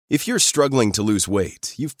If you're struggling to lose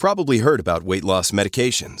weight, you've probably heard about weight loss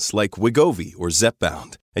medications like Wegovy or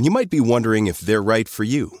Zepbound, and you might be wondering if they're right for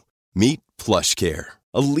you. Meet PlushCare,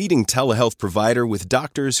 a leading telehealth provider with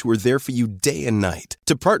doctors who are there for you day and night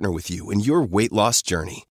to partner with you in your weight loss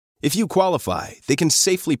journey. If you qualify, they can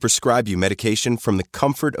safely prescribe you medication from the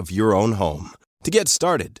comfort of your own home. To get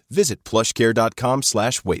started, visit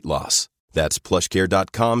plushcare.com/weightloss. That's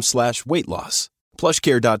plushcare.com/weightloss.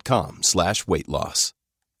 plushcare.com/weightloss.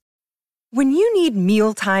 When you need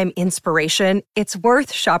mealtime inspiration, it's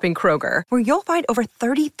worth shopping Kroger, where you'll find over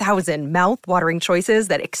 30,000 mouth-watering choices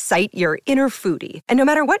that excite your inner foodie. And no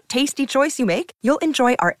matter what tasty choice you make, you'll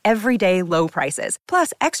enjoy our everyday low prices,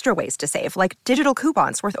 plus extra ways to save, like digital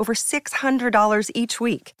coupons worth over $600 each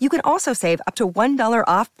week. You can also save up to $1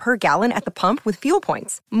 off per gallon at the pump with fuel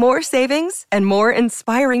points. More savings and more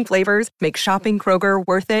inspiring flavors make shopping Kroger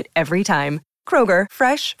worth it every time. Kroger,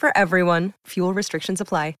 fresh for everyone. Fuel restrictions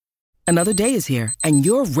apply. Another day is here, and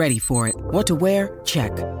you're ready for it. What to wear?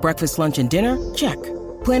 Check. Breakfast, lunch, and dinner? Check.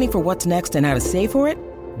 Planning for what's next and how to save for it?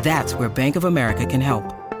 That's where Bank of America can help.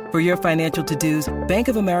 For your financial to-dos, Bank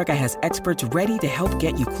of America has experts ready to help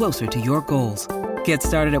get you closer to your goals. Get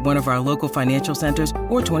started at one of our local financial centers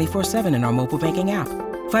or 24/7 in our mobile banking app.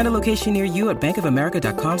 Find a location near you at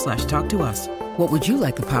bankofamerica.com/talktous. What would you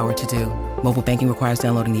like the power to do? Mobile banking requires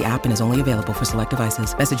downloading the app and is only available for select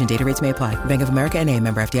devices. Message and data rates may apply. Bank of America NA,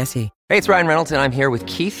 member FDIC. Hey, it's Ryan Reynolds, and I'm here with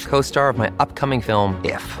Keith, co-star of my upcoming film,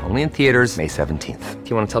 If, only in theaters May 17th. Do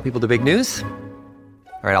you want to tell people the big news?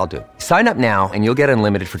 All right, I'll do it. Sign up now and you'll get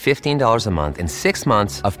unlimited for $15 a month and 6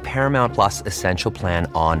 months of Paramount Plus Essential Plan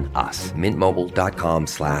on us.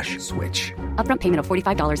 MintMobile.com/switch. Upfront payment of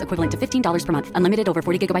 $45 equivalent to $15 per month. Unlimited over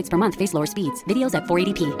 40 gigabytes per month. Face lower speeds. Videos at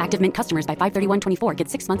 480p. Active Mint customers by 531.24 get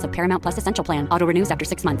 6 months of Paramount Plus Essential Plan. Auto renews after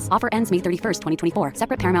 6 months. Offer ends May 31st, 2024.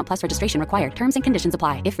 Separate Paramount Plus registration required. Terms and conditions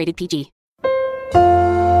apply if rated PG.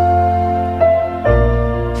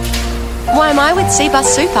 Why am I with Seabus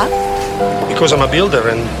Super? Because I'm a builder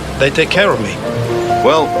and they take care of me.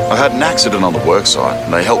 Well, I had an accident on the work site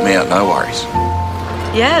and they helped me out, no worries.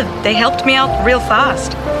 Yeah, they helped me out real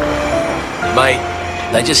fast. Mate,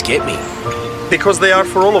 they just get me. Because they are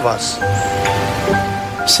for all of us.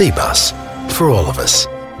 Seabus, for all of us.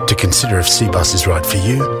 To consider if Seabus is right for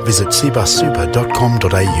you, visit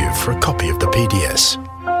cbussuper.com.au for a copy of the PDS.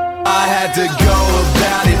 I had to go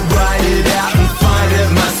about it, write it out and find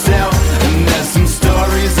it myself. And there's some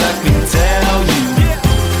stories I can tell you.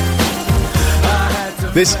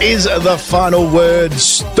 This is the final word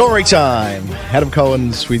story time. Adam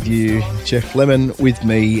Collins with you, Jeff Lemon with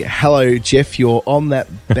me. Hello, Jeff. You're on that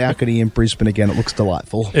balcony in Brisbane again. It looks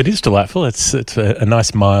delightful. It is delightful. It's a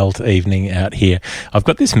nice mild evening out here. I've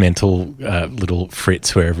got this mental little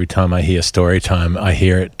fritz where every time I hear story time, I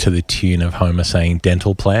hear it to the tune of Homer saying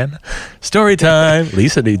dental plan. Story time.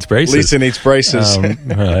 Lisa needs braces. Lisa needs braces.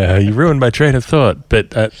 You ruined my train of thought.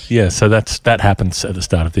 But yeah, so that happens at the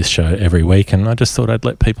start of this show every week, and I just thought I'd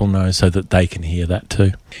let people know so that they can hear that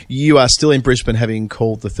too. You are still in Brisbane, having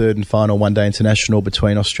called the third and final one-day international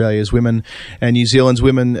between Australia's women and New Zealand's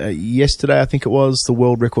women. Yesterday, I think it was, the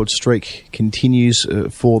world record streak continues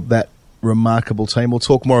for that remarkable team. We'll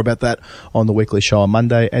talk more about that on the weekly show on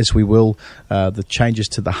Monday, as we will the changes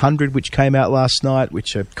to the 100, which came out last night,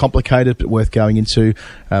 which are complicated but worth going into.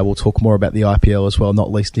 We'll talk more about the IPL as well,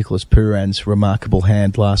 not least Nicholas Pooran's remarkable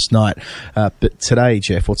hand last night. But today,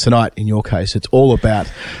 Jeff, or tonight in your case, it's all about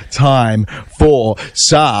time for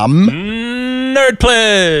some Nerd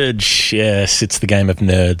Pledge. Yes, it's the game of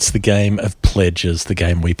nerds, the game of pledges, the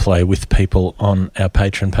game we play with people on our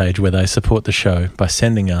Patreon page where they support the show by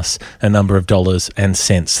sending us a number of dollars and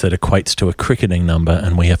cents that equates to a cricketing number,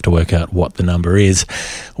 and we have to work out what the number is,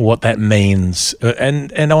 what that means.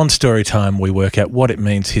 And on Story Time, we work out what it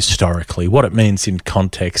means historically, what it means in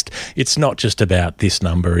context. It's not just about this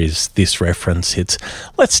number is this reference. It's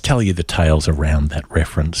let's tell you the tales around that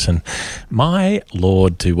reference. And my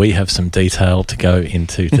Lord, do we have some detail to go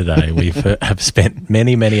into today. We've have spent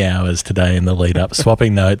many, many hours today in the lead up,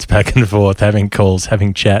 swapping notes back and forth, having calls,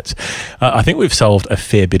 having chats. I think we've solved a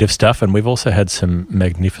fair bit of stuff, and we've also had some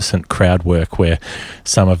magnificent crowd work where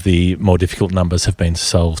some of the more difficult numbers have been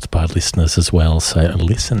solved by listeners as well. So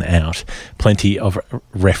listen out. Plenty of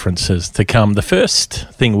references to come. The first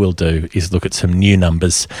thing we'll do is look at some new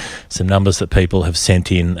numbers, some numbers that people have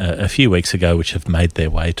sent in a few weeks ago, which have made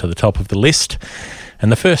their way to the top of the list.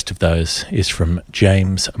 And the first of those is from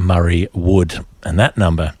James Murray Wood, and that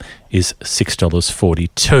number is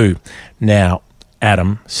 $6.42. Now,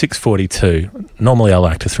 Adam, $6.42. Normally I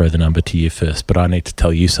like to throw the number to you first, but I need to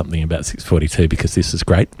tell you something about $6.42 because this is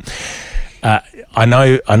great. I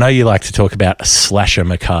know you like to talk about Slasher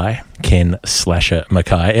Mackay, Ken Slasher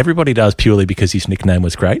Mackay. Everybody does, purely because his nickname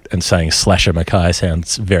was great, and saying Slasher Mackay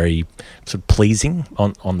sounds very sort of pleasing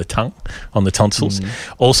on the tongue, on the tonsils.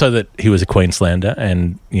 Also that he was a Queenslander,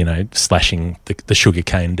 and, you know, slashing the sugar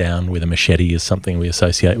cane down with a machete is something we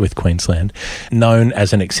associate with Queensland. Known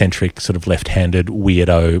as an eccentric sort of left-handed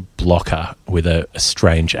weirdo blocker with a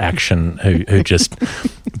strange action who just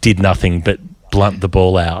did nothing but blunt the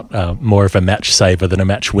ball out. More of a match saver than a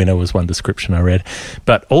match winner was one description I read.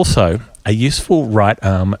 But also a useful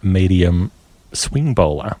right-arm medium swing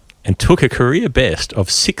bowler, and took a career best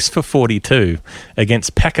of 6 for 42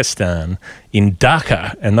 against Pakistan in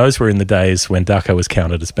Dhaka. And those were in the days when Dhaka was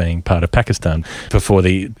counted as being part of Pakistan, before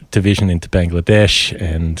the division into Bangladesh,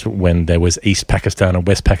 and when there was East Pakistan and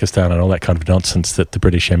West Pakistan and all that kind of nonsense that the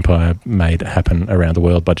British Empire made happen around the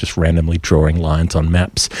world by just randomly drawing lines on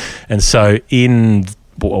maps. And so in,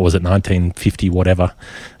 what was it, 1950 whatever,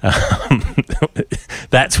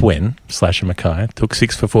 that's when Slasher Mackay took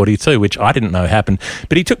 6 for 42, which I didn't know happened,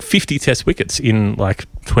 but he took 50 test wickets in like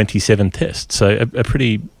 27 tests, so a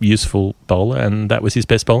pretty useful bowler, and that was his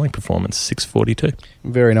best bowling performance, 642.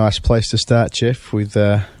 Very nice place to start, Jeff, with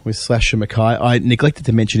Slasher Mackay. I neglected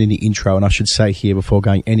to mention in the intro, and I should say here before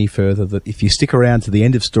going any further, that if you stick around to the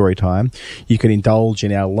end of story time, you can indulge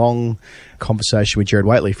in our long conversation with Gerard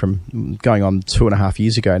Whateley from going on 2.5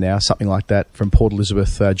 years ago now, something like that, from Port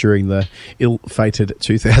Elizabeth during the ill-fated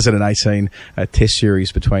 2018 Test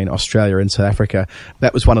series between Australia and South Africa.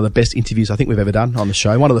 That was one of the best interviews I think we've ever done on the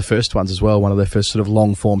show. One of the first ones as well, one of the first sort of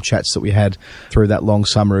long-form chats that we had through that long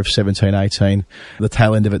summer of 17-18, the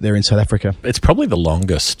tail end of it there in South Africa. It's probably the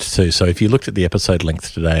longest too, so if you looked at the episode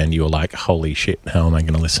length today and you were like, holy shit, how am I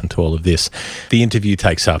going to listen to all of this? The interview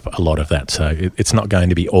takes up a lot of that, so it's not going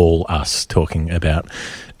to be all us talking about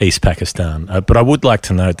East Pakistan. But I would like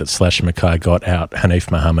to note that Slasher Mackay got out Hanif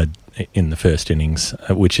Mohammed in the first innings,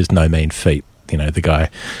 which is no mean feat. You know, the guy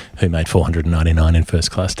who made 499 in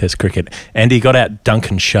first-class Test cricket. And he got out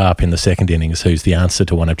Duncan Sharp in the second innings, who's the answer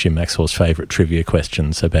to one of Jim Maxwell's favourite trivia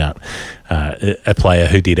questions about a player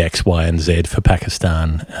who did X, Y and Z for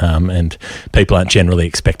Pakistan. And people aren't generally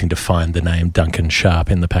expecting to find the name Duncan Sharp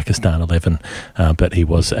in the Pakistan 11, but he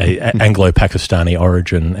was a Anglo-Pakistani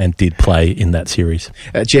origin and did play in that series.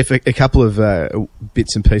 Jeff, a couple of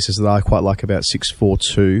bits and pieces that I quite like about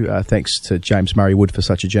 642. Thanks to James Murray Wood for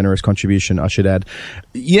such a generous contribution, I should add.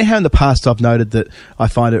 You know how in the past I've noted that I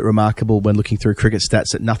find it remarkable when looking through cricket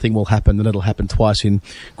stats that nothing will happen and it'll happen twice in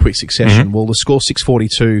quick succession. Mm-hmm. Well, the score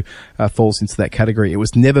 642 falls into that category. It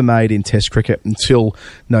was never made in Test cricket until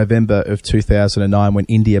November of 2009 when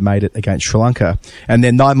India made it against Sri Lanka. And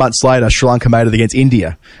then 9 months later, Sri Lanka made it against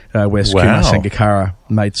India, where Kumar Sangakkara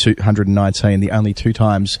made 219, the only two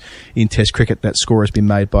times in Test cricket that score has been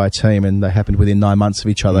made by a team, and they happened within 9 months of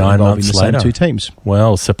each other, involving the same two teams.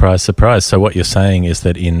 Well, surprise, surprise. So what you're saying is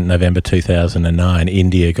that in November 2009,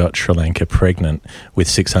 India got Sri Lanka pregnant with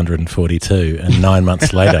 642, and 9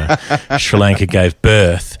 months later, Sri Lanka gave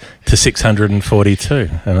birth to 642.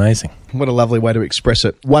 Amazing. What a lovely way to express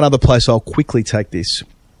it. One other place I'll quickly take this,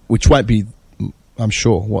 which won't be, I'm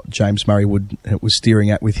sure, what James Murray Wood was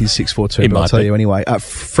steering at with his 642, but I'll tell you anyway.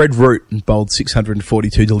 Fred Root bowled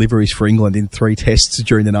 642 deliveries for England in 3 tests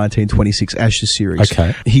during the 1926 Ashes series.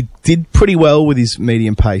 Okay. He did pretty well with his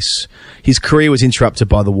medium pace. His career was interrupted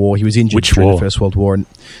by the war. He was injured during the First World War, and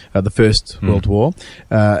World War.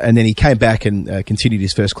 And then he came back and continued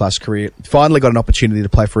his first-class career. Finally got an opportunity to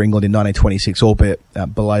play for England in 1926, albeit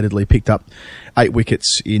belatedly, picked up 8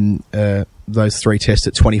 wickets in those 3 tests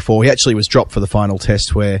at 24. He actually was dropped for the final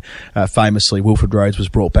test where famously Wilfred Rhodes was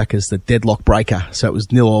brought back as the deadlock breaker. So it was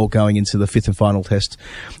 0-0 going into the 5th and final test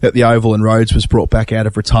at the Oval, and Rhodes was brought back out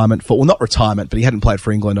of retirement for, well, not retirement, but he hadn't played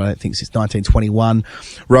for England, I don't think, since 1921.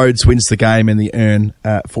 Rhodes wins the game in the urn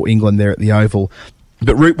for England there at the Oval.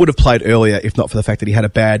 But Root would have played earlier if not for the fact that he had a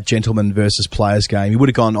bad gentleman versus players game. He would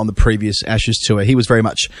have gone on the previous Ashes tour. He was very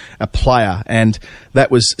much a player, and that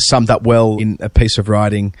was summed up well in a piece of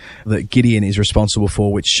writing that Gideon is responsible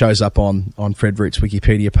for, which shows up on Fred Root's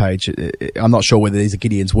Wikipedia page. I'm not sure whether these are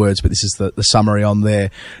Gideon's words, but this is the summary on there.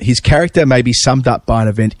 His character may be summed up by an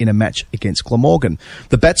event in a match against Glamorgan.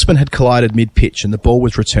 The batsman had collided mid-pitch and the ball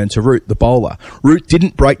was returned to Root, the bowler. Root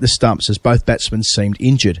didn't break the stumps as both batsmen seemed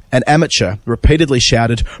injured. An amateur repeatedly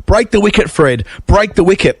shouted, "Break the wicket, Fred, break the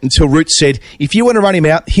wicket," until Root said, "If you want to run him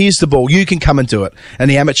out, here's the ball, you can come and do it." And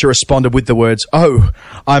the amateur responded with the words, "Oh,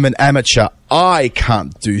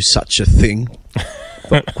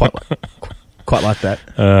 Quite like that.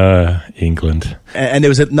 England. And there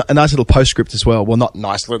was a nice little postscript as well. Well, not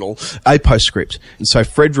nice little, a postscript. So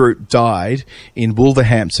Fred Root died in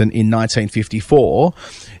Wolverhampton in 1954.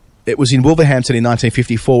 It was in Wolverhampton in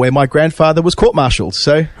 1954 where my grandfather was court-martialed.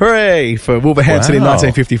 So, hooray for Wolverhampton in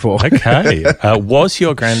 1954. Okay. Was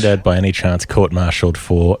your granddad by any chance court-martialed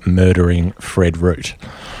for murdering Fred Root?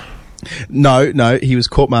 No, he was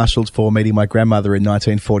court-martialed for meeting my grandmother in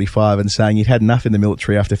 1945 and saying he'd had enough in the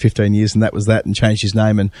military after 15 years and that was that, and changed his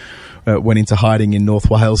name and went into hiding in North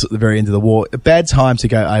Wales at the very end of the war. A bad time to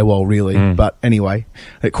go AWOL, really. But anyway,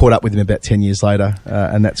 it caught up with him about 10 years later,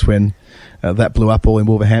 and that's when that blew up all in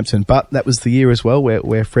Wolverhampton. But that was the year as well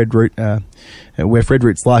where Fred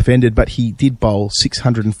Root's life ended. But he did bowl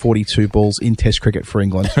 642 balls in Test cricket for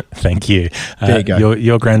England. Thank you. There you go.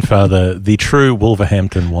 Your grandfather, the true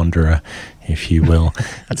Wolverhampton wanderer, if you will.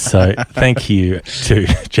 So thank you to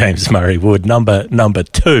James Murray Wood. Number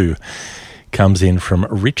 2 comes in from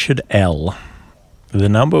Richard L. The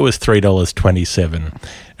number was $3.27.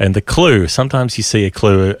 And the clue, sometimes you see a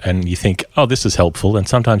clue and you think, oh, this is helpful. And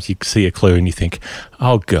sometimes you see a clue and you think,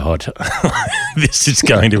 oh, God, this is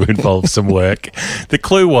going to involve some work. The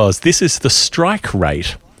clue was, this is the strike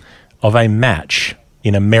rate of a match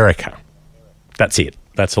in America. That's it.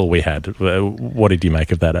 That's all we had. What did you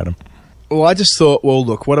make of that, Adam? Well, I just thought, well,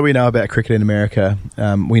 look, what do we know about cricket in America?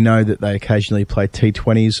 We know that they occasionally play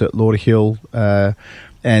T20s at Lauderhill,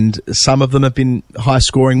 and some of them have been high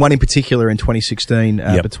scoring. One in particular in 2016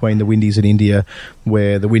 between the Windies and India,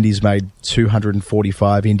 where the Windies made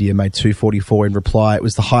 245, India made 244 in reply. It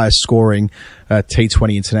was the highest scoring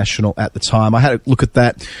T20 international at the time. I had a look at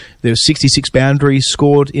that. There were 66 boundaries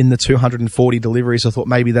scored in the 240 deliveries. I thought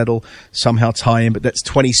maybe that'll somehow tie in, but that's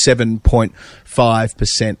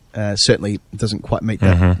 27.5%. Certainly doesn't quite meet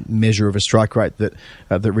that measure of a strike rate that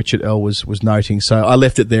Richard L. was noting. So I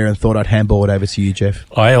left it there and thought I'd handball it over to you, Jeff.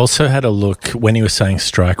 I also had a look. When you were saying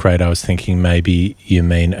strike rate, I was thinking maybe you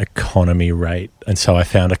mean economy rate. And so I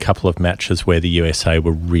found a couple of matches where the USA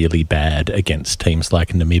were really bad against teams like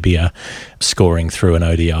Namibia, scoring through an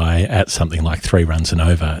ODI at something like 3 runs and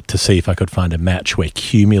over, to see if I could find a match where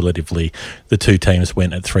cumulatively the two teams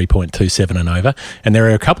went at 3.27 and over. And there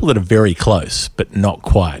are a couple that are very close, but not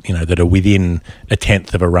quite, that are within a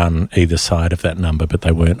tenth of a run either side of that number, but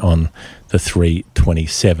they weren't on the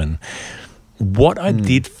 327. What I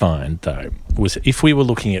did find, though, was if we were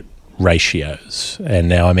looking at ratios, and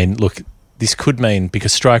now, I mean, look, this could mean,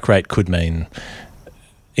 because strike rate could mean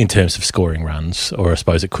in terms of scoring runs, or I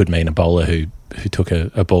suppose it could mean a bowler who took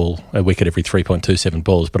a wicket every 3.27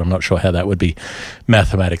 balls, but I'm not sure how that would be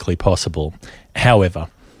mathematically possible. However,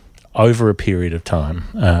 over a period of time,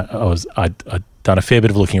 I'd done a fair bit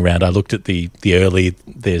of looking around. I looked at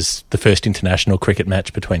there's the first international cricket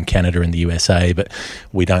match between Canada and the USA, but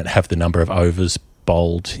we don't have the number of overs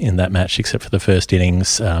bowled in that match except for the first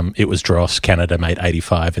innings. It was dross. Canada made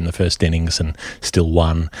 85 in the first innings and still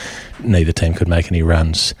won. Neither team could make any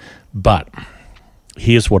runs. But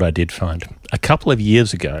here's what I did find. A couple of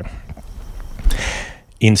years ago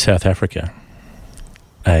in South Africa,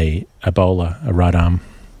 a bowler, a right-arm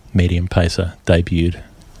medium pacer, debuted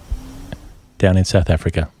down in South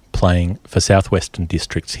Africa playing for Southwestern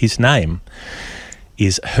Districts. His name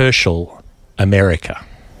is Herschel America.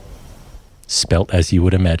 Spelt as you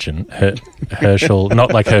would imagine. Herschel,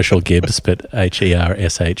 not like Herschel Gibbs, but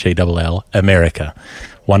Hershell, America.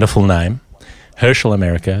 Wonderful name. Herschel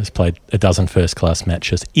America has played a dozen first-class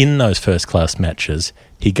matches. In those first-class matches,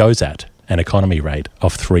 he goes at an economy rate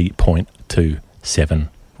of 3.27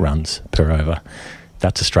 runs per over.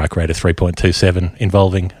 That's a strike rate of 3.27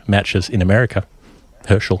 involving matches in America.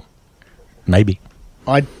 Herschel, maybe.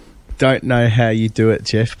 I don't know how you do it,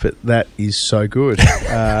 Jeff, but that is so good.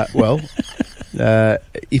 If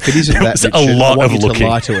it isn't that, Richard, a lot I want of you looking. to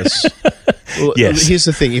lie to us. Well, yes. Here's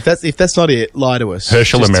the thing: if that's not it, lie to us.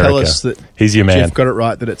 Herschel Just America. Tell us that he's your man. Jeff got it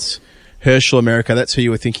right. That it's Herschel America. That's who you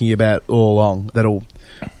were thinking about all along. That'll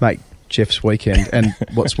make Jeff's weekend, and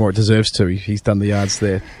what's more, it deserves to. He's done the yards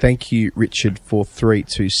there. Thank you, Richard, for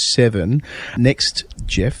 327. Next,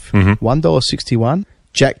 Jeff, $1.61.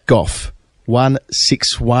 Jack Goff.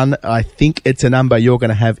 161. I think it's a number you're going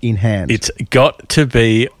to have in hand. It's got to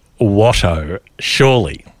be Watto,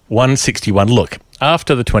 surely. 161. Look,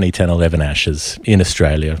 after the 2010-11 Ashes in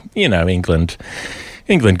Australia, England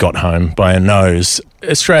got home by a nose.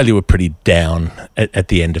 Australia were pretty down at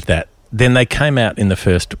the end of that. Then they came out in the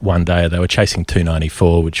first one day. They were chasing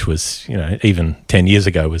 294, which was, even 10 years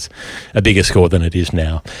ago was a bigger score than it is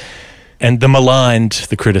now. And the maligned,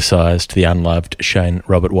 the criticised, the unloved Shane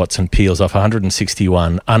Robert Watson peels off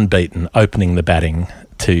 161, unbeaten, opening the batting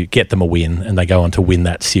to get them a win, and they go on to win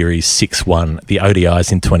that series 6-1. The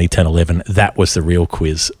ODIs in 2010-11, that was the real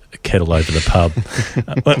quiz. Kettle over the pub.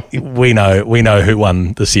 We know who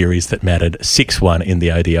won the series that mattered. 6-1 in the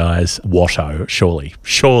ODIs. Watto,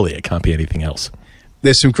 surely it can't be anything else.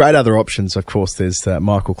 There's some great other options, of course. There's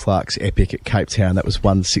Michael Clark's epic at Cape Town. That was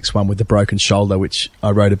 1-6-1 with the broken shoulder, which I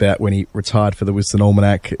wrote about when he retired for the Wisden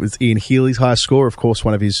Almanac. It was Ian Healy's highest score, of course,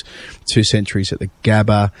 one of his 2 centuries at the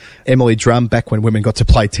Gabba. Emily Drum, back when women got to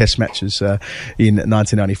play test matches in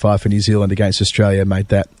 1995 for New Zealand against Australia, made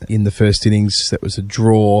that in the first innings. That was a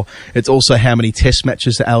draw. It's also how many test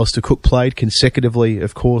matches that Alistair Cook played consecutively,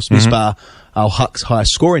 of course. Misbah Al-Haq's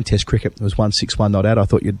highest score in test cricket was 1-6-1 not out. I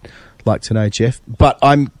thought you'd like to know, Jeff. But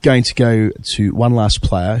I'm going to go to one last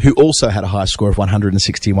player who also had a high score of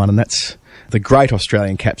 161, and that's the great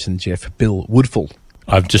Australian captain, Jeff, Bill Woodfull.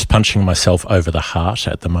 I'm just punching myself over the heart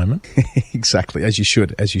at the moment. Exactly, as you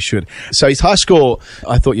should. So his high score,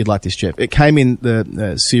 I thought you'd like this, Jeff. It came in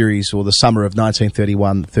the series or the summer of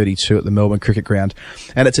 1931-32 at the Melbourne Cricket Ground,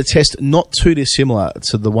 and it's a test not too dissimilar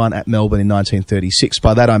to the one at Melbourne in 1936.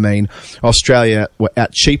 By that I mean Australia were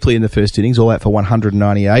out cheaply in the first innings, all out for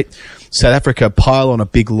 198. South Africa pile on a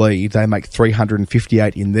big lead. They make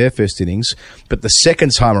 358 in their first innings, but the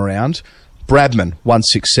second time around, Bradman,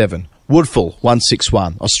 167. Woodfull,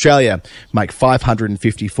 161. Australia make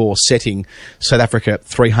 554, setting South Africa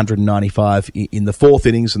 395 in the fourth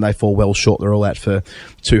innings, and they fall well short. They're all out for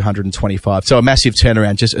 225. So a massive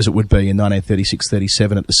turnaround, just as it would be in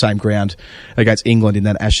 1936-37 at the same ground against England in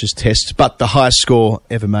that Ashes test. But the highest score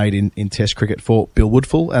ever made in test cricket for Bill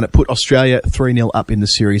Woodfull, and it put Australia 3-0 up in the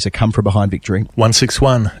series, a come-from-behind victory.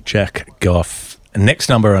 161, Jack Goff. Next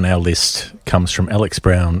number on our list comes from Alex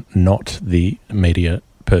Brown, not the media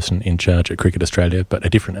person in charge at Cricket Australia, but a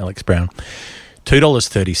different Alex Brown.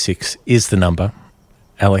 $2.36 is the number.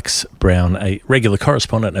 Alex Brown, a regular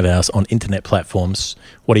correspondent of ours on internet platforms.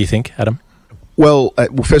 What do you think, Adam? Well,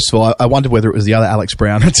 first of all, I wonder whether it was the other Alex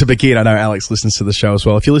Brown. To begin, I know Alex listens to the show as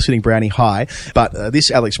well. If you're listening, Brownie, hi. But this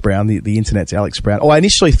Alex Brown, the internet's Alex Brown. I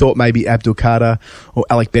initially thought maybe Abdul Qadir or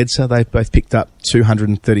Alec Bedser. They both picked up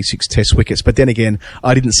 236 test wickets. But then again,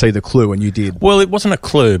 I didn't see the clue, and you did. Well, it wasn't a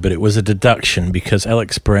clue, but it was a deduction, because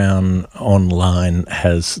Alex Brown online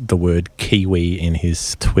has the word Kiwi in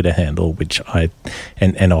his Twitter handle, which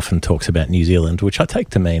and often talks about New Zealand, which I take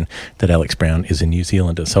to mean that Alex Brown is a New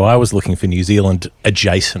Zealander. So I was looking for New Zealand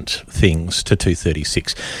adjacent things to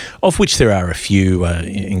 236, of which there are a few,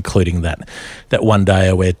 including that one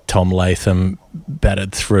day where Tom Latham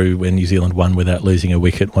batted through when New Zealand won without losing a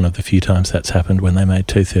wicket, one of the few times that's happened when they made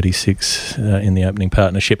 236 in the opening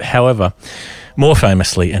partnership. However, more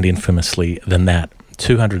famously and infamously than that,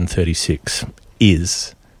 236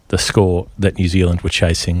 is the score that New Zealand were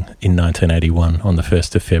chasing in 1981 on the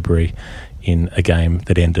 1st of February in a game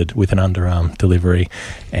that ended with an underarm delivery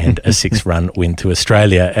and a 6-run win to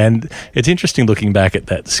Australia. And it's interesting looking back at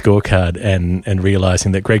that scorecard and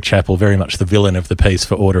realising that Greg Chappell, very much the villain of the piece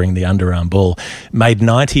for ordering the underarm ball, made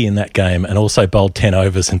 90 in that game and also bowled 10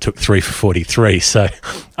 overs and took 3 for 43. So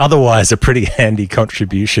otherwise a pretty handy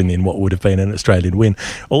contribution in what would have been an Australian win.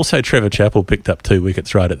 Also, Trevor Chappell picked up 2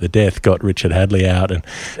 wickets right at the death, got Richard Hadley out and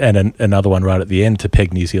another one right at the end to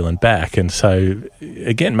peg New Zealand back. And so,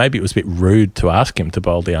 again, maybe it was a bit rude to ask him to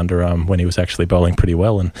bowl the underarm when he was actually bowling pretty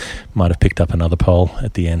well, and might have picked up another pole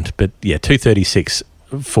at the end. But yeah, 236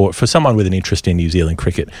 for someone with an interest in New Zealand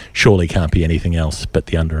cricket surely can't be anything else but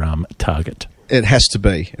the underarm target. It has to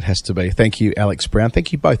be. Thank you, Alex Brown.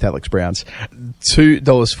 Thank you both, Alex Browns.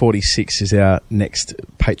 $2.46 is our next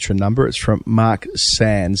patron number. It's from Mark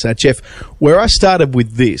Sands. Jeff, where I started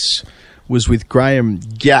with this was with Graham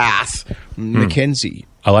Garth Mackenzie.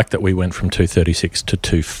 I like that we went from 236 to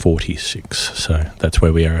 246. So that's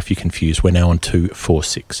where we are. If you're confused, we're now on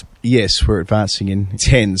 246. Yes, we're advancing in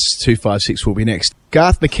tens. 256 will be next.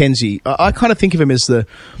 Garth Mackenzie, I kind of think of him as the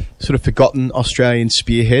sort of forgotten Australian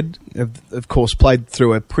spearhead. Of course, played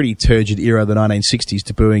through a pretty turgid era, the 1960s,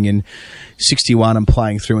 debuting in 61 and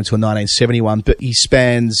playing through until 1971. But he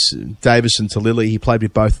spans Davison to Lilly. He played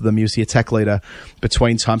with both of them. He was the attack leader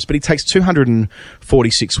between times. But he takes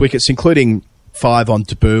 246 wickets, including 5 on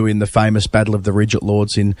debut in the famous Battle of the Ridge at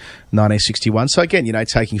Lords in 1961. So again,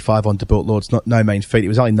 taking 5 on debut at Lords, no mean feat. He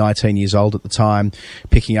was only 19 years old at the time,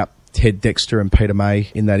 picking up Ted Dexter and Peter May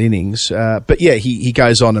in that innings. But yeah, he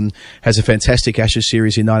goes on and has a fantastic Ashes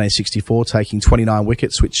series in 1964, taking 29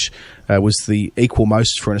 wickets, which was the equal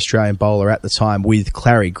most for an Australian bowler at the time, with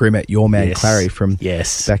Clary Grimmett, your man. Yes. Clary from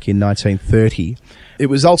back in 1930. it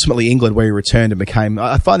was ultimately England where he returned and became...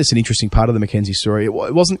 I find this an interesting part of the Mackenzie story. It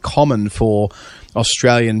wasn't common for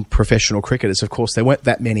Australian professional cricketers, of course, there weren't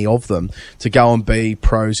that many of them, to go and be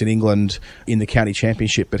pros in England in the county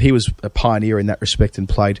championship. But he was a pioneer in that respect and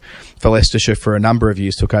played for Leicestershire for a number of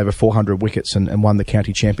years, took over 400 wickets and won the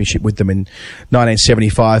county championship with them in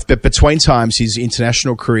 1975. But between times, his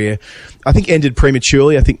international career, I think, ended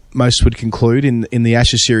prematurely. I think most would conclude in the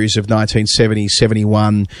Ashes series of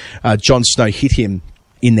 1970-71, John Snow hit him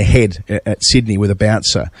in the head at Sydney with a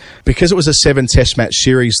bouncer. Because it was a 7 test match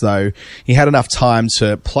series, though, he had enough time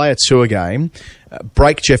to play a tour game,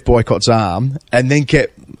 break Jeff Boycott's arm, and then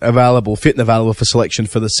get fit and available for selection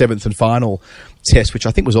for the 7th and final test, which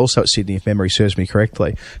I think was also at Sydney, if memory serves me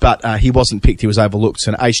correctly. But he wasn't picked, he was overlooked,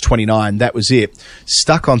 and age 29, that was it.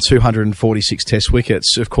 Stuck on 246 test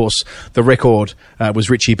wickets. Of course, the record was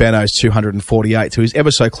Richie Benaud's 248, who was ever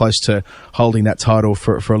so close to holding that title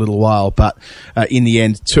for a little while. But in the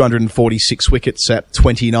end, 246 wickets at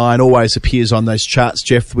 29 always appears on those charts,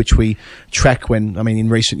 Jeff, which we track in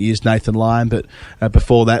recent years, Nathan Lyon, but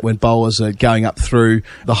before that, when bowlers are going up through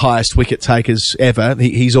the highest wicket takers ever,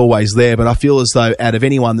 he's always there. But I feel as though out of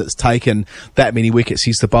anyone that's taken that many wickets,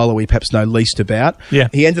 he's the bowler we perhaps know least about. Yeah.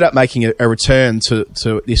 He ended up making a return to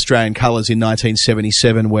the Australian colours in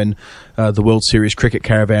 1977 when the World Series cricket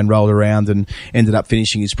caravan rolled around, and ended up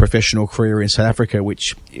finishing his professional career in South Africa,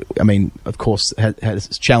 which, of course,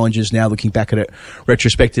 has challenges now looking back at it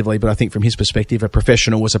retrospectively. But I think from his perspective, a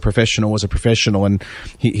professional was a professional, and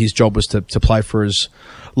his job was to play for as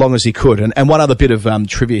long as he could. And one other bit of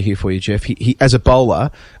trivia here for you, Jeff. He as a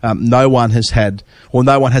bowler, no one has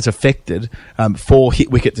affected 4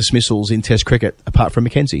 hit wicket dismissals in Test cricket apart from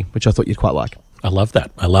Mackenzie, which I thought you'd quite like. I love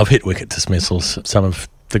that. I love hit wicket dismissals. Some of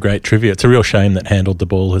the great trivia. It's a real shame that handled the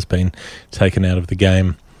ball has been taken out of the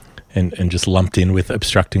game and just lumped in with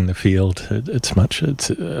obstructing the field. It's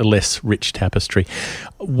a less rich tapestry.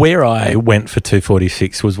 Where I went for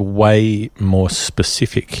 246 was way more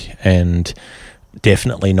specific and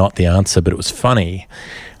definitely not the answer, but it was funny.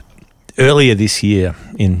 Earlier this year,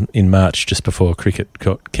 in March, just before cricket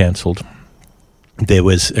got cancelled, there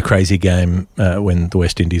was a crazy game when the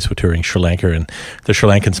West Indies were touring Sri Lanka, and the Sri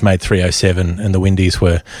Lankans made 307, and the Windies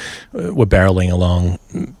were barrelling along,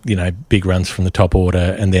 big runs from the top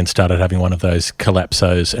order, and then started having one of those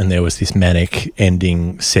collapsos, and there was this manic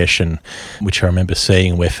ending session, which I remember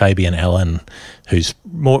seeing, where Fabian Allen, who's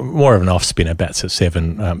more of an off-spinner, bats at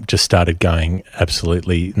 7, just started going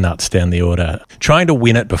absolutely nuts down the order, trying to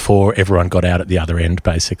win it before everyone got out at the other end,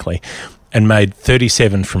 basically, and made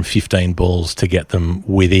 37 from 15 balls to get them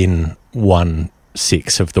within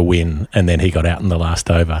 1/6 of the win, and then he got out in the last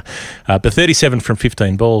over. But 37 from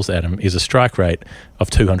 15 balls, Adam, is a strike rate of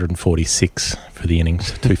 246 for the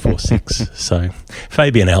innings, 246. So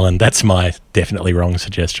Fabian Allen, that's my definitely wrong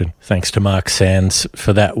suggestion. Thanks to Mark Sands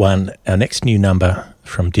for that one. Our next new number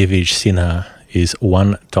from Divij Sinha is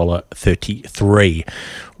 $1.33.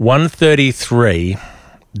 $1.33.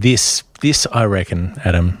 This I reckon,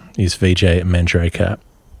 Adam, is Vijay Manjrekar,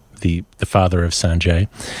 the father of Sanjay.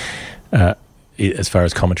 As far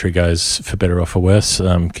as commentary goes, for better or for worse,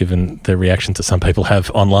 given the reactions that some people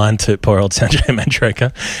have online to poor old Sanjay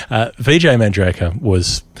Manjrekar. Vijay Manjrekar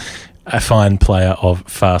was a fine player of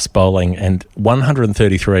fast bowling, and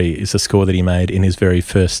 133 is the score that he made in his very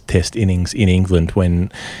first Test innings in England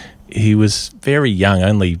when he was very young,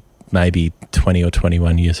 only maybe 20 or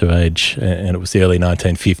 21 years of age, and it was the early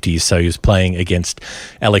 1950s, so he was playing against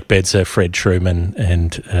Alec Bedser, Fred Truman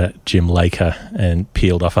and Jim Laker, and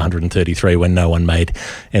peeled off 133 when no one made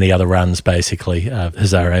any other runs, basically.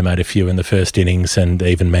 Hazare made a few in the first innings, and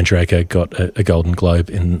even Manjrekar got a Golden Globe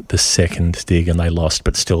in the second dig, and they lost,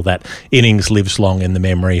 but still that innings lives long in the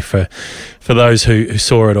memory for those who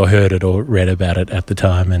saw it or heard it or read about it at the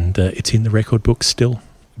time, and it's in the record books still.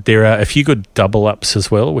 There are a few good double-ups as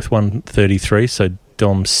well with 133. So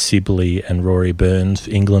Dom Sibley and Rory Burns,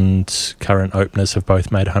 England's current openers, have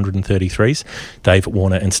both made 133s. Dave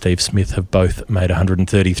Warner and Steve Smith have both made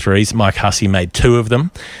 133s. Mike Hussey made 2 of them.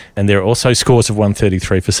 And there are also scores of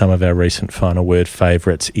 133 for some of our recent final word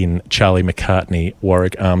favourites in Charlie McCartney,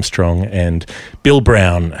 Warwick Armstrong and Bill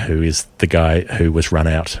Brown, who is the guy who was run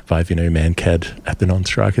out by Vinu Mankad at the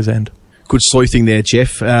non-striker's end. Good sleuthing there,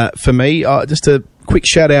 Jeff. For me, just a quick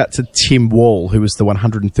shout out to Tim Wall, who was the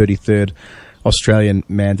 133rd Australian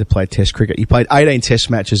man to play Test cricket. He played 18 Test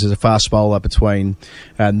matches as a fast bowler between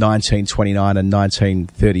 1929 and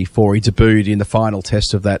 1934. He debuted in the final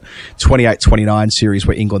Test of that 28-29 series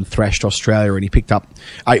where England thrashed Australia, and he picked up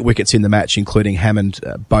 8 wickets in the match, including Hammond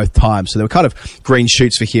both times. So there were kind of green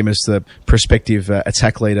shoots for him as the prospective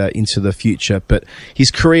attack leader into the future. But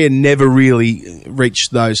his career never really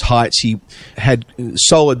reached those heights. He had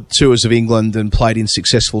solid tours of England and played in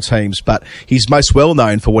successful teams, but he's most well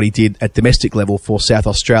known for what he did at domestic level for South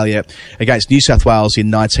Australia against New South Wales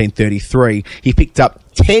in 1933. He picked up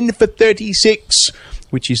 10 for 36,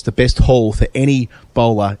 which is the best haul for any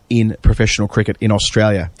bowler in professional cricket in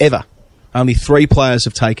Australia ever. Only 3 players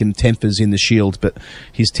have taken 10-fers in the Shield, but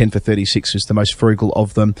his 10 for 36 is the most frugal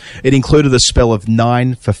of them. It included a spell of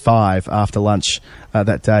 9 for 5 after lunch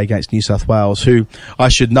that day against New South Wales, who, I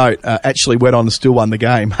should note, actually went on and still won the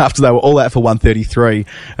game after they were all out for 133,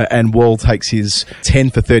 and Wall takes his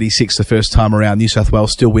 10 for 36 the first time around. New South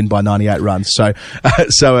Wales still win by 98 runs. So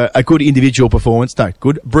a good individual performance. No,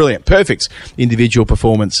 good, brilliant, perfect individual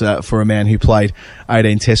performance for a man who played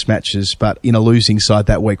 18 Test matches, but in a losing side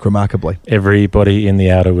that week, remarkably. Everybody in the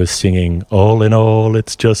outer was singing, "All in all,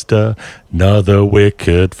 it's just another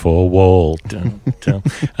wicket for Wall."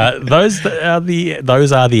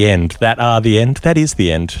 Those are the end. That are the end. That is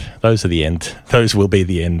the end. Those are the end. Those will be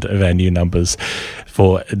the end of our new numbers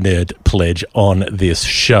for Nerd Pledge on this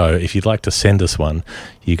show. If you'd like to send us one,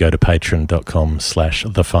 you go to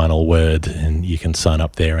patreon.com/thefinalword and you can sign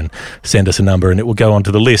up there and send us a number and it will go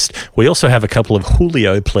onto the list. We also have a couple of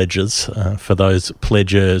Julio pledges for those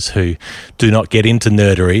pledgers who do not get into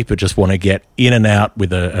nerdery but just want to get in and out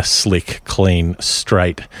with a slick, clean,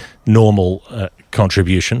 straight, normal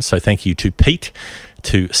contribution. So thank you to Pete,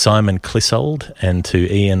 to Simon Clissold, and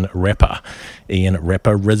to Ian Repper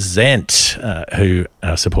Resent, who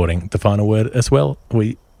are supporting The Final Word as well.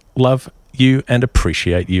 We love you and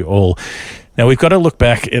appreciate you all. Now, we've got to look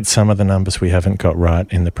back at some of the numbers we haven't got right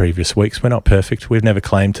in the previous weeks. We're not perfect. We've never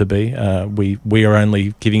claimed to be. We are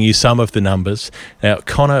only giving you some of the numbers. Now,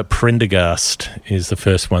 Connor Prendergast is the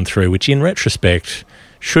first one through, which in retrospect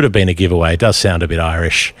should have been a giveaway. It does sound a bit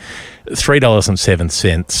Irish.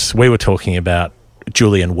 $3.07. We were talking about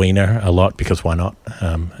Julian Wiener a lot because why not,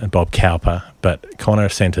 and Bob Cowper, but Connor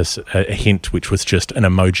sent us a hint which was just an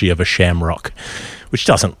emoji of a shamrock, which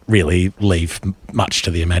doesn't really leave much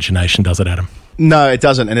to the imagination, does it, Adam? No, it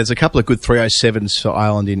doesn't, and there's a couple of good 307s for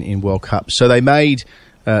Ireland in World Cup. So they made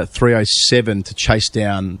 307 to chase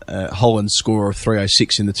down Holland's score of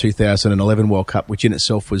 306 in the 2011 World Cup, which in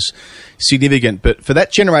itself was significant. But for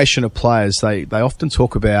that generation of players, they often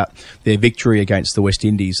talk about their victory against the West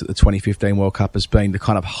Indies at the 2015 World Cup as being the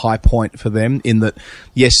kind of high point for them, in that,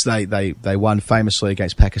 yes, they won famously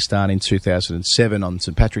against Pakistan in 2007 on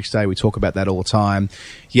St. Patrick's Day. We talk about that all the time.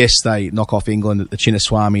 Yes, they knock off England at the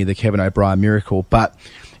Chinnaswamy, the Kevin O'Brien miracle. But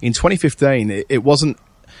in 2015, it wasn't.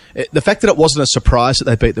 The fact that it wasn't a surprise that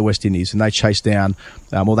they beat the West Indies and they chased down,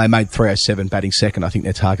 they made 307 batting second. I think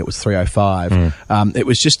their target was 305. It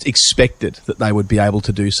was just expected that they would be able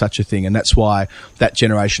to do such a thing, and that's why that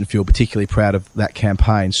generation feel particularly proud of that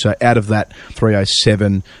campaign. So out of that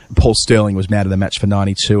 307, Paul Sterling was man of the match for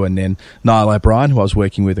 92, and then Niall O'Brien, who I was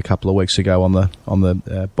working with a couple of weeks ago on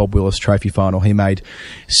the Bob Willis Trophy final, he made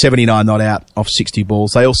 79 not out off 60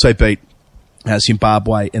 balls. They also beat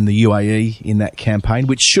Zimbabwe and the UAE in that campaign,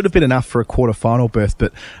 which should have been enough for a quarter-final berth,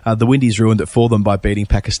 but the Windies ruined it for them by beating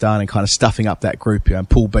Pakistan and kind of stuffing up that group.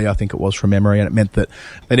 Pool B, I think it was from memory, and it meant that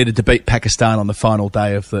they needed to beat Pakistan on the final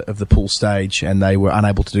day of the pool stage, and they were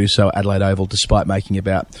unable to do so at Adelaide Oval despite making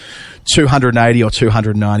about 280 or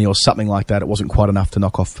 290 or something like that. It wasn't quite enough to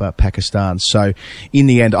knock off Pakistan. So in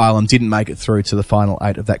the end, Ireland didn't make it through to the final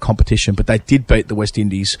 8 of that competition, but they did beat the West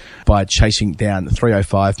Indies by chasing down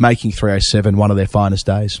 305, making 307 one of their finest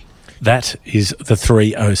days. That is the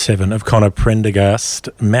 307 of Connor Prendergast.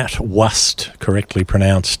 Matt Wust, correctly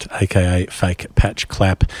pronounced, a.k.a. Fake Patch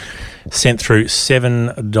Clap, sent through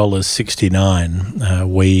 $7.69.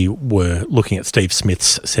 We were looking at Steve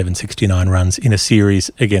Smith's 769 runs in a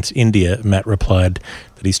series against India. Matt replied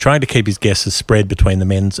that he's trying to keep his guesses spread between the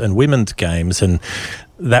men's and women's games, and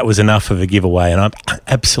that was enough of a giveaway, and I'm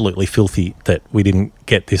absolutely filthy that we didn't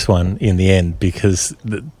get this one in the end, because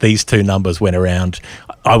these two numbers went around.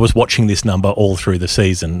 I was watching this number all through the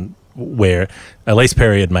season, where Elise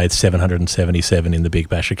Perry had made 777 in the Big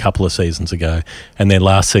Bash a couple of seasons ago, and then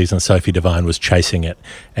last season Sophie Devine was chasing it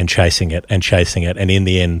and chasing it and chasing it, and in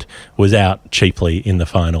the end was out cheaply in the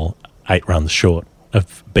final, 8 runs short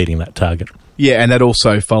of beating that target. Yeah, and that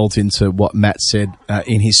also folds into what Matt said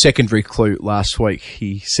in his secondary clue last week.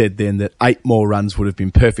 He said then that 8 more runs would have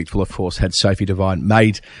been perfect. Well, of course, had Sophie Devine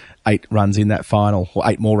made 8 runs in that final, or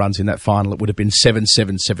 8 more runs in that final, it would have been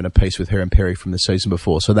 7-7-7 apiece with her and Perry from the season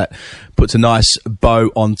before. So that puts a nice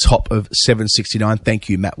bow on top of 769. Thank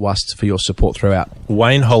you, Matt Wust, for your support throughout.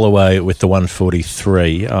 Wayne Holloway with the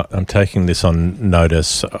 143. I'm taking this on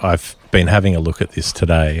notice. I've been having a look at this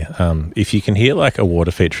today. If you can hear like a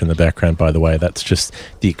water feature in the background, by the way, that's just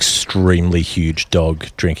the extremely huge dog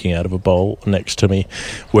drinking out of a bowl next to me.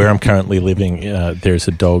 Where I'm currently living, there's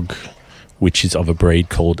a dog which is of a breed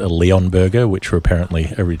called a Leonberger, which were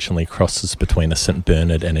apparently originally crosses between a St.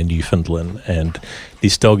 Bernard and a Newfoundland. And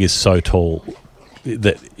this dog is so tall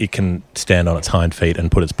that it can stand on its hind feet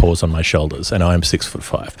and put its paws on my shoulders, and I am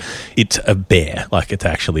 6'5". It's a bear, like it's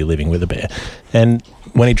actually living with a bear. And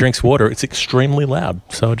when he drinks water, it's extremely loud.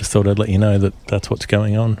 So I just thought I'd let you know that that's what's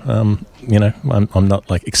going on. I'm not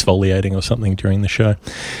like exfoliating or something during the show.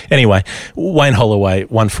 Anyway, Wayne Holloway,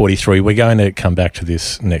 143. We're going to come back to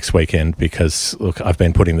this next weekend because, look, I've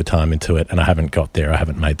been putting the time into it and I haven't got there. I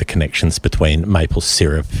haven't made the connections between maple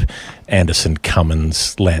syrup, Anderson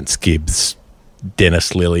Cummins, Lance Gibbs,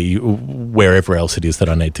 Dennis Lilly, wherever else it is that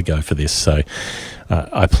I need to go for this. So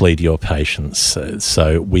I plead your patience.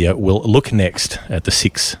 So we'll look next at the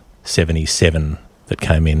 677 that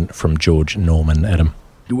came in from George Norman. Adam.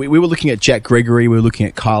 We were looking at Jack Gregory, we were looking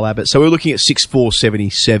at Kyle Abbott. So we were looking at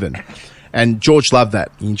 6477. And George loved that.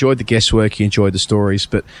 He enjoyed the guesswork, he enjoyed the stories,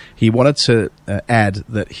 but he wanted to add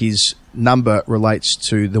that his number relates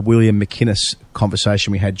to the William McInnes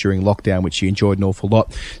conversation we had during lockdown, which he enjoyed an awful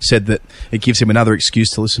lot. Said that it gives him another excuse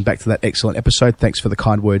to listen back to that excellent episode. Thanks for the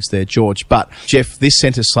kind words there, George. But, Jeff, this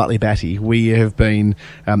sent us slightly batty. We have been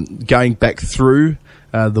going back through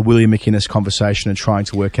the William McInnes conversation and trying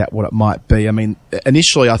to work out what it might be. I mean,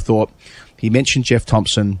 initially I thought he mentioned Jeff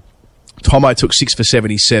Thompson. Tomo took 6 for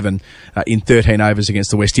 77 in 13 overs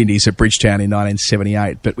against the West Indies at Bridgetown in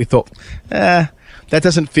 1978. But we thought, that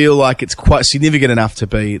doesn't feel like it's quite significant enough to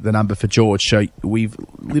be the number for George. So we've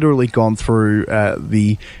literally gone through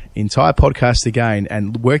the entire podcast again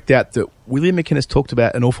and worked out that William McInnes talked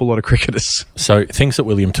about an awful lot of cricketers. So things that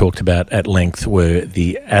William talked about at length were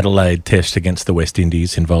the Adelaide Test against the West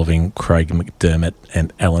Indies involving Craig McDermott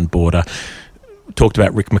and Alan Border. Talked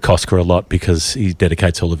about Rick McCosker a lot because he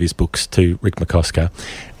dedicates all of his books to Rick McCosker.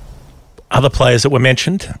 Other players that were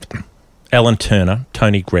mentioned: Alan Turner,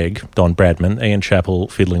 Tony Gregg, Don Bradman, Ian Chappell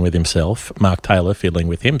fiddling with himself, Mark Taylor fiddling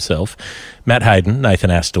with himself, Matt Hayden, Nathan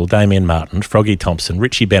Astle, Damien Martin, Froggy Thompson,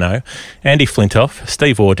 Richie Benno, Andy Flintoff,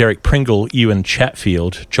 Steve Orr, Derek Pringle, Ewan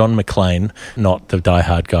Chatfield, John McLean, not the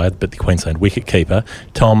diehard guy, but the Queensland wicketkeeper,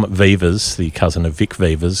 Tom Vivers, the cousin of Vic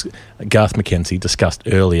Vivers, Garth McKenzie, discussed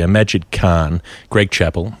earlier, Majid Khan, Greg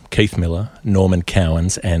Chappell, Keith Miller, Norman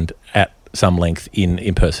Cowans, and at some length in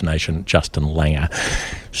impersonation, Justin Langer.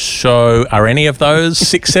 So are any of those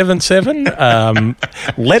 677?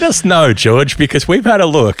 Let us know, George, because we've had a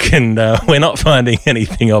look and we're not finding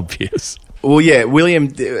anything obvious. Well, yeah,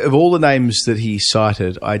 William, of all the names that he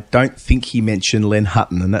cited, I don't think he mentioned Len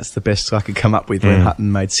Hutton, and that's the best I could come up with. Len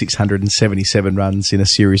Hutton made 677 runs in a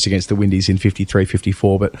series against the Windies in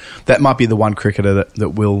 53-54, but that might be the one cricketer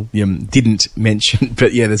that William didn't mention.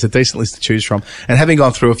 But yeah, there's a decent list to choose from. And having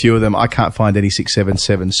gone through a few of them, I can't find any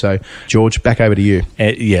 677. So, George, back over to you.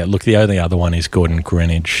 Yeah, look, the only other one is Gordon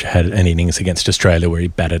Greenidge had an innings against Australia where he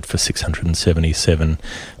batted for 677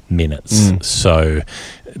 minutes. So,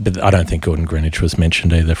 but I don't think Gordon Greenidge was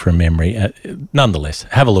mentioned either from memory. Nonetheless,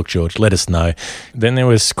 have a look, George. Let us know. Then there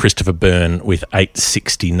was Christopher Byrne with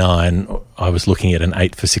 869. I was looking at an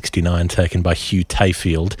 8 for 69 taken by Hugh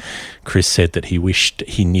Tayfield. Chris said that he wished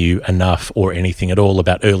he knew enough or anything at all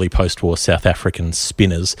about early post-war South African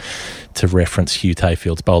spinners to reference Hugh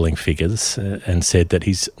Tayfield's bowling figures, and said that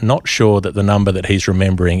he's not sure that the number that he's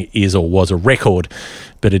remembering is or was a record,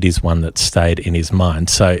 but it is one that stayed in his mind.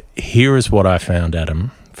 So here is what I found,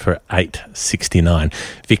 Adam, for 869.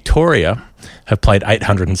 Victoria have played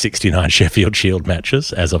 869 Sheffield Shield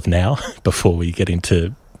matches as of now, before we get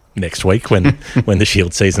into next week when the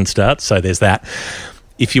Shield season starts. So there's that.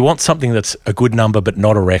 If you want something that's a good number but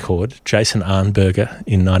not a record, Jason Arnberger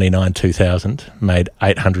in 99-2000 made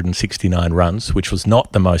 869 runs, which was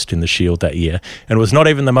not the most in the Shield that year, and was not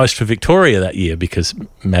even the most for Victoria that year because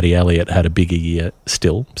Matty Elliott had a bigger year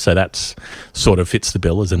still. So that's sort of fits the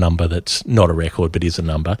bill as a number that's not a record but is a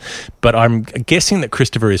number. But I'm guessing that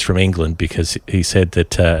Christopher is from England because he said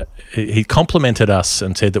that he complimented us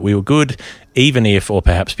and said that we were good even if, or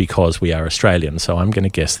perhaps because, we are Australian. So I'm going to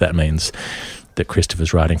guess that means that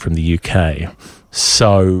Christopher's writing from the UK.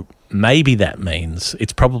 So maybe that means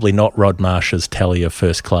it's probably not Rod Marsh's tally of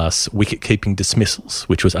first-class wicket-keeping dismissals,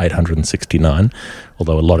 which was 869,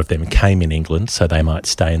 although a lot of them came in England, so they might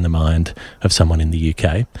stay in the mind of someone in the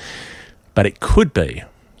UK. But it could be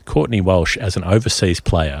Courtney Walsh as an overseas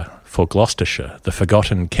player for Gloucestershire, the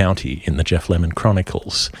forgotten county in the Jeff Lemon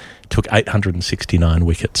Chronicles, took 869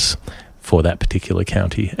 wickets for that particular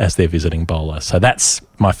county as their visiting bowler. So that's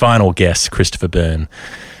my final guess, Christopher Byrne.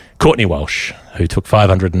 Courtney Walsh, who took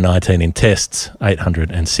 519 in tests,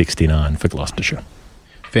 869 for Gloucestershire.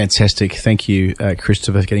 Fantastic. Thank you,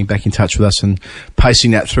 Christopher, for getting back in touch with us and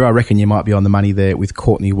pacing that through. I reckon you might be on the money there with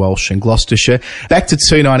Courtney Walsh and Gloucestershire. Back to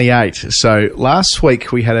 298. So last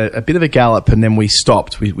week we had a bit of a gallop and then we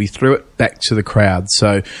stopped. We threw it back to the crowd.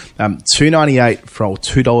 So $2.98 from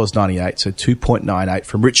 $2.98, so 2.98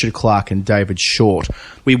 from Richard Clark and David Short.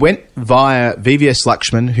 We went via VVS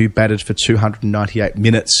Lakshman, who batted for 298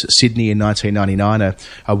 minutes, Sydney in 1999,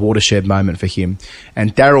 a watershed moment for him,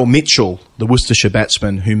 and Daryl Mitchell, the Worcestershire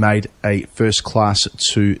batsman, who made a first-class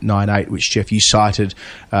 298, which, Jeff, you cited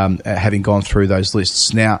having gone through those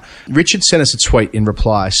lists. Now, Richard sent us a tweet in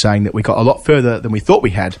reply saying that we got a lot further than we thought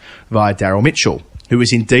we had via Daryl Mitchell, who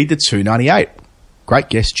is indeed the 298. Great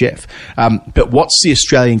guess, Jeff. But what's the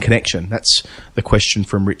Australian connection? That's the question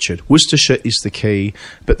from Richard. Worcestershire is the key,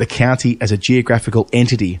 but the county as a geographical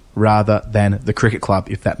entity rather than the cricket club,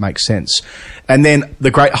 if that makes sense. And then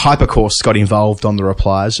the great Hypercourse got involved on the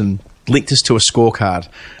replies and linked us to a scorecard,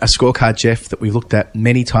 Jeff, that we looked at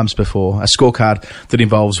many times before, a scorecard that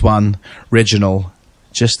involves one Reginald,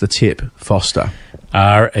 just the tip, Foster.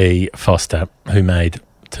 R.E. Foster, who made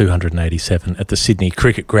 287 at the Sydney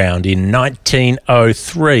Cricket Ground in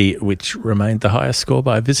 1903, which remained the highest score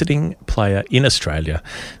by a visiting player in Australia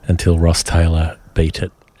until Ross Taylor beat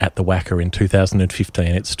it at the Wacker in 2015.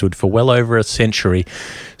 It stood for well over a century.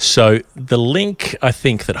 So the link, I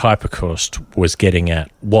think, that Hypercourse was getting at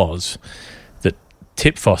was that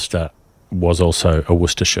Tip Foster was also a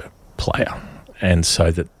Worcestershire player. And so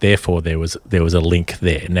that therefore there was a link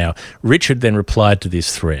there. Now, Richard then replied to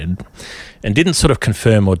this thread and didn't sort of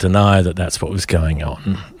confirm or deny that that's what was going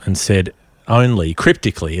on, and said only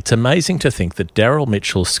cryptically, it's amazing to think that Daryl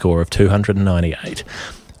Mitchell's score of 298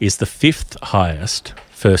 is the fifth highest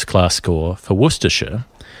first-class score for Worcestershire,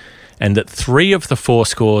 and that 3 of the 4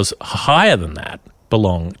 scores higher than that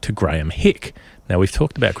belong to Graham Hick. Now, we've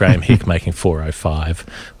talked about Graham Hick making 405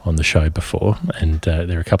 on the show before, and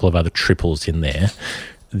there are a couple of other triples in there.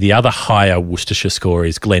 The other higher Worcestershire score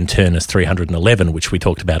is Glenn Turner's 311, which we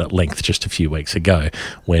talked about at length just a few weeks ago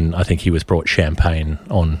when I think he was brought champagne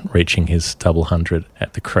on reaching his double 100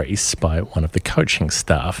 at the crease by one of the coaching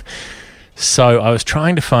staff. So I was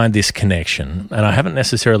trying to find this connection, and I haven't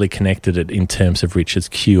necessarily connected it in terms of Richard's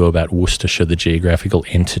cue about Worcestershire, the geographical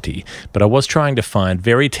entity, but I was trying to find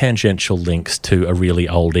very tangential links to a really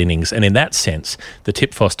old innings, and in that sense, the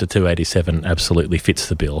Tip Foster 287 absolutely fits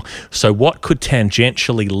the bill. So what could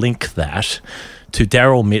tangentially link that to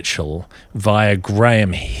Daryl Mitchell via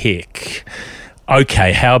Graham Hick?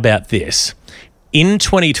 Okay, how about this? In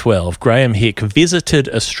 2012, Graham Hick visited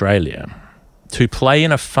Australia to play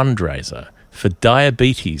in a fundraiser for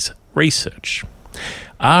diabetes research.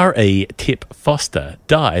 R.E. Tip Foster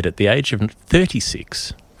died at the age of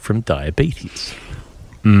 36 from diabetes.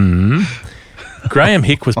 Graham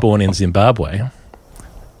Hick was born in Zimbabwe,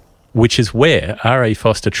 which is where R.E.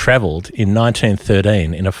 Foster travelled in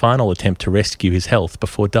 1913 in a final attempt to rescue his health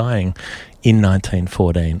before dying in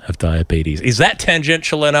 1914 of diabetes. Is that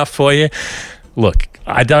tangential enough for you? Look,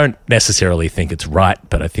 I don't necessarily think it's right,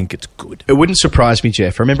 but I think it's good. It wouldn't surprise me,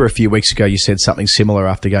 Jeff. I remember a few weeks ago you said something similar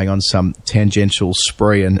after going on some tangential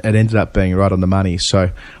spree, and it ended up being right on the money. So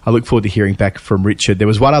I look forward to hearing back from Richard. There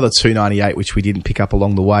was one other 298 which we didn't pick up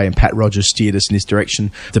along the way, and Pat Rogers steered us in this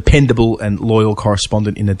direction. Dependable and loyal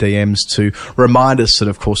correspondent in the DMs to remind us that,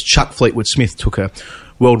 of course, Chuck Fleetwood-Smith took a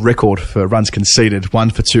world record for runs conceded,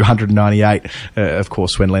 one for 298, of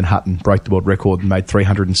course, when Len Hutton broke the world record and made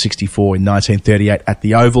 364 in 1938 at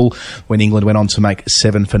the Oval, when England went on to make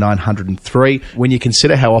 7 for 903. When you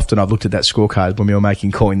consider how often I've looked at that scorecard when we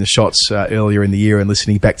were calling the shots earlier in the year and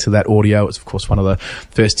listening back to that audio, it's, of course, one of the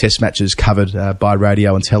first test matches covered by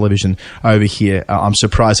radio and television over here. I'm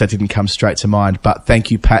surprised that didn't come straight to mind, but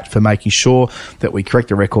thank you, Pat, for making sure that we correct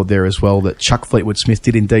the record there as well, that Chuck Fleetwood-Smith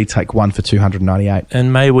did indeed take 1 for 298.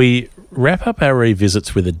 And may we wrap up our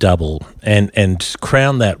revisits with a double and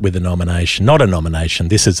crown that with a nomination. Not a nomination.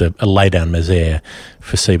 This is a lay-down misère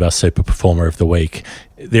for Seabus Super Performer of the Week.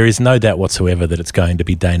 There is no doubt whatsoever that it's going to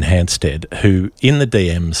be Dane Hanstead, who in the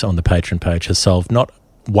DMs on the Patreon page has solved not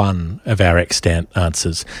one of our extant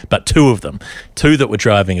answers, but 2 of them. 2 that were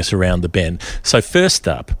driving us around the bend. So first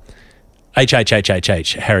up,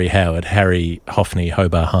 Harry Howard, Harry Hoffney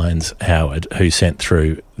Hobart Hines Howard, who sent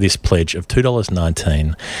through this pledge of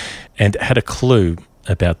 $2.19 and had a clue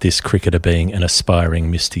about this cricketer being an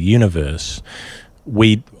aspiring Mr. Universe.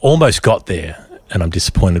 We almost got there, and I'm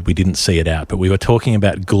disappointed we didn't see it out, but we were talking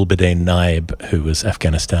about Gulbuddin Naib, who was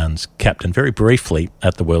Afghanistan's captain very briefly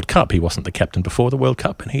at the World Cup. He wasn't the captain before the World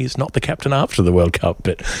Cup, and he's not the captain after the World Cup,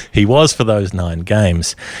 but he was for those 9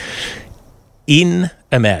 games. In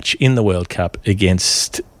a match in the World Cup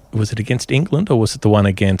against, was it against England, or was it the one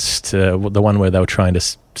against, the one where they were trying to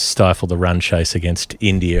stifle the run chase against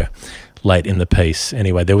India late in the piece?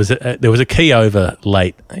 Anyway, there was a key over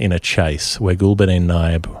late in a chase where Gulbuddin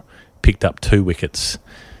Naib picked up 2 wickets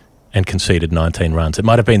and conceded 19 runs. It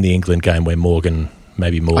might have been the England game where Morgan. I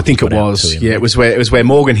think it was. Yeah, it was where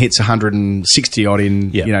Morgan hits 160 odd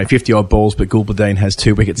in 50 odd balls, but Gulbuddin has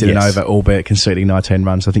 2 wickets in an over, albeit conceding 19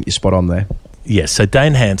 runs. I think you're spot on there. Yes, so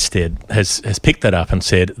Dane Hansted has picked that up and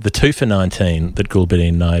said the 2 for 19 that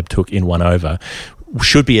Gulbuddin Naib took in 1 over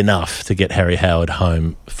should be enough to get Harry Howard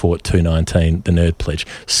home for 219, the Nerd Pledge.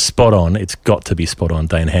 Spot on. It's got to be spot on,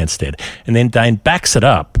 Dane Hansted. And then Dane backs it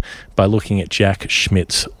up by looking at Jack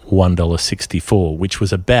Schmidt's $1.64, which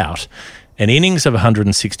was about an innings of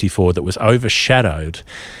 164 that was overshadowed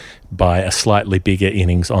by a slightly bigger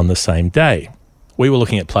innings on the same day. We were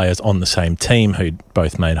looking at players on the same team who'd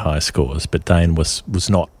both made high scores, but Dane was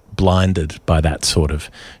not blinded by that sort of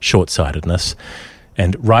short-sightedness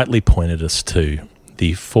and rightly pointed us to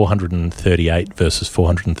the 438 versus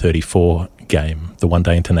 434 game, the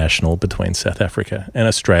one-day international between South Africa and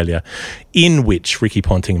Australia, in which Ricky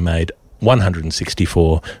Ponting made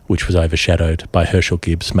 164, which was overshadowed by Herschel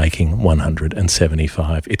Gibbs making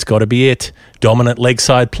 175. It's got to be it. Dominant leg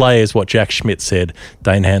side play is what Jack Schmidt said.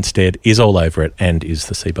 Dane Hansted is all over it and is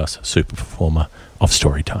the Cbus super performer of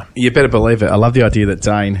story time. You better believe it. I love the idea that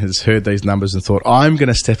Dane has heard these numbers and thought, I'm going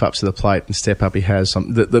to step up to the plate, and step up he has.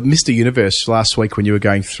 The Mr. Universe last week when you were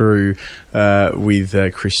going through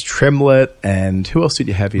with Chris Tremlett, and who else did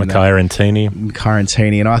you have in there?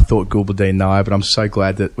 Mackay-Rantini, and I thought Gulbuddin Naib, but I'm so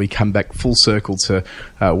glad that we come back full circle to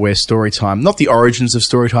where Storytime, not the origins of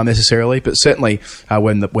Storytime necessarily, but certainly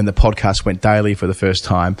when the podcast went daily for the first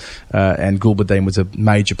time, and Gulbuddin was a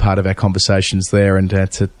major part of our conversations there, and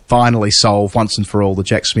to finally solve once and for all the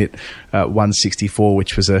Jack Schmidt 164,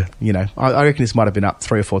 which was I reckon this might have been up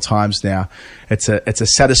 3 or 4 times now. It's a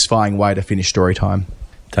satisfying way to finish story time.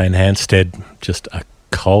 Dane Hansted, just a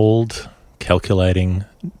cold, calculating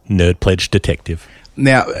Nerd Pledge detective.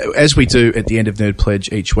 Now, as we do at the end of Nerd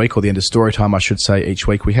Pledge each week, or the end of Storytime, I should say, each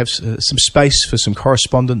week, we have some space for some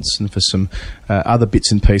correspondence and for some other bits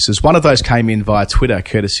and pieces. One of those came in via Twitter,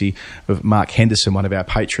 courtesy of Mark Henderson, one of our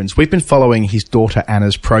patrons. We've been following his daughter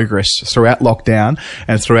Anna's progress throughout lockdown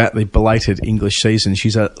and throughout the belated English season.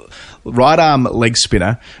 She's a right-arm leg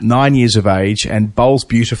spinner, 9 years of age, and bowls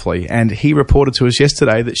beautifully. And he reported to us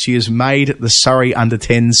yesterday that she has made the Surrey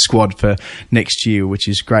under-10s squad for next year, which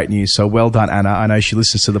is great news. So well done, Anna. I know she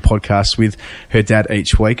listens to the podcast with her dad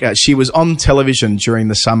each week. She was on television during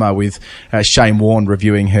the summer with Shane Warne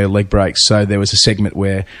reviewing her leg breaks. So there was a segment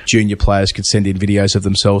where junior players could send in videos of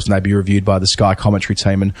themselves and they'd be reviewed by the Sky commentary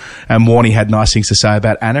team. And Warney had nice things to say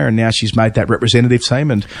about Anna, and now she's made that representative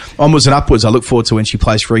team. And onwards and upwards, I look forward to when she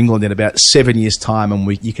plays for England in about 7 years' time,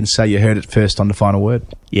 and you can say you heard it first on The Final Word.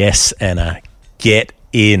 Yes, Anna. Get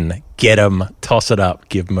in. Get them, toss it up,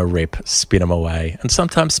 give them a rip, spin them away, and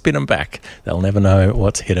sometimes spin them back. They'll never know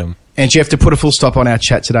what's hit them. And Jeff, to put a full stop on our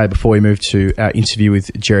chat today before we move to our interview with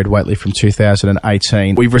Gerard Whateley from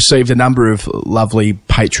 2018, we've received a number of lovely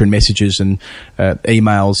patron messages and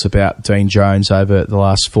emails about Dean Jones over the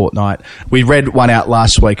last fortnight. We read one out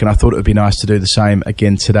last week, and I thought it would be nice to do the same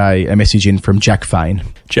again today. A message in from Jack Fain.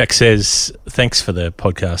 Jack says, thanks for the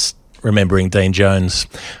podcast, remembering Dean Jones.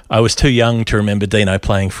 I was too young to remember Dino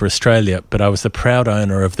playing for Australia, but I was the proud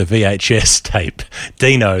owner of the VHS tape,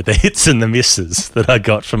 Dino, the hits and the misses, that I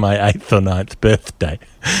got for my 8th or 9th birthday.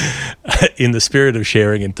 In the spirit of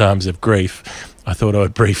sharing in times of grief, I thought I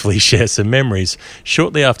would briefly share some memories.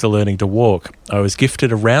 Shortly after learning to walk, I was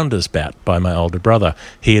gifted a rounders bat by my older brother.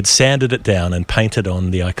 He had sanded it down and painted on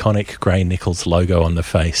the iconic Grey Nichols logo on the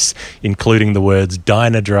face, including the words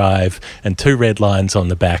Dyna Drive and 2 red lines on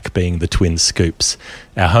the back being the twin scoops.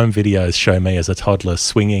 Our home videos show me as a toddler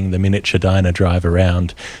swinging the miniature Dyna Drive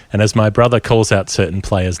around, and as my brother calls out certain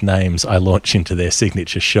players' names, I launch into their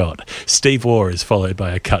signature shot. Steve Waugh is followed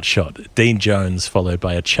by a cut shot, Dean Jones followed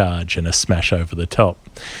by a charge and a smash over the top.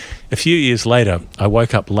 A few years later, I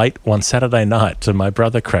woke up late one Saturday night to my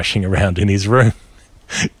brother crashing around in his room.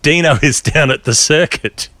 Dino is down at the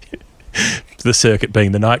circuit. The circuit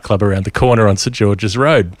being the nightclub around the corner on St George's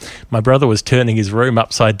Road. My brother was turning his room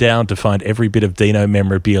upside down to find every bit of Dino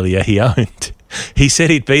memorabilia he owned. He said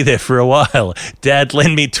he'd be there for a while. Dad,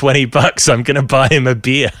 lend me $20. I'm going to buy him a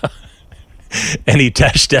beer. And he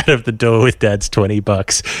dashed out of the door with Dad's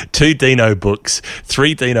 $20, 2 Dino books,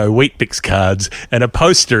 3 Dino Weet-Bix cards, and a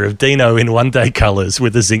poster of Dino in one-day colours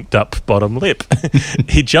with a zinked-up bottom lip.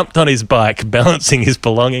 He jumped on his bike, balancing his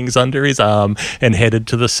belongings under his arm, and headed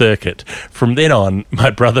to the circuit. From then on, my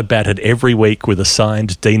brother batted every week with a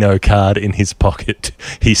signed Dino card in his pocket.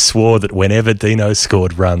 He swore that whenever Dino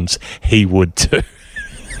scored runs, he would too.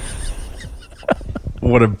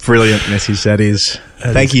 What a brilliant message that is.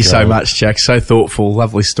 Thank you so much, Jack. So thoughtful,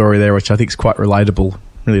 lovely story there, which I think is quite relatable.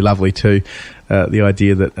 Really lovely too. The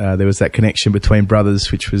idea that there was that connection between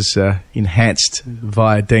brothers, which was enhanced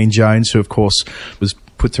via Dean Jones, who of course was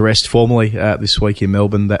put to rest formally this week in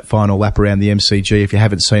Melbourne, that final lap around the MCG. If you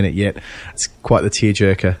haven't seen it yet, it's quite the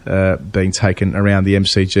tearjerker being taken around the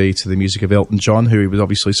MCG to the music of Elton John, who he was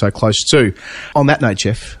obviously so close to. On that note,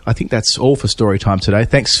 Jeff, I think that's all for story time today.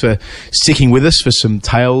 Thanks for sticking with us for some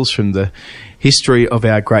tales from the history of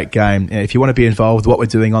our great game. If you want to be involved with what we're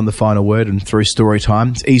doing on The Final Word and through story time,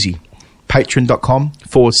 it's easy.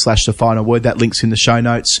 Patreon.com/The Final Word. That link's in the show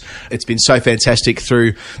notes. It's been so fantastic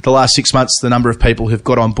through the last 6 months, the number of people who've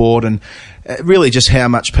got on board, and really just how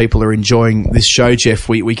much people are enjoying this show, Jeff.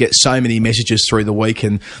 We get so many messages through the week,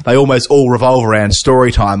 and they almost all revolve around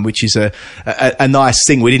story time, which is a nice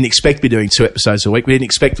thing. We didn't expect to be doing 2 episodes a week. We didn't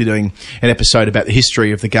expect to be doing an episode about the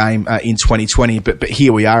history of the game in 2020, but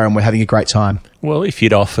here we are, and we're having a great time. Well, if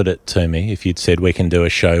you'd offered it to me, if you'd said we can do a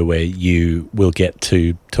show where you will get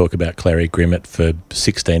to talk about Clary Grimmett for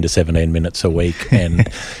 16 to 17 minutes a week, and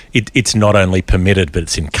it's not only permitted, but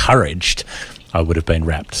it's encouraged, I would have been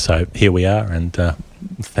rapt. So here we are, and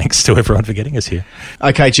thanks to everyone for getting us here.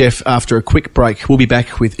 Okay, Jeff, after a quick break, we'll be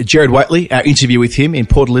back with Gerard Whateley, our interview with him in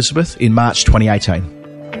Port Elizabeth in March 2018.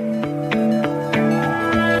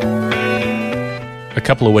 A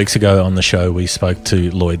couple of weeks ago on the show, we spoke to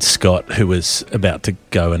Lloyd Scott, who was about to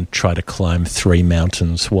go and try to climb 3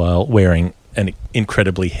 mountains while wearing an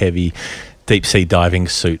incredibly heavy deep-sea diving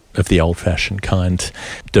suit of the old-fashioned kind,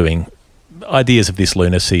 doing ideas of this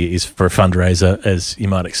lunacy is for a fundraiser, as you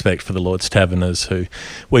might expect, for the Lord's Taverners, who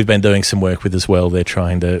we've been doing some work with as well. They're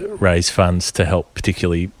trying to raise funds to help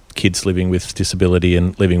particularly kids living with disability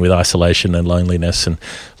and living with isolation and loneliness, and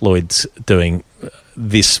Lloyd's doing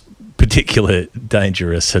this particular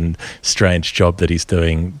dangerous and strange job that he's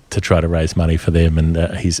doing to try to raise money for them, and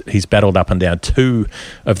he's battled up and down 2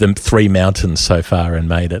 of them 3 mountains so far and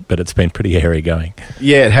made it, but it's been pretty hairy going.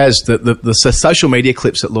 Yeah, it has. The social media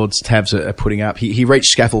clips that Lord's Tabs are putting up, he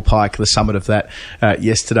reached Scafell Pike, the summit of that,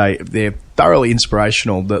 yesterday. They're thoroughly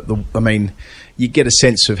inspirational. I mean, you get a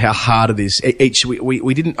sense of how hard it is.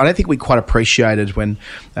 We didn't. I don't think we quite appreciated when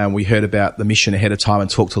we heard about the mission ahead of time and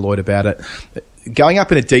talked to Lloyd about it. Going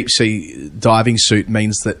up in a deep-sea diving suit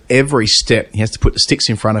means that every step he has to put the sticks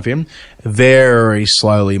in front of him, very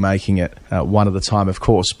slowly making it one at a time, of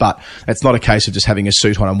course. But it's not a case of just having a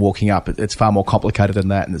suit on and walking up. It's far more complicated than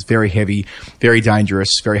that, and it's very heavy, very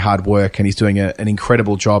dangerous, very hard work, and he's doing an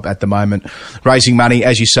incredible job at the moment, raising money,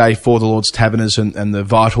 as you say, for the Lord's Taverners and the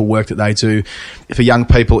vital work that they do for young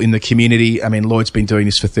people in the community. I mean, Lloyd's been doing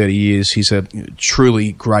this for 30 years. He's a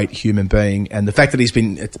truly great human being, and the fact that he's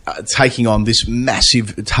been taking on this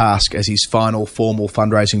massive task as his final formal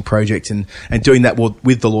fundraising project and doing that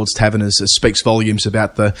with the Lord's Taverners speaks volumes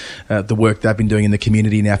about the work they've been doing in the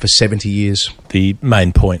community now for 70 years. The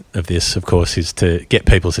main point of this, of course, is to get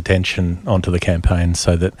people's attention onto the campaign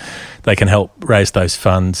so that they can help raise those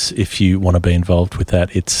funds. If you want to be involved with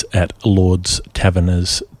that, it's at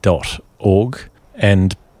lordstaverners.org.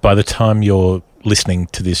 And by the time you're listening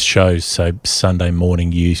to this show, so Sunday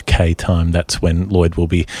morning UK time, that's when Lloyd will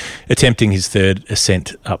be attempting his 3rd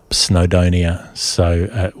ascent up Snowdonia.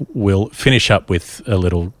 So we'll finish up with a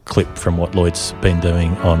little clip from what Lloyd's been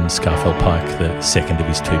doing on Scafell Pike, the 2nd of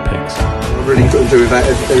his 2 peaks. I really couldn't do without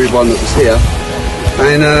everyone that was here,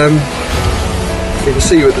 and we can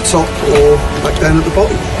see you at the top or back down at the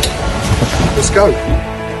bottom. Let's go.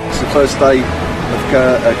 It's the first day of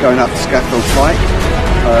going up to Scafell Pike.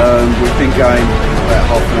 We've been going about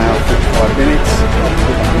half an hour, 45 minutes.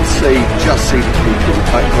 You can just see the people in the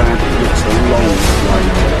background. It looks a long way.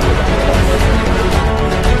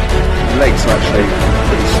 The legs are actually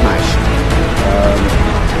pretty smashed.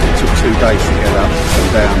 It took 2 days to get up and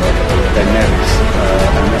down their nevis,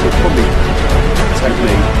 and it would probably take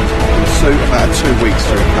me about 2 weeks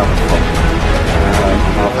to recover from.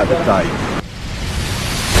 And I've had a day.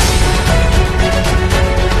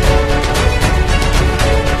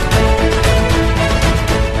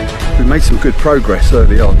 we made some good progress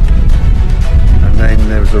early on, and then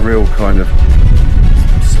there was a real kind of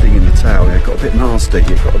sting in the tail. It got a bit nasty,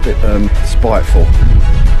 it got a bit spiteful.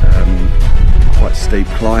 Quite steep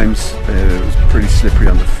climbs, it was pretty slippery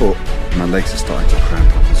underfoot. My legs are starting to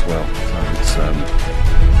cramp up as well, so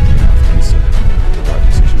it's the right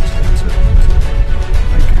decision to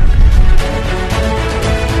make camping.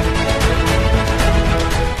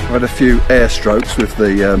 I had a few air strokes with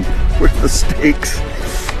the sticks.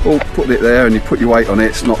 All putting it there, and you put your weight on it,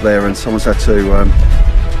 it's not there, and someone's had to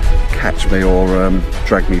catch me or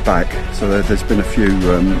drag me back. So there's been a few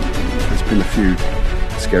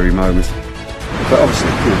scary moments. But obviously,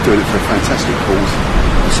 we're doing it for a fantastic cause.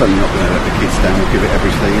 We're certainly not going to let the kids down. We'll give it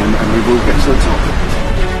everything, and we will get to the top.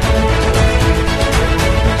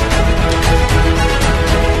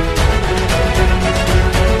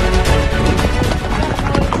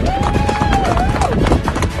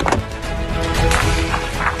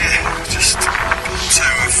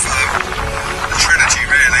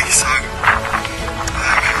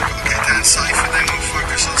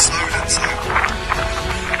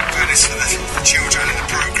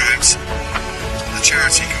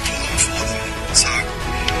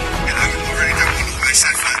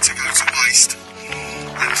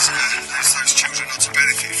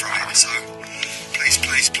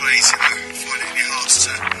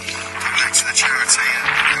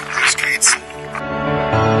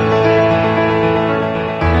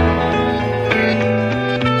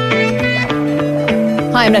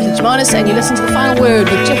 Hi, I'm Natalie Jimonis, and you listen to The Final Word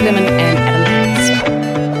with Jeff Lemon and Adam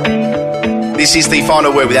Collins. This is The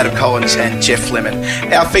Final Word with Adam Collins and Jeff Lemon.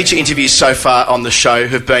 Our feature interviews so far on the show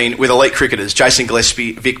have been with elite cricketers Jason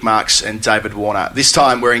Gillespie, Vic Marks and David Warner. This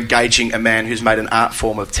time we're engaging a man who's made an art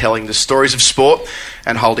form of telling the stories of sport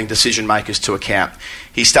and holding decision makers to account.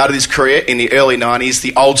 He started his career in the early 90s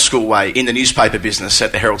the old school way in the newspaper business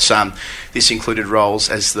at the Herald Sun. This included roles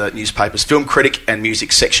as the newspaper's film critic and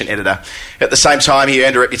music section editor. At the same time, he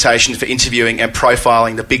earned a reputation for interviewing and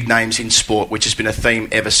profiling the big names in sport, which has been a theme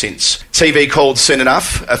ever since. TV called Soon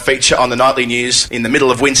Enough, a feature on the nightly news in the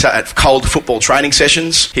middle of winter at cold football training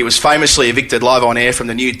sessions. He was famously evicted live on air from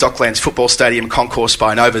the new Docklands Football Stadium concourse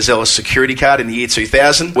by an overzealous security guard in the year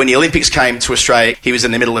 2000. When the Olympics came to Australia, he was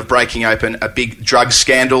in the middle of breaking open a big drug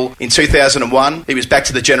scandal. In 2001, he was back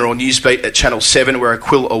to the general newsbeat at Channel 7, where a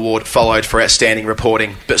Quill Award followed for outstanding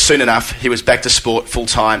reporting. But soon enough, he was back to sport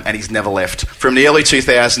full-time, and he's never left. From the early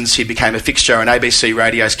 2000s, he became a fixture on ABC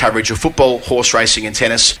Radio's coverage of football, horse racing and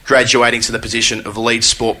tennis, graduating to the position of lead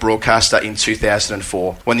sport broadcaster in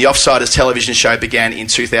 2004. When the Offsiders television show began in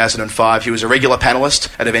 2005, he was a regular panellist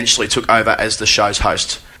and eventually took over as the show's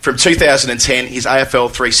host. From 2010, his AFL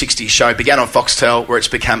 360 show began on Foxtel, where it's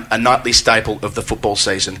become a nightly staple of the football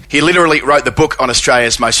season. He literally wrote the book on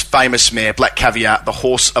Australia's most famous mare, Black Caviar, the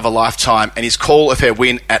horse of a lifetime, and his call of her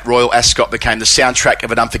win at Royal Ascot became the soundtrack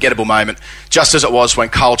of an unforgettable moment, just as it was when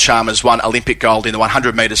Kyle Chalmers won Olympic gold in the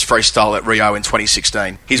 100 metres freestyle at Rio in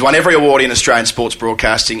 2016. He's won every award in Australian sports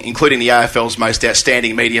broadcasting, including the AFL's most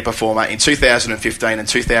outstanding media performer in 2015 and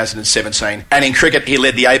 2017. And in cricket, he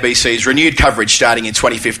led the ABC's renewed coverage starting in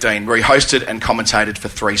 2015. Where he hosted and commentated for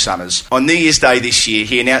 3 summers. On New Year's Day this year,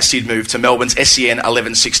 he announced he'd moved to Melbourne's SEN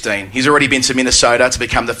 1116. He's already been to Minnesota to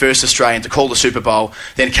become the first Australian to call the Super Bowl,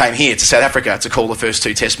 then came here to South Africa to call the first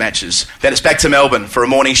 2 test matches. Then it's back to Melbourne for a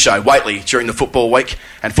morning show, Whateley, during the football week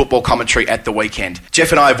and football commentary at the weekend.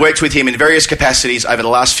 Jeff and I have worked with him in various capacities over the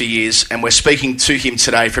last few years, and we're speaking to him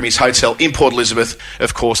today from his hotel in Port Elizabeth.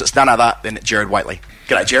 Of course, it's none other than Gerard Whateley.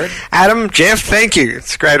 G'day, Gerard. Adam, Jeff, thank you.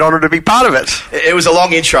 It's a great honour to be part of it. It was a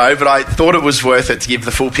long intro, but I thought it was worth it to give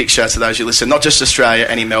the full picture to those who listen, not just Australia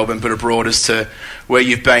and in Melbourne, but abroad as to where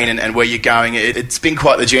you've been and where you're going. It's been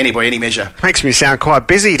quite the journey by any measure. Makes me sound quite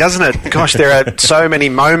busy, doesn't it? Gosh, there are so many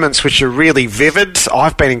moments which are really vivid.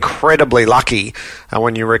 I've been incredibly lucky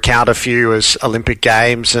when you recount a few as Olympic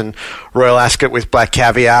Games and Royal Ascot with Black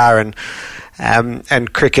Caviar and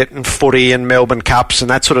cricket and footy and Melbourne Cups and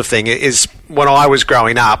that sort of thing. Is when I was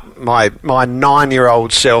growing up, my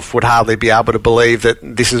 9-year-old self would hardly be able to believe that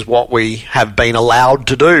this is what we have been allowed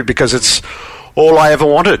to do, because it's all I ever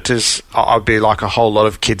wanted. Is I'd be like a whole lot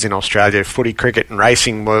of kids in Australia. Footy, cricket and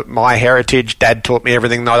racing were my heritage. Dad taught me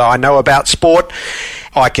everything that I know about sport.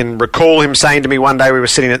 I can recall him saying to me one day, we were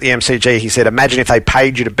sitting at the MCG, he said, "Imagine if they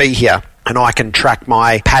paid you to be here and I can track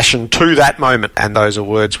my passion to that moment." And those are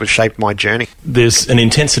words which shaped my journey. There's an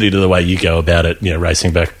intensity to the way you go about it,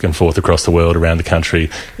 racing back and forth across the world, around the country.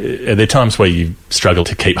 Are there times where you struggle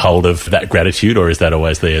to keep hold of that gratitude, or is that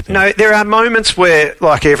always there? No, there are moments where,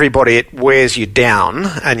 like everybody, it wears you down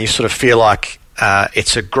and you sort of feel like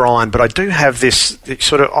it's a grind, but I do have this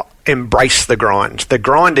sort of embrace the grind. The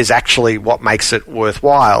grind is actually what makes it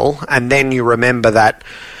worthwhile, and then you remember that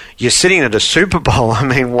you're sitting at a Super Bowl, I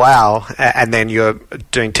mean, wow, and then you're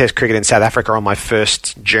doing Test cricket in South Africa on my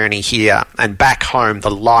first journey here, and back home,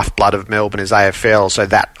 the lifeblood of Melbourne is AFL, so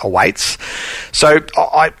that awaits. So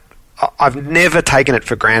I've never taken it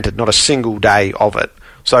for granted, not a single day of it.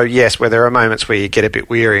 So yes, where there are moments where you get a bit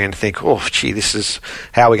weary and think, oh, gee, this is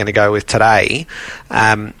how we're going to go with today.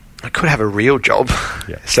 I could have a real job.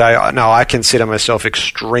 Yeah. So, no, I consider myself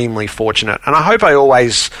extremely fortunate. And I hope I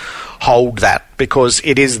always hold that, because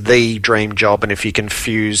it is the dream job. And if you can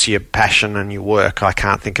fuse your passion and your work, I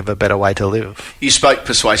can't think of a better way to live. You spoke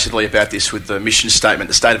persuasively about this with the mission statement,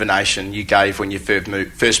 the State of a Nation you gave when you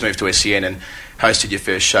first moved to SEN and hosted your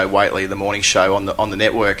first show, Whateley, the morning show on the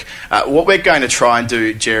network. What we're going to try and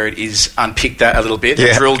do, Gerard, is unpick that a little bit,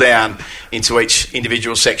 and drill down into each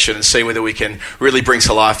individual section and see whether we can really bring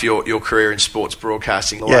to life your career in sports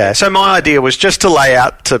broadcasting. Yeah, so my idea was just to lay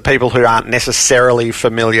out to people who aren't necessarily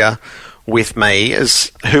familiar with me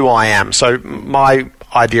as who I am. So my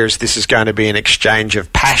idea is this is going to be an exchange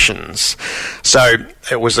of passions. So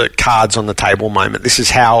it was a cards on the table moment. This is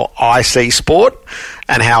how I see sport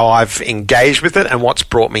and how I've engaged with it and what's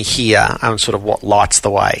brought me here and sort of what lights the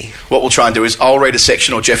way. What we'll try and do is I'll read a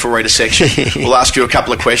section or Jeff will read a section. We'll ask you a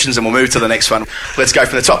couple of questions and we'll move to the next one. Let's go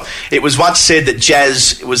from the top. It was once said that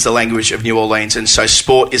jazz was the language of New Orleans, and so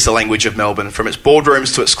sport is the language of Melbourne. From its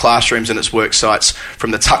boardrooms to its classrooms and its work sites,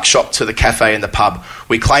 from the tuck shop to the cafe and the pub,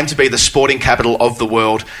 we claim to be the sporting capital of the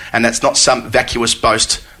world, and that's not some vacuous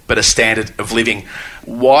boast, but a standard of living.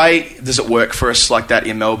 Why does it work for us like that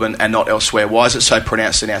in Melbourne and not elsewhere? Why is it so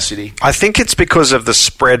pronounced in our city? I think it's because of the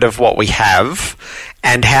spread of what we have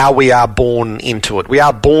and how we are born into it. We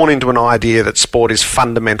are born into an idea that sport is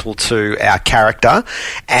fundamental to our character,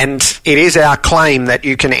 and it is our claim that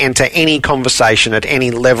you can enter any conversation at any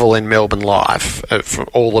level in Melbourne life from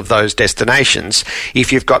all of those destinations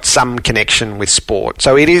if you've got some connection with sport.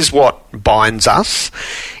 So it is what binds us.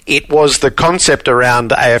 It was the concept around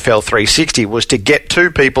AFL 360 was to get two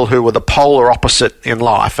people who were the polar opposite in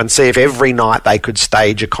life and see if every night they could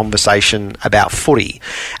stage a conversation about footy.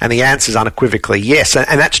 And the answer is unequivocally yes.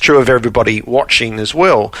 And that's true of everybody watching as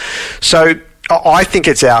well. So I think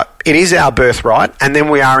it is our birthright, and then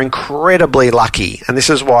we are incredibly lucky. And this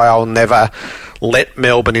is why I'll never let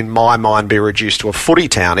Melbourne, in my mind, be reduced to a footy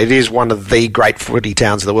town. It is one of the great footy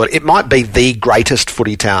towns of the world. It might be the greatest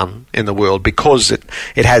footy town in the world because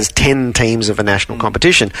it has 10 teams of a national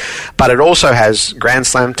competition, but it also has Grand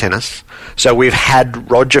Slam tennis. So we've had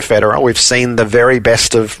Roger Federer. We've seen the very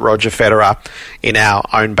best of Roger Federer in our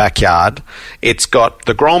own backyard. It's got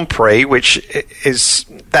the Grand Prix,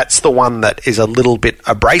 that's the one that is a little bit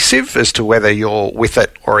abrasive as to whether you're with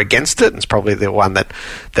it or against it. It's probably the one that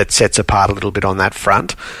sets apart a little bit on that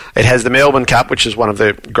front. It has the Melbourne Cup, which is one of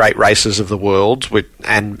the great races of the world,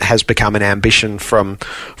 and has become an ambition from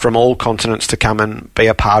all continents to come and be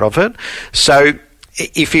a part of it. So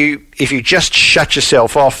if you just shut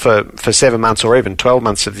yourself off for 7 months or even 12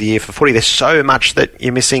 months of the year for footy, there's so much that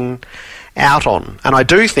you're missing out on. And I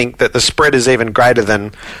do think that the spread is even greater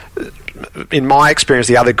than, in my experience,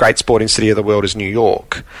 the other great sporting city of the world is New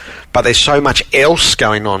York. But there's so much else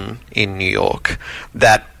going on in New York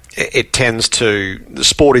that it tends to, the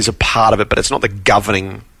sport is a part of it, but it's not the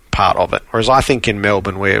governing part of it. Whereas I think in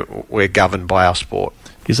Melbourne we're governed by our sport.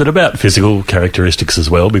 Is it about physical characteristics as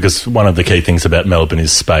well? Because one of the key things about Melbourne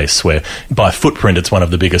is space, where by footprint it's one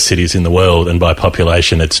of the biggest cities in the world, and by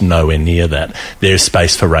population it's nowhere near that. There's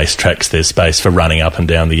space for racetracks, there's space for running up and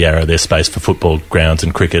down the Yarra, there's space for football grounds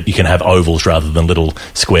and cricket. You can have ovals rather than little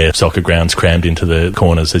square soccer grounds crammed into the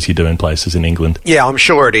corners as you do in places in England. Yeah, I'm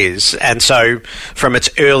sure it is. And so from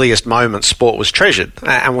its earliest moments, sport was treasured,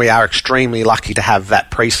 and we are extremely lucky to have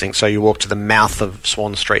that precinct. So you walk to the mouth of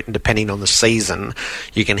Swan Street, and depending on the season,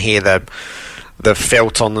 you can hear the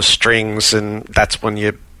felt on the strings, and that's when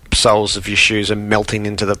your soles of your shoes are melting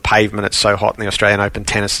into the pavement. It's so hot, and the Australian Open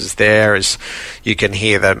tennis is there. As you can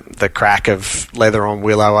hear the crack of leather on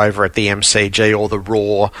willow over at the MCG, or the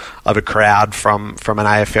roar of a crowd from an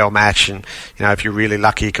AFL match. And if you're really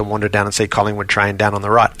lucky, you can wander down and see Collingwood train down on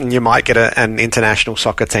the right, and you might get an international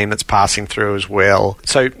soccer team that's passing through as well.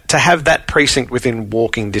 So to have that precinct within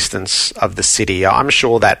walking distance of the city, I'm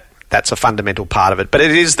sure that's a fundamental part of it. But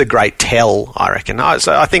it is the great tell, I reckon.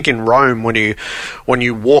 So I think in Rome, when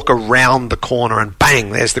you walk around the corner and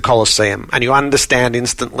bang, there's the Colosseum, and you understand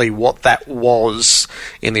instantly what that was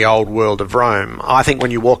in the old world of Rome. I think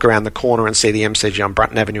when you walk around the corner and see the MCG on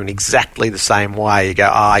Brunton Avenue in exactly the same way, you go,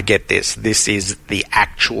 I get this. This is the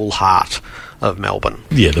actual heart of Melbourne.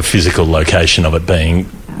 Yeah, the physical location of it being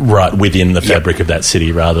right within the fabric of that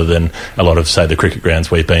city, rather than a lot of, say, the cricket grounds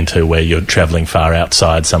we've been to where you're travelling far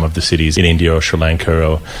outside some of the cities in India or Sri Lanka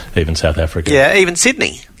or even South Africa. Yeah, even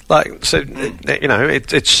Sydney.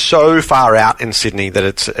 It's so far out in Sydney that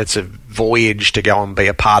it's a voyage to go and be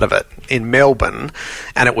a part of it. In Melbourne,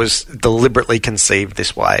 and it was deliberately conceived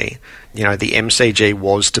this way, the MCG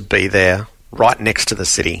was to be there right next to the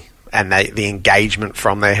city, and the engagement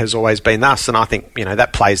from there has always been thus. And I think,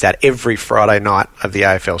 that plays out every Friday night of the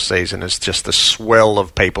AFL season as just the swell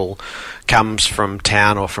of people comes from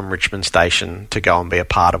town or from Richmond Station to go and be a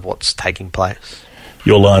part of what's taking place.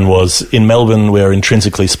 Your line was, in Melbourne we're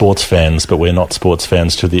intrinsically sports fans, but we're not sports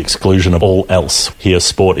fans to the exclusion of all else. Here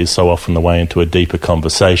sport is so often the way into a deeper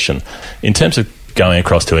conversation. In terms of going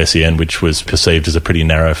across to SEN, which was perceived as a pretty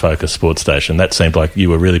narrow focus sports station, that seemed like you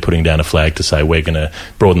were really putting down a flag to say we're going to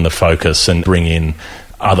broaden the focus and bring in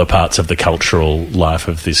other parts of the cultural life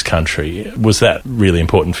of this country. Was that really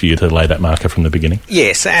important for you to lay that marker from the beginning?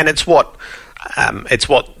 Yes, and it's what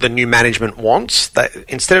the new management wants. That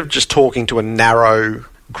instead of just talking to a narrow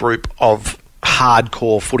group of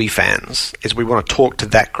hardcore footy fans, is we want to talk to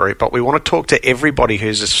that group, but we want to talk to everybody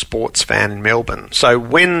who's a sports fan in Melbourne. So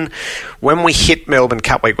when we hit Melbourne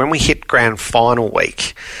Cup week, when we hit Grand Final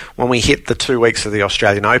week, when we hit the 2 weeks of the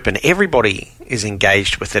Australian Open, everybody is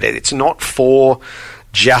engaged with it. It's not for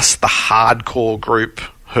just the hardcore group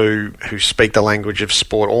who speak the language of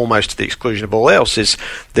sport almost to the exclusion of all else. Is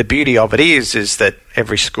the beauty of it is that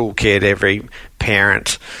every school kid, every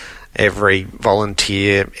parent, every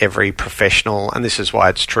volunteer, every professional, and this is why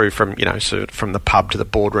it's true from from the pub to the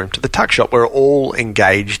boardroom to the tuck shop, we're all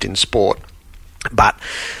engaged in sport. But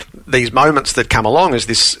these moments that come along, as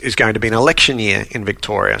this is going to be an election year in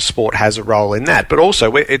Victoria, sport has a role in that. But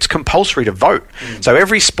also, it's compulsory to vote. So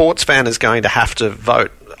every sports fan is going to have to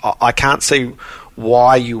vote. I can't see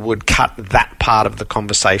why you would cut that part of the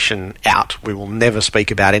conversation out. We will never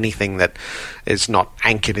speak about anything that is not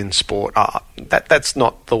anchored in sport. That's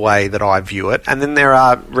not the way that I view it. And then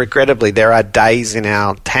regrettably, there are days in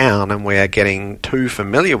our town, and we are getting too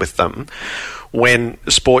familiar with them, when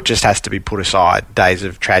sport just has to be put aside, days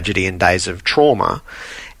of tragedy and days of trauma.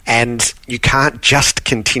 And you can't just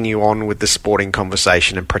continue on with the sporting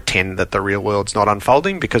conversation and pretend that the real world's not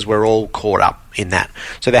unfolding, because we're all caught up in that.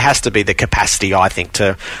 So there has to be the capacity, I think,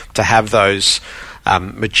 to have those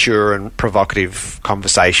mature and provocative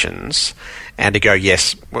conversations, and to go,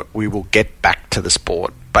 yes, we will get back to the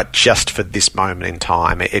sport, but just for this moment in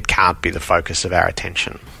time, it can't be the focus of our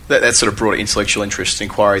attention. That sort of broader intellectual interest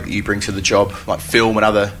inquiry that you bring to the job, like film and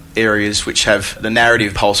other areas which have the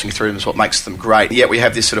narrative pulsing through them, is what makes them great. Yet we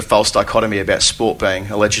have this sort of false dichotomy about sport being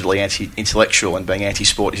allegedly anti-intellectual and being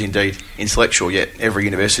anti-sport is indeed intellectual, yet every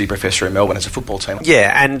university professor in Melbourne has a football team.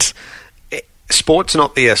 Yeah, and sport's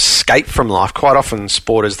not the escape from life. Quite often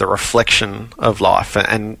sport is the reflection of life,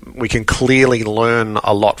 and we can clearly learn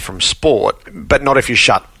a lot from sport, but not if you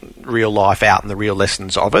shut real life out and the real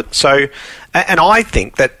lessons of it. So, and I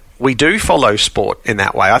think that we do follow sport in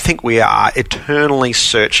that way. I think we are eternally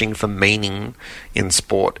searching for meaning in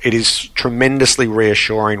sport. It is tremendously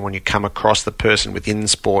reassuring when you come across the person within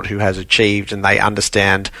sport who has achieved, and they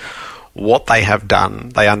understand what they have done,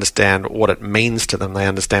 they understand what it means to them, they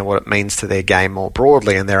understand what it means to their game more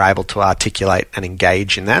broadly, and they're able to articulate and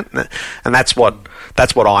engage in that. And that's what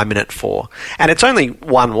I'm in it for. And it's only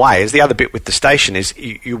one way. As the other bit with the station is,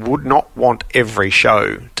 you would not want every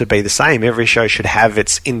show to be the same. Every show should have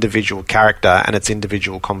its individual character and its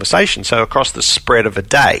individual conversation. So across the spread of a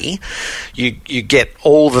day, you get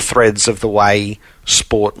all the threads of the way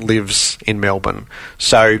sport lives in Melbourne.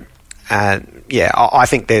 So I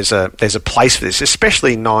think there's a place for this,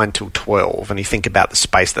 especially 9 till 12, and you think about the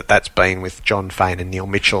space that's been with John Fane and Neil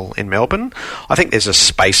Mitchell in Melbourne. I think there's a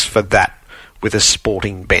space for that with a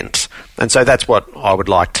sporting bent. And so that's what I would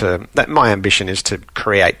like to... my ambition is to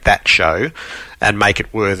create that show and make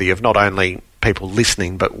it worthy of not only people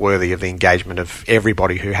listening, but worthy of the engagement of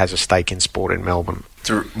everybody who has a stake in sport in Melbourne.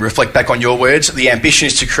 To reflect back on your words, the ambition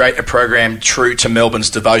is to create a program true to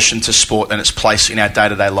Melbourne's devotion to sport and its place in our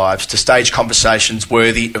day-to-day lives, to stage conversations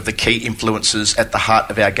worthy of the key influences at the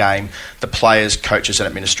heart of our game, the players, coaches and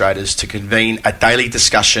administrators, to convene a daily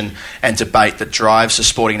discussion and debate that drives the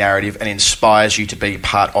sporting narrative and inspires you to be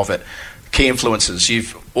part of it. Key influences.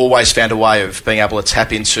 You've always found a way of being able to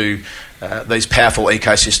tap into these powerful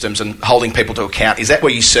ecosystems and holding people to account. Is that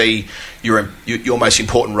where you see your most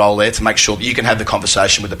important role there, to make sure that you can have the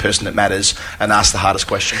conversation with the person that matters and ask the hardest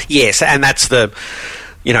question? Yes, and that's the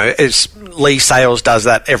as Lee Sales does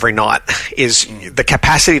that every night, is the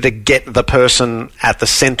capacity to get the person at the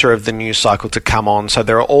centre of the news cycle to come on. So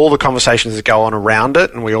there are all the conversations that go on around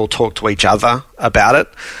it, and we all talk to each other about it.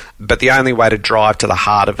 But the only way to drive to the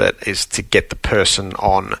heart of it is to get the person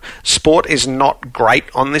on. Sport is not great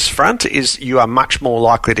on this front. You are much more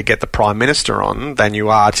likely to get the Prime Minister on than you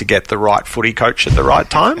are to get the right footy coach at the right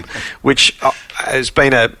time, which has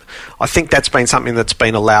been I think that's been something that's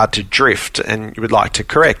been allowed to drift, and you would like to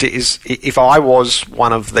correct. Is if I was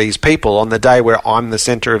one of these people on the day where I'm the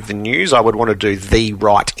centre of the news, I would want to do the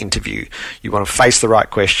right interview. You want to face the right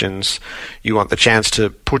questions. You want the chance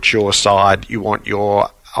to put your side. You want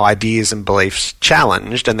your ideas and beliefs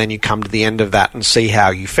challenged, and then you come to the end of that and see how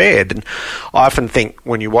you fared. And I often think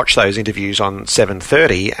when you watch those interviews on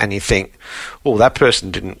 7:30 and you think, oh, that person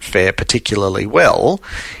didn't fare particularly well,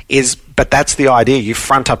 but that's the idea. You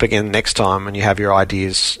front up again next time and you have your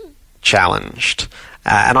ideas challenged.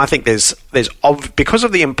 And I think there's because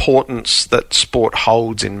of the importance that sport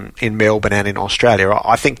holds in Melbourne and in Australia,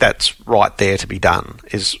 I think that's right there to be done,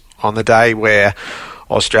 is on the day where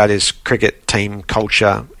Australia's cricket team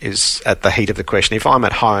culture is at the heat of the question. If I'm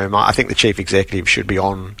at home, I think the chief executive should be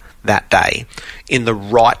on that day in the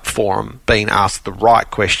right forum, being asked the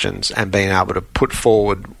right questions and being able to put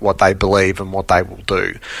forward what they believe and what they will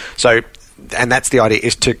do. So, and that's the idea,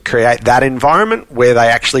 is to create that environment where they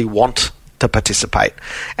actually want to participate.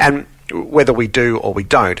 And whether we do or we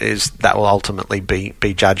don't, that will ultimately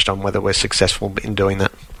be judged on whether we're successful in doing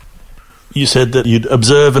that. You said that you'd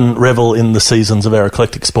observe and revel in the seasons of our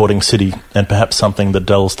eclectic sporting city, and perhaps something that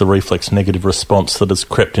dulls the reflex negative response that has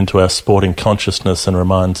crept into our sporting consciousness and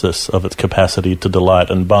reminds us of its capacity to delight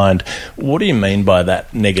and bind. What do you mean by that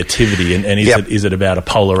negativity? And is it about a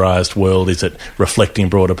polarised world? Is it reflecting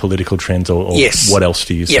broader political trends, or yes. What else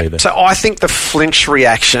do you say there? So I think the flinch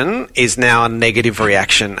reaction is now a negative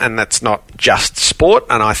reaction, and that's not just sport.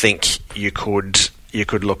 And I think you could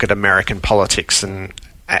look at American politics and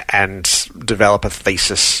develop a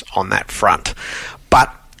thesis on that front.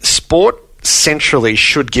 But sport centrally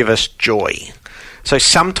should give us joy. So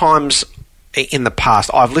sometimes in the past,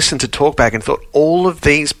 I've listened to talkback and thought, all of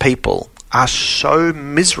these people are so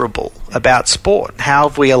miserable about sport. How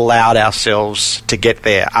have we allowed ourselves to get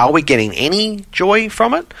there? Are we getting any joy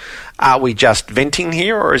from it? Are we just venting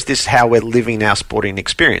here, or is this how we're living our sporting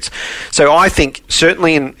experience? So I think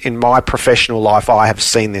certainly in my professional life, I have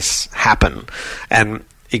seen this happen. And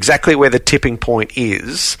exactly where the tipping point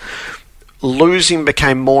is, losing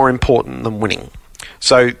became more important than winning.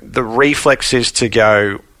 So the reflex is to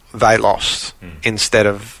go, they lost instead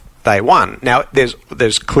of they won. Now,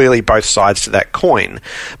 there's clearly both sides to that coin,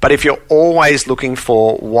 but if you're always looking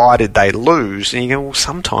for why did they lose, and you go, well,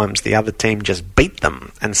 sometimes the other team just beat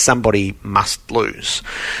them and somebody must lose.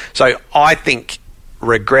 So I think,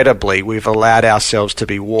 regrettably, we've allowed ourselves to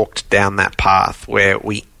be walked down that path where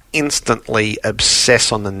we instantly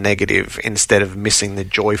obsess on the negative instead of missing the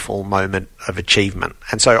joyful moment of achievement.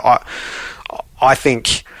 And so I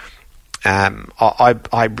think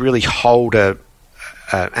I really hold an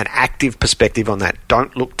active perspective on that.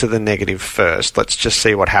 Don't look to the negative first. Let's just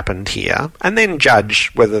see what happened here, and then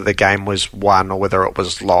judge whether the game was won or whether it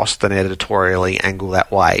was lost, and editorially angle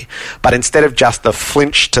that way. But instead of just the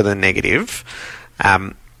flinch to the negative,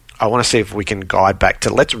 I want to see if we can guide back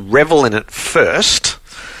to let's revel in it first,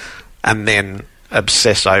 and then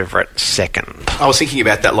obsess over it second. I was thinking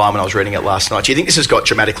about that line when I was reading it last night. Do you think this has got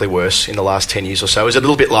dramatically worse in the last 10 years or so? Is it a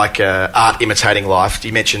little bit like art imitating life?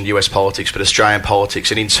 You mentioned US politics, but Australian politics,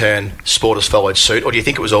 and in turn, sport has followed suit? Or do you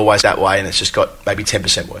think it was always that way and it's just got maybe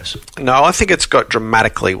 10% worse? No, I think it's got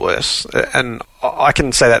dramatically worse. And I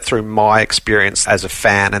can say that through my experience as a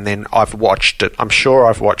fan, and then I've watched it. I'm sure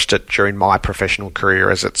I've watched it during my professional career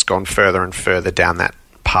as it's gone further and further down that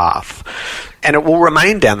path. And it will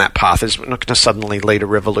remain down that path. It's not going to suddenly lead a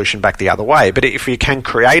revolution back the other way. But if you can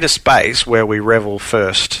create a space where we revel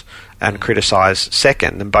first and criticise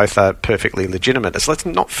second, and both are perfectly legitimate, let's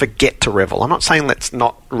not forget to revel. I'm not saying let's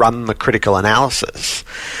not run the critical analysis,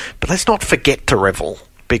 but let's not forget to revel,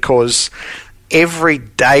 because every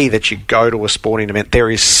day that you go to a sporting event,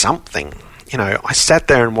 there is something. You know, I sat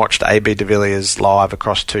there and watched AB de Villiers live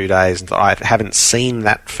across 2 days and thought, I haven't seen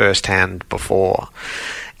that firsthand before.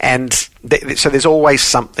 And so there's always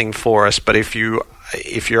something for us, but if you're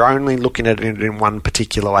only looking at it in one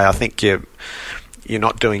particular way, I think you're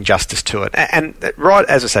not doing justice to it. And right,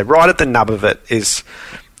 as I say, right at the nub of it is,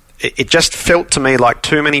 it just felt to me like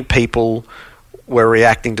too many people were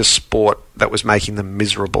reacting to sport that was making them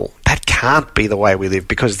miserable. That can't be the way we live,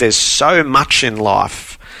 because there's so much in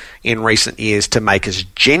life in recent years to make us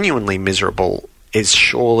genuinely miserable is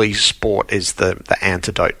surely sport is the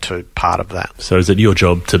antidote to part of that. So is it your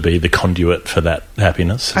job to be the conduit for that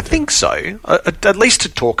happiness? I think so, at least to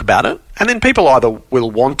talk about it. And then people either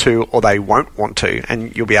will want to or they won't want to,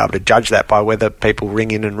 and you'll be able to judge that by whether people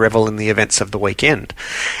ring in and revel in the events of the weekend.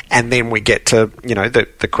 And then we get to,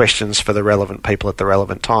 the questions for the relevant people at the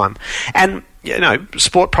relevant time. And,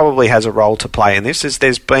 sport probably has a role to play in this.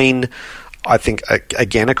 There's been, I think,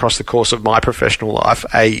 again, across the course of my professional life,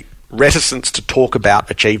 a reticence to talk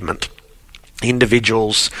about achievement.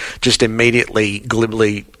 Individuals just immediately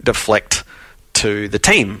glibly deflect to the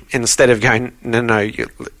team instead of going, no,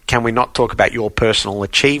 can we not talk about your personal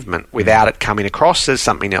achievement without it coming across as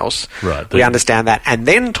something else? Right. We understand that, and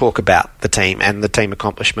then talk about the team, and the team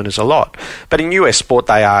accomplishment is a lot. But in US sport,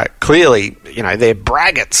 they are clearly, they're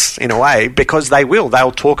braggarts in a way, because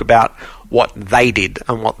they'll talk about what they did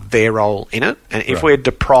and what their role in it. And if we're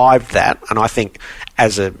deprived that, and I think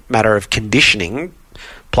as a matter of conditioning,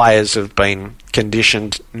 players have been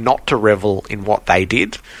conditioned not to revel in what they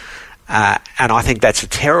did. And I think that's a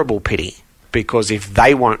terrible pity, because if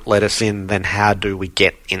they won't let us in, then how do we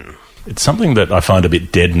get in? It's something that I find a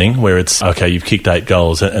bit deadening, where it's, okay, you've kicked 8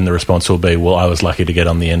 goals, and the response will be, well, I was lucky to get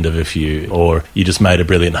on the end of a few, or you just made a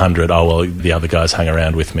brilliant 100, oh, well, the other guys hung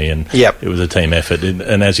around with me, and it was a team effort.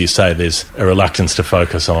 And as you say, there's a reluctance to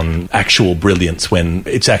focus on actual brilliance when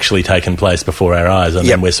it's actually taken place before our eyes, and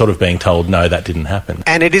then we're sort of being told, no, that didn't happen.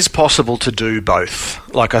 And it is possible to do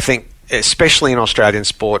both. Like, I think, especially in Australian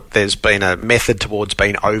sport, there's been a method towards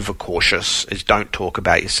being overcautious, is don't talk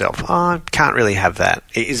about yourself. Oh, I can't really have that.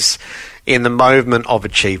 It is in the moment of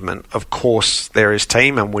achievement. Of course, there is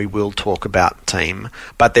team, and we will talk about team,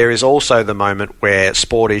 but there is also the moment where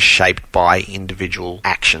sport is shaped by individual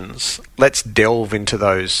actions. Let's delve into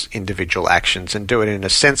those individual actions and do it in a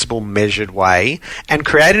sensible, measured way, and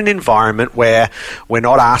create an environment where we're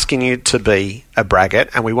not asking you to be a braggart,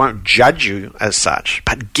 and we won't judge you as such,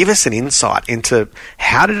 but give us an insight into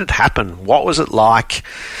how did it happen? What was it like?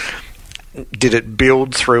 Did it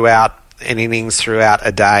build throughout an innings, throughout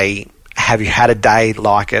a day? Have you had a day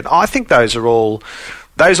like it? I think those are all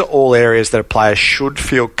areas that a player should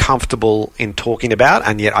feel comfortable in talking about,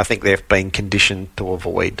 and yet I think they've been conditioned to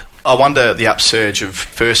avoid. I wonder the upsurge of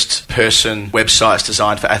first-person websites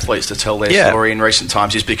designed for athletes to tell their story in recent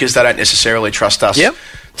times is because they don't necessarily trust us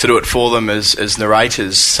to do it for them as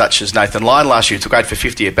narrators, such as Nathan Lyon last year, took 8 for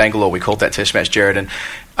 50 at Bangalore. We called that test match, Gerard, and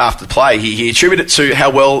after the play, he attributed it to how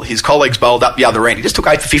well his colleagues bowled up the other end. He just took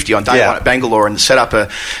 8 for 50 on day one at Bangalore and set up a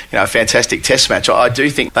fantastic test match. I do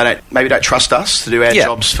think they don't trust us to do our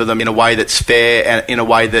jobs for them in a way that's fair and in a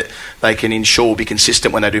way that they can ensure will be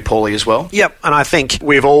consistent when they do poorly as well. Yep, and I think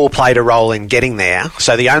we've all played a role in getting there,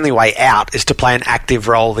 so the only way out is to play an active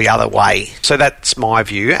role the other way. So that's my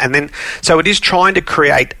view. And then, so it is trying to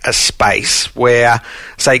create a space where,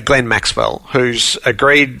 say, Glenn Maxwell, who's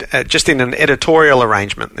agreed just in an editorial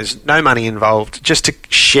arrangement, there's no money involved, just to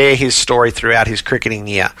share his story throughout his cricketing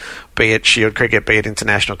year, be it Shield cricket, be it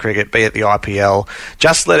international cricket, be it the IPL.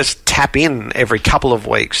 Just let us tap in every couple of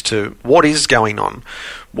weeks to what is going on.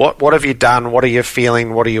 What have you done? What are you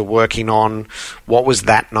feeling? What are you working on? What was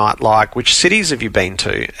that night like? Which cities have you been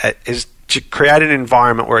to? Is to create an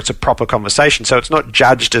environment where it's a proper conversation. So it's not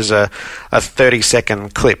judged as a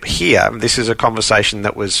 30-second clip here. This is a conversation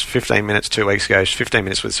that was 15 minutes 2 weeks ago, 15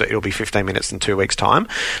 minutes, so it'll be 15 minutes in 2 weeks' time.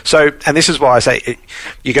 So, and this is why I say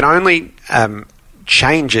you can only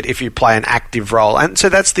change it if you play an active role. And so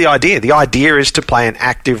that's the idea. The idea is to play an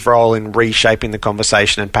active role in reshaping the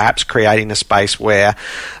conversation and perhaps creating a space where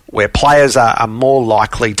players are more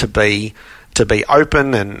likely to be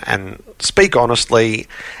open and speak honestly,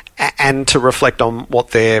 and to reflect on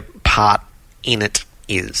what their part in it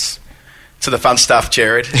is. To the fun stuff,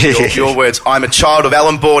 Gerard. Your words. I'm a child of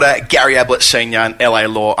Alan Border, Gary Ablett Sr. and LA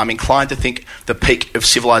Law. I'm inclined to think the peak of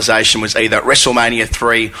civilization was either WrestleMania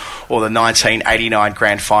 3 or the 1989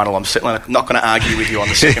 Grand Final. I'm certainly not going to argue with you on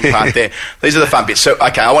the second part there. These are the fun bits. So,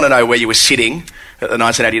 okay, I want to know where you were sitting at the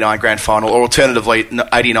 1989 Grand Final, or alternatively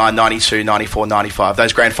 89, 92, 94, 95,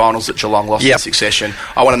 those Grand Finals that Geelong lost in succession.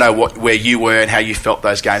 I want to know where you were and how you felt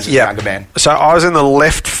those games as a younger man. So I was in the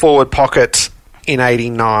left forward pocket in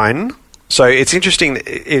 89. So it's interesting,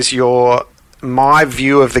 my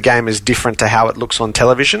view of the game is different to how it looks on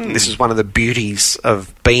television. This is one of the beauties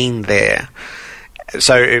of being there.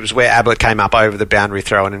 So it was where Ablett came up over the boundary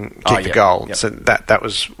throw and kicked the goal. Yep. So that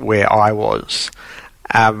was where I was.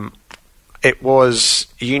 It was,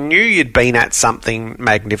 you knew you'd been at something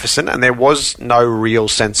magnificent, and there was no real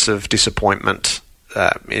sense of disappointment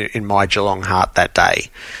in my Geelong heart that day.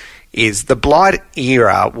 The Blight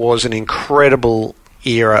era was an incredible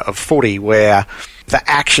era of footy where the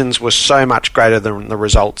actions were so much greater than the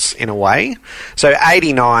results in a way. So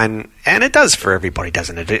 89, and it does for everybody,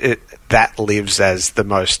 doesn't it? That lives as the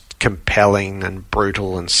most compelling and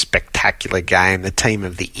brutal and spectacular game. The team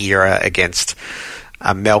of the era against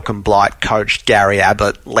a Malcolm Blight coached, Gary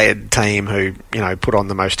Ablett led team who, put on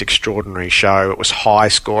the most extraordinary show. It was high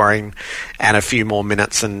scoring and a few more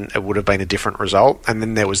minutes and it would have been a different result. And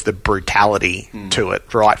then there was the brutality to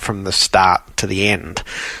it right from the start to the end.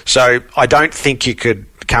 So I don't think you could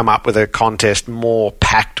come up with a contest more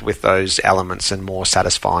packed with those elements and more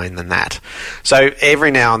satisfying than that. So every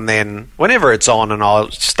now and then, whenever it's on and I'll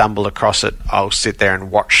stumble across it, I'll sit there and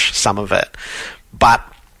watch some of it. But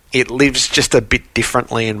it lives just a bit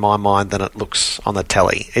differently in my mind than it looks on the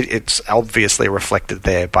telly. It's obviously reflected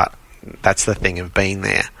there, but that's the thing of being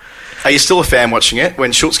there. Are you still a fan watching it?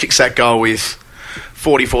 When Schultz kicks that goal with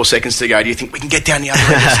 44 seconds to go, do you think we can get down the other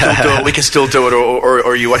end and still do it? We can still do it, or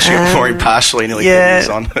are you watching it more impartially nearly 10 years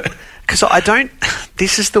on? Because I don't...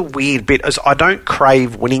 This is the weird bit, is I don't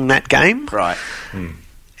crave winning that game. Right.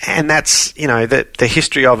 And that's, the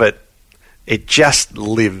history of it, it just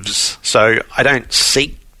lives. So I don't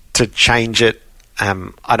seek to change it.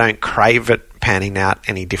 I don't crave it panning out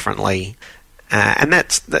any differently. And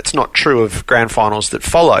that's not true of grand finals that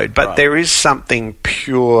followed, but there is something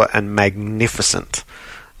pure and magnificent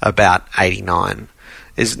about 89.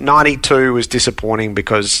 92 was disappointing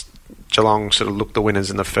because Geelong sort of looked the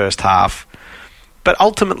winners in the first half, but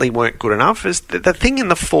ultimately weren't good enough. Is the thing in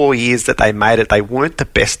the 4 years that they made it, they weren't the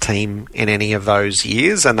best team in any of those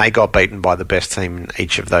years, and they got beaten by the best team in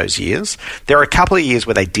each of those years. There are a couple of years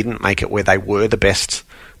where they didn't make it, where they were the best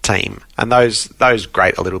team, and those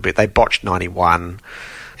grate a little bit. They botched 91,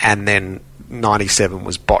 and then 97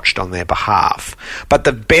 was botched on their behalf. But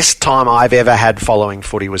the best time I've ever had following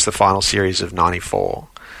footy was the final series of 94,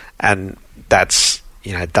 and that's...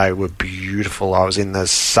 they were beautiful. I was in the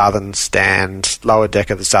southern stand, lower deck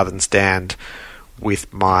of the southern stand,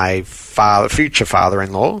 with my future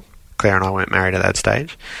father-in-law. Claire and I weren't married at that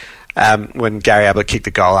stage. When Gary Ablett kicked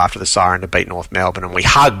the goal after the siren to beat North Melbourne, and we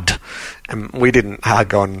hugged. And we didn't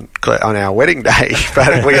hug on our wedding day,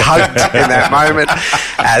 but we hugged in that moment.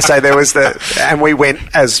 So there was and we went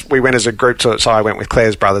as a group to it. So I went with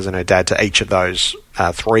Claire's brothers and her dad to each of those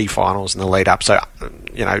 3 finals in the lead up. So,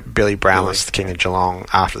 Billy Brownless, the King of Geelong,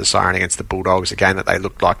 after the siren against the Bulldogs, a game that they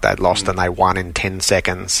looked like they'd lost and they won in 10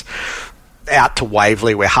 seconds. Out to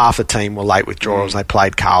Waverley, where half the team were late withdrawals. They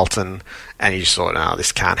played Carlton, and you just thought, no,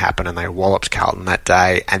 this can't happen, and they walloped Carlton that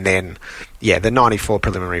day. And then, the 94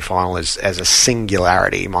 preliminary final is, as a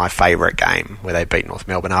singularity, my favourite game, where they beat North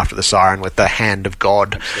Melbourne after the siren with the hand of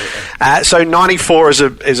God. So 94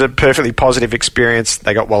 is a perfectly positive experience.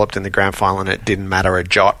 They got walloped in the grand final, and it didn't matter a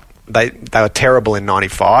jot. They were terrible in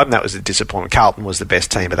 95, and that was a disappointment. Carlton was the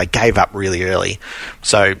best team, but they gave up really early.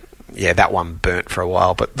 So... that one burnt for a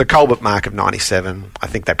while. But the Colbert mark of 97, I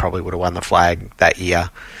think they probably would have won the flag that year.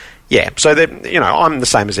 So I'm the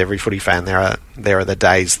same as every footy fan. There are the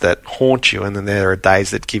days that haunt you, and then there are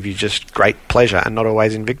days that give you just great pleasure, and not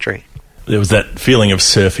always in victory. There was that feeling of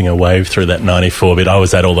surfing a wave through that 94 bit. I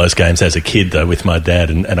was at all those games as a kid, though, with my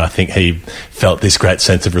dad, and I think he felt this great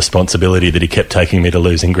sense of responsibility that he kept taking me to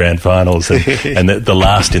losing grand finals. And the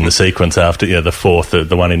last in the sequence after, the fourth,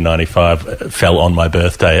 the one in 95, fell on my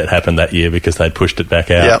birthday. It happened that year because they'd pushed it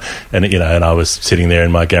back out. Yep. And, and I was sitting there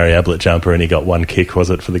in my Gary Ablett jumper, and he got one kick,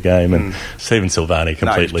 was it, for the game? And Stephen Silvani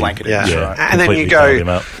completely... Right. And then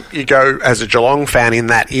you go as a Geelong fan in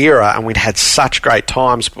that era, and we'd had such great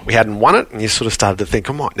times, but we hadn't won it, and you sort of started to think,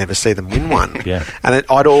 I might never see them win one. And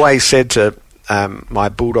I'd always said to my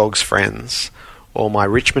Bulldogs friends or my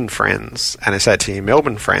Richmond friends, and I say it to your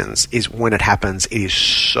Melbourne friends, is when it happens, it is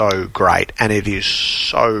so great, and it is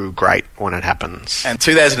so great when it happens. And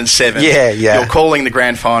 2007, you're calling the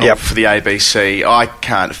grand final for the ABC. I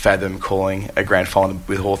can't fathom calling a grand final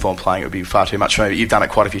with Hawthorn playing. It would be far too much for me, but you've done it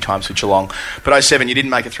quite a few times with Geelong. But 07, you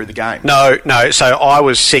didn't make it through the game. No, so I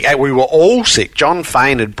was sick. We were all sick. John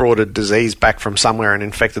Fain had brought a disease back from somewhere and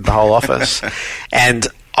infected the whole office. And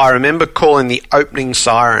I remember calling the opening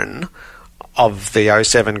siren of the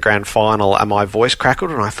 07 grand final, and my voice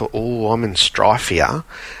crackled, and I thought, I'm in strife here.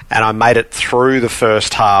 And I made it through the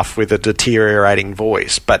first half with a deteriorating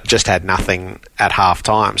voice, but just had nothing at half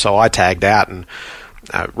time. So I tagged out, and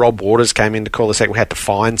Rob Waters came in to call the second. We had to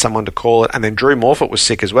find someone to call it, and then Drew Morfitt was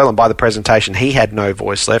sick as well, and by the presentation he had no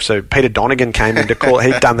voice left, so Peter Donegan came in to call it.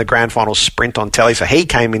 He'd done the grand final sprint on telly, so he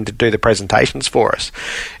came in to do the presentations for us,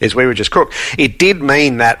 as we were just crook. It did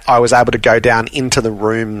mean that I was able to go down into the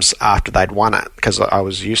rooms after they'd won it, because I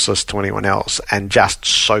was useless to anyone else, and just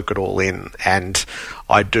soak it all in. And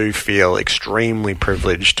I do feel extremely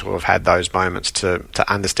privileged to have had those moments to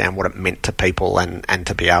understand what it meant to people and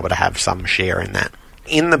to be able to have some share in that.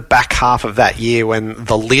 In the back half of that year, when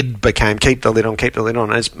the lid became keep the lid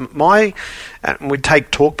on, as we'd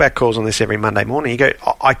take talkback calls on this every Monday morning. You go,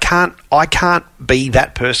 I can't be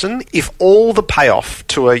that person if all the payoff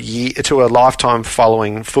to a lifetime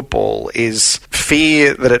following football is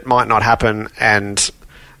fear that it might not happen, and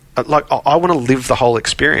I want to live the whole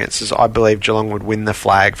experience. As I believe Geelong would win the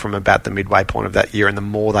flag from about the midway point of that year, and the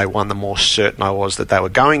more they won, the more certain I was that they were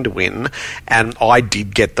going to win, and I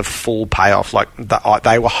did get the full payoff.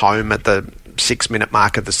 They were home at the 6-minute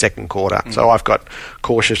mark of the second quarter. So I've got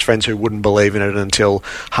cautious friends who wouldn't believe in it until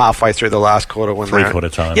halfway through the last quarter when three-quarter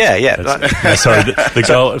time. Yeah. Sorry, the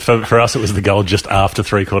goal for us, it was the goal just after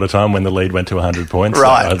three-quarter time when the lead went to 100 points.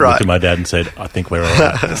 Right. I looked at my dad and said, I think we're all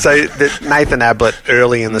right. So Nathan Ablett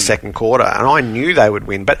early in the second quarter, and I knew they would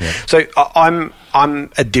win. But so I'm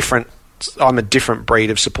a different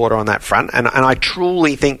breed of supporter on that front, and I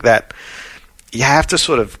truly think that you have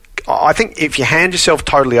to I think if you hand yourself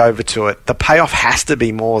totally over to it, the payoff has to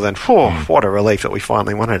be more than, what a relief that we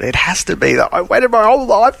finally won it. It has to be that I waited my whole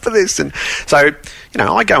life for this. And so,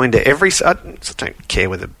 I go into I don't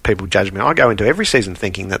care whether people judge me. I go into every season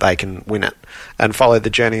thinking that they can win it and follow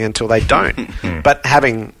the journey until they don't. But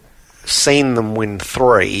having seen them win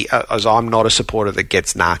 3, as I'm not a supporter that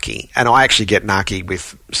gets narky, and I actually get narky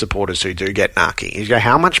with supporters who do get narky. You go,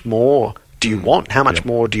 how much more do you want? How much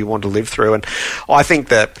more do you want to live through? And I think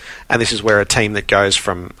that, and this is where a team that goes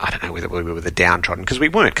from, I don't know whether we were the downtrodden, because we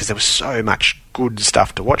weren't, because there was so much good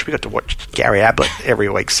stuff to watch. We got to watch Gary Ablett every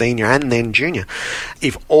week, senior and then junior.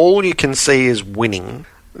 If all you can see is winning,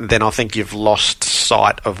 then I think you've lost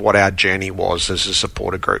sight of what our journey was as a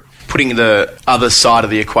supporter group. Putting the other side of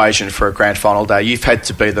the equation for a grand final day, you've had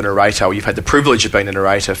to be the narrator, or you've had the privilege of being the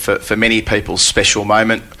narrator for many people's special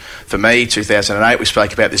moment. For me, 2008, we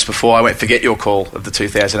spoke about this before, I won't forget your call of the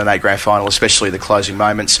 2008 grand final, especially the closing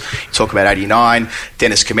moments. You talk about 89,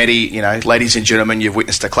 Dennis Cometti, ladies and gentlemen, you've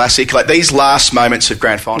witnessed a classic. Like, these last moments of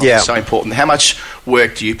grand finals are so important. How much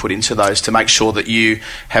work do you put into those to make sure that you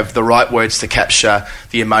have the right words to capture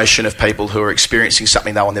the emotion of people who are experiencing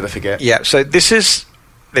something they will never forget? Yeah, so there's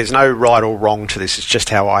no right or wrong to this. It's just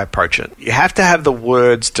how I approach it. You have to have the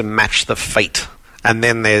words to match the feet. And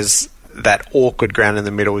then there's that awkward ground in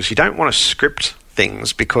the middle is you don't want to script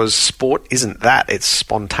things, because sport isn't that. It's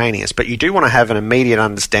spontaneous. But you do want to have an immediate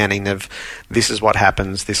understanding of this is what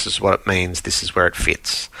happens, this is what it means, this is where it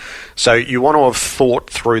fits. So you want to have thought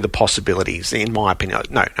through the possibilities, in my opinion.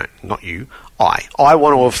 No, not you. I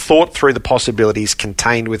want to have thought through the possibilities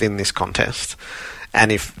contained within this contest.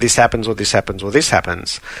 And if this happens or this happens or this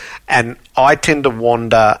happens. And I tend to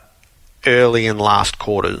wander early in last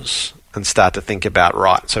quarters and start to think about,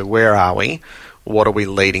 right, so where are we? What are we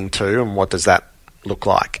leading to? And what does that look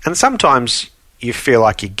like? And sometimes you feel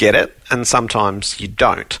like you get it, and sometimes you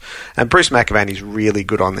don't. And Bruce McAvaney's really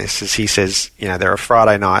good on this, as he says, there are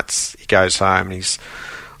Friday nights, he goes home and he's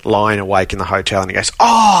lying awake in the hotel and he goes,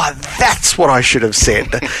 that's what I should have said.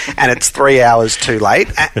 And it's 3 hours too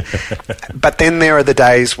late. But then there are the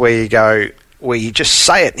days where you just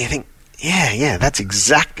say it and you think, yeah, that's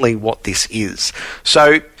exactly what this is.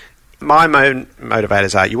 So my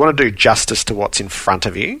motivators are, you want to do justice to what's in front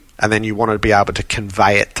of you, and then you want to be able to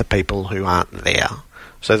convey it to people who aren't there.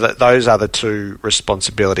 So those are the two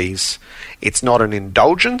responsibilities. It's not an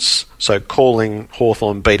indulgence. So calling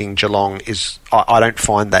Hawthorn beating Geelong I don't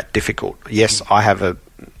find that difficult. Yes, I have a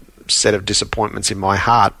set of disappointments in my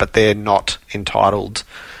heart, but they're not entitled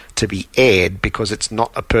to be aired, because it's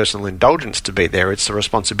not a personal indulgence to be there. It's the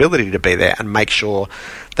responsibility to be there and make sure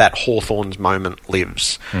that Hawthorn's moment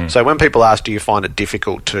lives. So when people ask, do you find it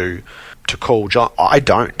difficult to call John? I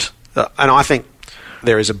don't. And I think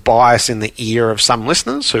there is a bias in the ear of some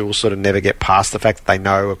listeners who will sort of never get past the fact that they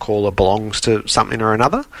know a caller belongs to something or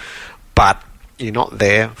another. But you're not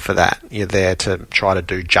there for that. You're there to try to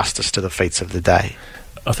do justice to the feats of the day.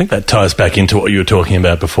 I think that ties back into what you were talking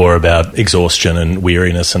about before about exhaustion and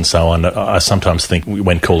weariness and so on. I sometimes think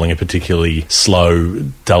when calling a particularly slow,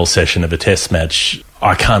 dull session of a test match,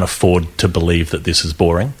 I can't afford to believe that this is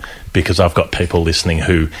boring, because I've got people listening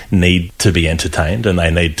who need to be entertained, and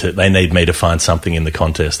they need me to find something in the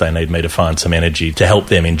contest. They need me to find some energy to help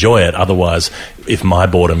them enjoy it. Otherwise, if my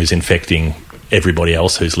boredom is infecting everybody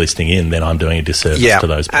else who's listening in, then I'm doing a disservice to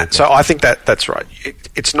those people. So I think that's right.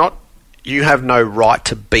 It's not, you have no right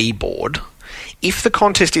to be bored. if the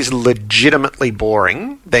contest is legitimately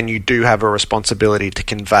boring, then you do have a responsibility to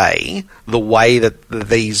convey the way that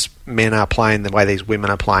these men are playing, the way these women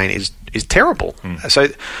are playing is terrible. So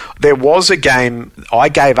there was a game, I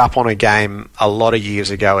gave up on a game a lot of years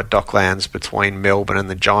ago at Docklands between Melbourne and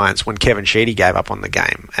the Giants when Kevin Sheedy gave up on the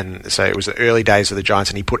game. And so it was the early days of the Giants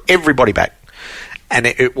and he put everybody back. And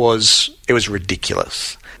it was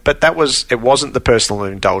ridiculous. But it wasn't the personal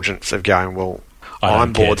indulgence of going, well,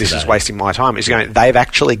 I'm bored, this is wasting my time. It's going, they've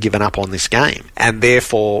actually given up on this game, and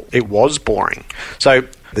therefore it was boring. So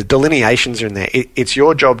the delineations are in there. It's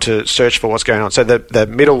your job to search for what's going on. So the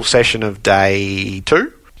middle session of day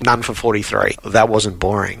 2, none for 43. That wasn't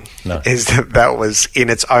boring. No. That was,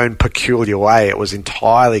 in its own peculiar way, it was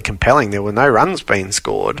entirely compelling. There were no runs being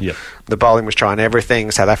scored. Yep. The bowling was trying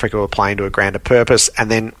everything. South Africa were playing to a grander purpose,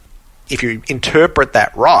 and then if you interpret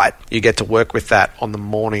that right, you get to work with that on the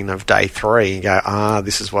morning of day 3 and go,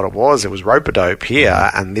 this is what it was. It was rope-a-dope here,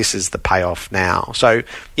 and this is the payoff now. So,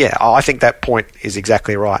 yeah, I think that point is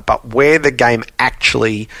exactly right. But where the game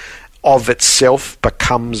actually of itself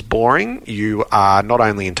becomes boring, you are not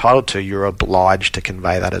only entitled to, you're obliged to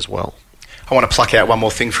convey that as well. I want to pluck out one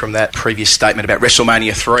more thing from that previous statement about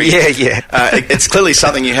WrestleMania 3. Yeah. It's clearly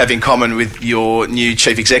something you have in common with your new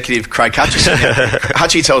chief executive, Craig Hutchison.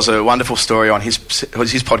 Hutchie tells a wonderful story on his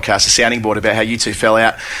podcast, The Sounding Board, about how you two fell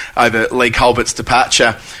out over Lee Colbert's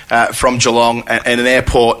departure from Geelong and an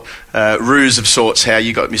airport ruse of sorts, how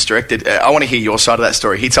you got misdirected. I want to hear your side of that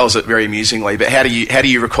story. He tells it very amusingly, but how do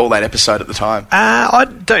you recall that episode at the time? I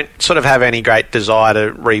don't sort of have any great desire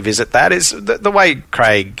to revisit that. Is the way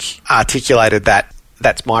Craig articulated that,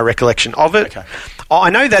 that's my recollection of it. Okay. I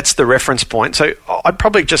know that's the reference point, so I'd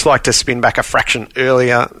probably just like to spin back a fraction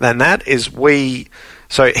earlier than that.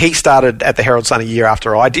 So he started at the Herald Sun a year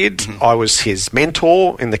after I did. Mm-hmm. I was his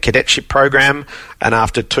mentor in the cadetship program, and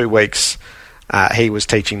after 2 weeks, he was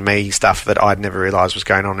teaching me stuff that I'd never realised was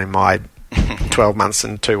going on in my 12 months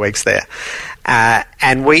and 2 weeks there.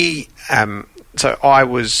 And we, so I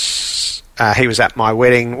was, he was at my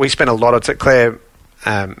wedding. We spent a lot of, Claire,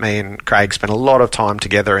 me and Craig spent a lot of time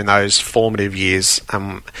together in those formative years.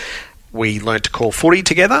 We learnt to call footy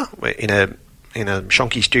together in a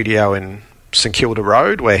shonky studio in St Kilda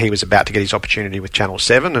Road, where he was about to get his opportunity with Channel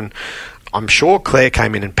 7, and I'm sure Claire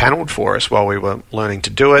came in and panelled for us while we were learning to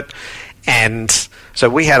do it. And so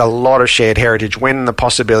we had a lot of shared heritage. When the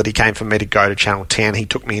possibility came for me to go to Channel 10, he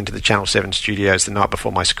took me into the Channel 7 studios the night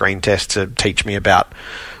before my screen test to teach me about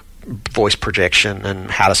voice projection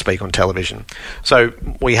and how to speak on television. So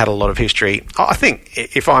we had a lot of history. I think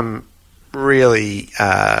if I'm really,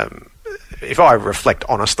 if I reflect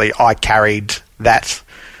honestly, I carried that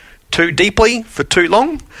too deeply for too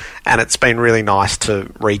long, and it's been really nice to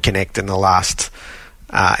reconnect in the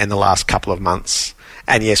last couple of months.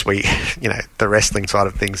 And yes, the wrestling side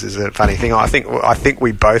of things is a funny thing. I think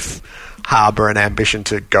we both harbour an ambition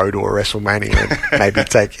to go to a WrestleMania and maybe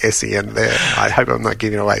take SEN there. I hope I'm not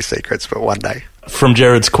giving away secrets, but one day. From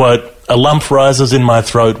Gerard's quote, "A lump rises in my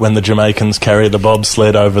throat when the Jamaicans carry the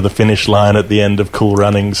bobsled over the finish line at the end of Cool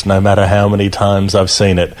Runnings, no matter how many times I've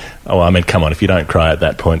seen it." Oh, I mean, come on, if you don't cry at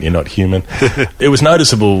that point, you're not human. It was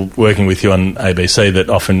noticeable working with you on ABC that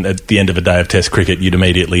often at the end of a day of Test cricket, you'd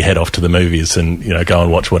immediately head off to the movies and, go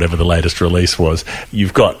and watch whatever the latest release was.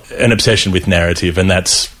 You've got an obsession with narrative, and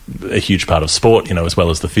that's a huge part of sport, as well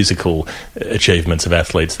as the physical achievements of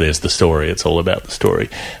athletes. There's the story. It's all about the story.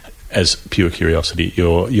 As pure curiosity,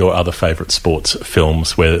 your other favourite sports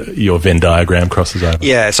films where your Venn diagram crosses over?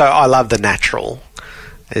 Yeah, so I love The Natural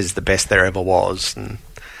is the best there ever was. And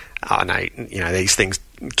I know, these things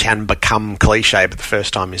can become cliche, but the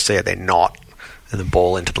first time you see it, they're not. And the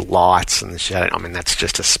ball into the lights and the shadow. I mean, that's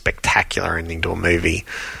just a spectacular ending to a movie.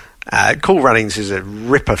 Cool Runnings is a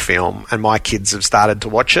ripper film, and my kids have started to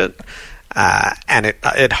watch it, and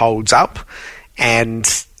it holds up. And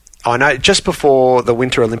I know just before the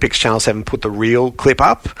Winter Olympics, Channel 7 put the real clip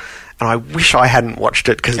up, and I wish I hadn't watched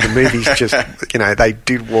it because the movie's just, they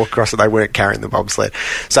did walk across it, they weren't carrying the bobsled.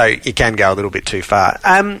 So you can go a little bit too far.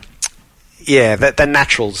 Yeah, the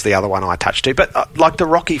Natural's the other one I touched to, but the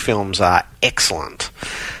Rocky films are excellent.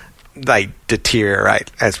 They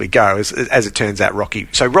deteriorate as we go, as it turns out. Rocky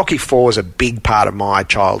 4 is a big part of my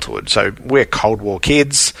childhood. So we're Cold War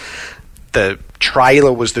kids. The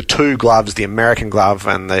trailer was the two gloves, the American glove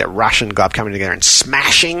and the Russian glove coming together and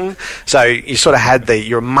smashing. So you sort of had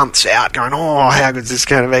you're months out going, oh, how good is this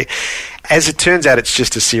going to be? As it turns out, it's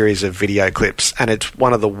just a series of video clips, and it's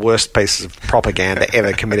one of the worst pieces of propaganda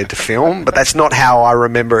ever committed to film, but that's not how I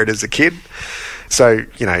remember it as a kid. So,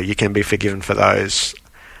 you can be forgiven for those.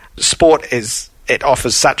 Sport is it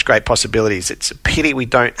offers such great possibilities. It's a pity we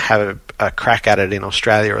don't have a crack at it in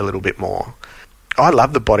Australia a little bit more. I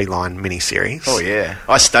love the Bodyline miniseries. Oh, yeah.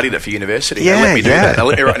 I studied it for university. Yeah, they let me do that. They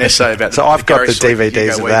let me write an essay about so I've got the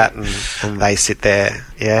DVDs Hugo of that, and they sit there.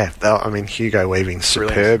 Yeah, I mean, Hugo Weaving's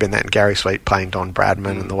superb in that, and Gary Sweet playing Don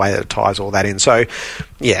Bradman, and the way that it ties all that in. So,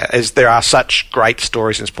 yeah, there are such great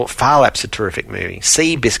stories in sport. Phar Lap's a terrific movie.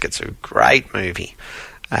 Seabiscuit's a great movie.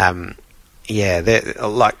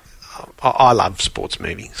 I love sports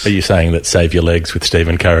movies. Are you saying that Save Your Legs with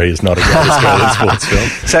Stephen Curry is not a great Australian sports film?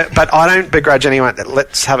 But I don't begrudge anyone.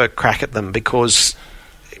 Let's have a crack at them because,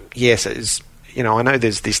 yes, it's, I know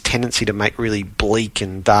there's this tendency to make really bleak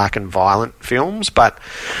and dark and violent films, but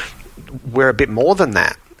we're a bit more than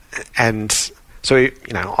that. And so,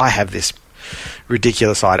 I have this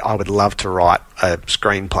ridiculous idea. I would love to write a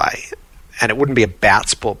screenplay, and it wouldn't be about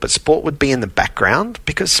sport, but sport would be in the background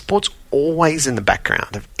because sport's always in the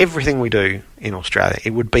background of everything we do in Australia. It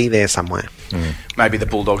would be there somewhere. Maybe the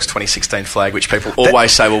Bulldogs 2016 flag, which people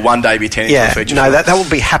always say will one day be turned into a feature film. film. That will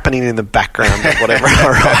be happening in the background of whatever I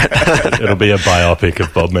write. It'll be a biopic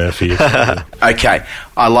of Bob Murphy. Okay.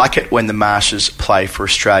 I like it when the Marshes play for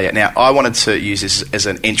Australia. Now, I wanted to use this as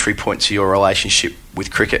an entry point to your relationship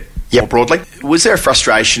with cricket more broadly. Was there a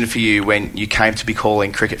frustration for you when you came to be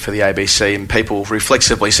calling cricket for the ABC and people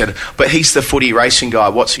reflexively said, but he's the footy racing guy,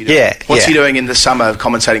 what's he doing? What's he doing in the summer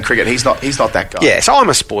commentating cricket? He's not that guy. Yeah, so I'm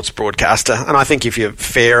a sports broadcaster, and I think if you're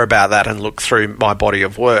fair about that and look through my body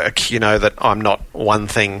of work, you know that I'm not one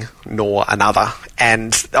thing nor another.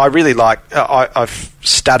 And I really I've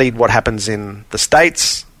studied what happens in the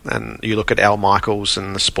States, and you look at Al Michaels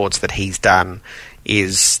and the sports that he's done,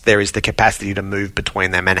 there is the capacity to move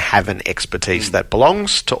between them and have an expertise that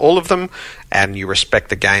belongs to all of them, and you respect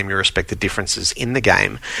the game, you respect the differences in the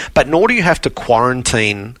game, but nor do you have to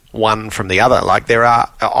quarantine one from the other.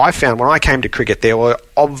 I found when I came to cricket, there were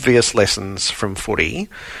obvious lessons from footy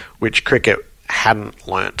which cricket hadn't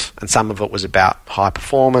learnt, and some of it was about high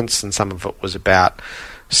performance and some of it was about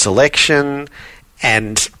selection,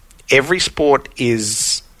 and every sport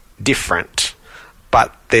is different.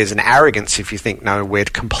 But there's an arrogance if you think, no, we're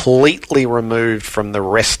completely removed from the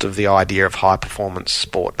rest of the idea of high-performance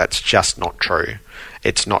sport. That's just not true.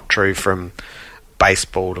 It's not true from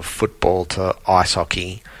baseball to football to ice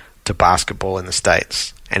hockey to basketball in the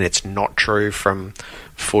States. And it's not true from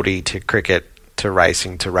footy to cricket to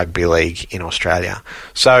racing to rugby league in Australia.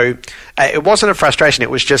 So it wasn't a frustration. It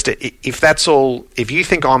was just, if you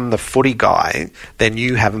think I'm the footy guy, then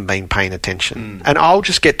you haven't been paying attention. And I'll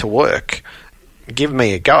just get to work. Give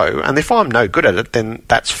me a go, and if I'm no good at it, then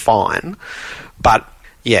that's fine. But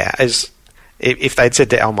yeah, if they'd said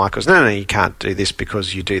to Al Michaels, no, you can't do this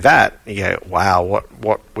because you do that, you go, wow,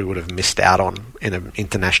 what we would have missed out on in an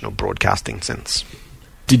international broadcasting sense.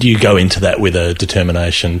 Did you go into that with a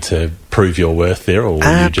determination to prove your worth there, or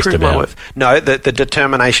were you just prove about? My worth? No, the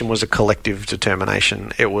determination was a collective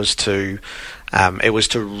determination. It was to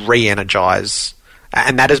re-energise.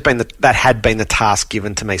 And that had been the task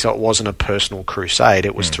given to me. So it wasn't a personal crusade.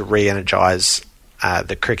 It was to re-energise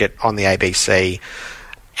the cricket on the ABC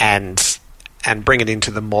and bring it into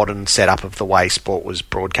the modern setup of the way sport was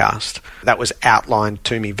broadcast. That was outlined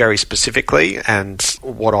to me very specifically, and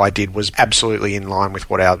what I did was absolutely in line with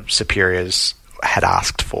what our superiors had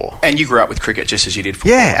asked for. And you grew up with cricket just as you did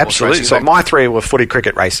football? Yeah, absolutely. So my three were footy,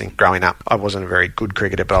 cricket, racing growing up. I wasn't a very good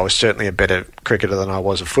cricketer, but I was certainly a better cricketer than I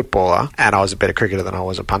was a footballer, and I was a better cricketer than I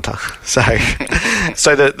was a punter.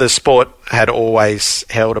 So the sport had always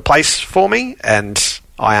held a place for me, and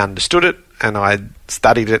I understood it, and I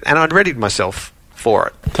studied it, and I'd readied myself for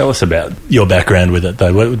it. Tell us about your background with it,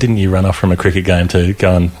 though. Didn't you run off from a cricket game to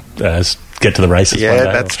go and get to the races? Yeah,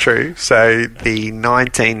 that's true. So the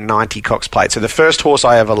 1990 Cox Plate. So the first horse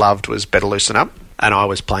I ever loved was Better Loosen Up, and I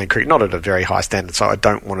was playing cricket, not at a very high standard, so I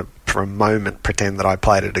don't want to for a moment pretend that I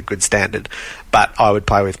played at a good standard, but I would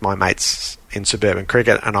play with my mates in suburban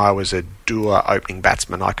cricket, and I was a doer opening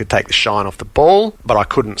batsman. I could take the shine off the ball, but I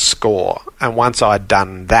couldn't score. And once I'd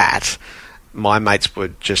done that, my mates were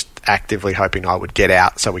just actively hoping I would get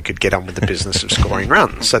out so we could get on with the business of scoring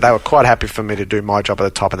runs. So they were quite happy for me to do my job at the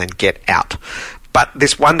top and then get out. But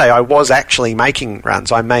this one day I was actually making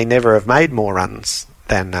runs. I may never have made more runs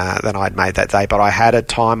than I'd made that day, but I had a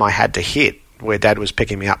time I had to hit where Dad was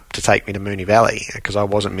picking me up to take me to Moonee Valley because I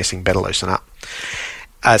wasn't missing Better Loosen Up.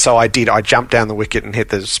 So I did. I jumped down the wicket and hit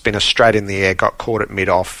the spinner straight in the air, got caught at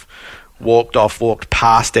mid-off, walked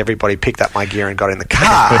past everybody, picked up my gear and got in the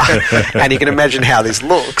car. And you can imagine how this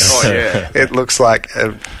looks. Oh, yeah. It looks like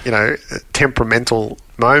a temperamental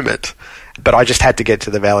moment. but I just had to get to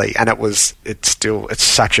the valley, and it's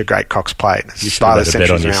such a great Cox plate. You should have had a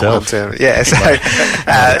bet on yourself. Yeah,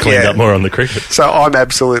 so cleaned up more on the cricket. So I'm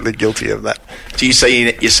absolutely guilty of that. Do you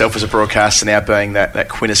see yourself as a broadcaster now being that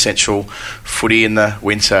quintessential footy in the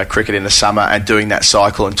winter, cricket in the summer, and doing that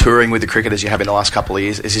cycle and touring with the cricket as you have in the last couple of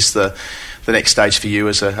years? Is this the next stage for you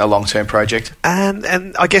as a long-term project?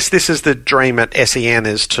 And I guess this is the dream at SEN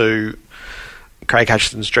Craig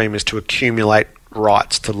Hutchinson's dream is to accumulate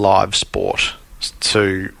rights to live sport,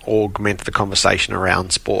 to augment the conversation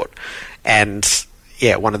around sport. And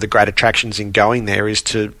yeah, one of the great attractions in going there is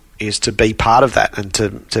to be part of that and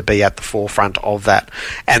to be at the forefront of that.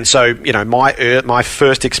 And so, my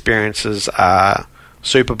first experiences are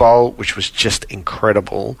Super Bowl, which was just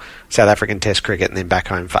incredible, South African Test cricket, and then back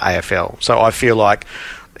home for AFL. So I feel like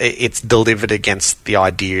it's delivered against the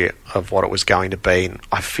idea of what it was going to be. And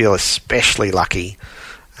I feel especially lucky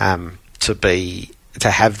to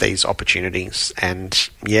have these opportunities. And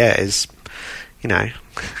yeah,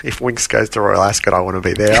 if Winx goes to Royal Ascot, I want to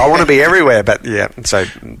be there. I want to be everywhere, but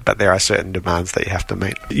there are certain demands that you have to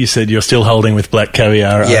meet. You said you're still holding with Black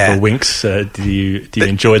Caviar over Winx. Do you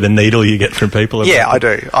enjoy the needle you get from people? Yeah, I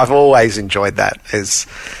do. I've always enjoyed that, is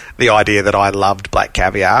the idea that I loved Black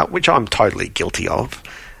Caviar, which I'm totally guilty of.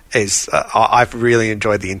 I've really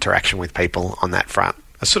enjoyed the interaction with people on that front.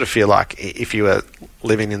 I sort of feel like if you were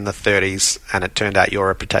living in the 30s and it turned out your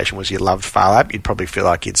reputation was you loved Phar Lap, you'd probably feel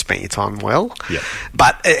like you'd spent your time well. Yep.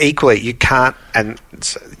 But equally, you can't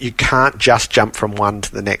just jump from one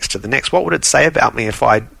to the next. What would it say about me if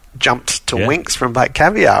I jumped to Winx from Black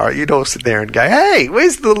Caviar? You'd all sit there and go, hey,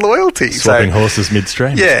 where's the loyalty? Swapping horses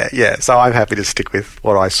midstream. Yeah. So I'm happy to stick with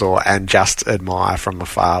what I saw and just admire from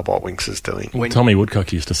afar what Winx is doing. Well, Tommy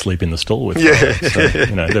Woodcock used to sleep in the stall with her, so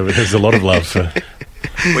there's a lot of love for...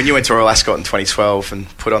 When you went to Royal Ascot in 2012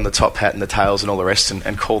 and put on the top hat and the tails and all the rest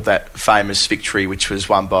and called that famous victory, which was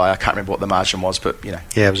won by, I can't remember what the margin was, but Yeah,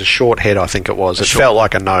 it was a short head, I think it was. It felt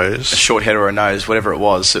like a nose. A short head or a nose, whatever it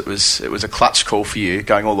was. It was a clutch call for you,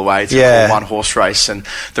 going all the way to call one horse race, and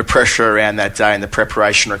the pressure around that day and the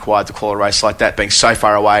preparation required to call a race like that, being so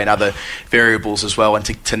far away and other variables as well, and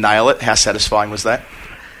to nail it. How satisfying was that?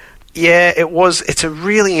 Yeah, it was. It's a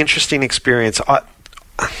really interesting experience.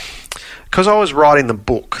 Because I was writing the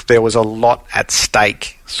book, there was a lot at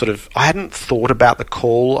stake. I hadn't thought about the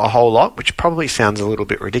call a whole lot, which probably sounds a little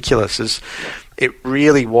bit ridiculous, as it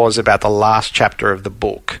really was about the last chapter of the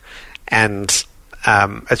book. And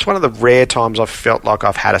it's one of the rare times I've felt like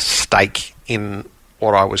I've had a stake in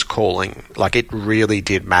what I was calling. Like, it really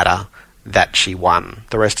did matter that she won.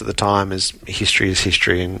 The rest of the time is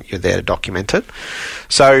history, and you're there to document it.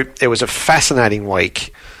 So it was a fascinating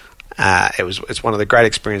week. It's one of the great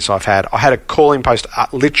experiences I've had. I had a calling post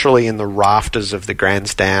literally in the rafters of the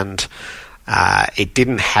grandstand. It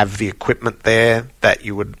didn't have the equipment there that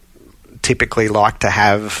you would typically like to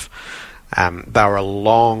have. They were a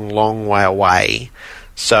long, long way away.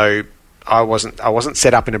 So I wasn't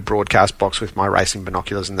set up in a broadcast box with my racing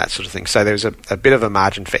binoculars and that sort of thing. So there was a bit of a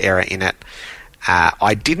margin for error in it.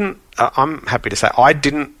 I'm happy to say I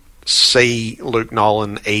didn't see Luke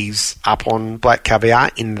Nolan ease up on Black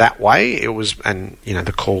Caviar in that way. It was, and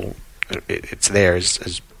the call, it's there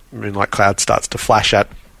as Moonlight Cloud starts to flash at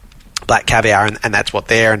Black Caviar, and that's what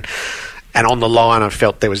there. And on the line, I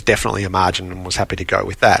felt there was definitely a margin and was happy to go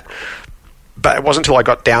with that. But it wasn't until I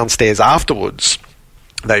got downstairs afterwards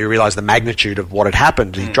that you realise the magnitude of what had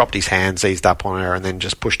happened. He dropped his hands, eased up on her, and then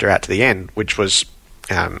just pushed her out to the end, which was...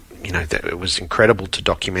 it was incredible to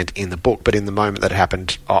document in the book, but in the moment that it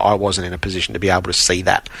happened, I wasn't in a position to be able to see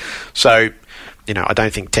that. So, I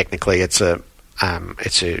don't think technically it's a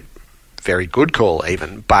very good call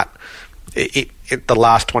even, but the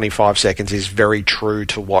last 25 seconds is very true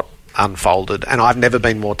to what unfolded, and I've never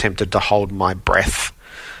been more tempted to hold my breath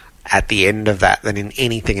at the end of that than in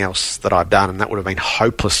anything else that I've done, and that would have been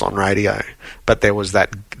hopeless on radio. But there was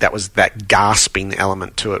that gasping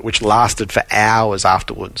element to it, which lasted for hours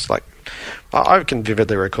afterwards. Like, I can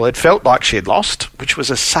vividly recall, it felt like she had lost, which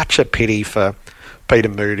was such a pity for Peter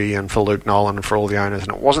Moody and for Luke Nolan and for all the owners.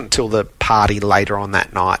 And it wasn't until the party later on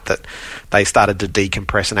that night that they started to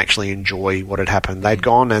decompress and actually enjoy what had happened. They'd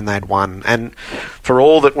gone and they'd won. And for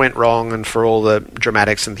all that went wrong and for all the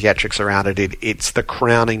dramatics and theatrics around it, it's the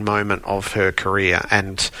crowning moment of her career.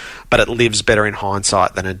 But it lives better in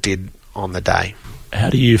hindsight than it did on the day. How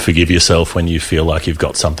do you forgive yourself when you feel like you've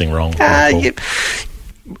got something wrong?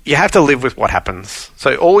 You have to live with what happens.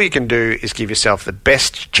 So all you can do is give yourself the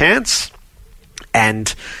best chance.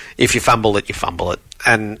 And if you fumble it, you fumble it.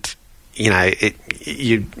 And,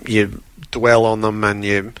 you dwell on them and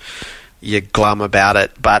you glum about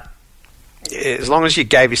it. But as long as you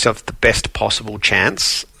gave yourself the best possible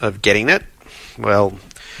chance of getting it, well,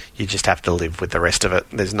 you just have to live with the rest of it.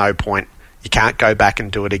 There's no point. You can't go back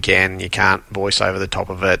and do it again. You can't voice over the top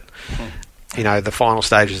of it. You know, the final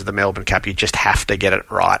stages of the Melbourne Cup, you just have to get it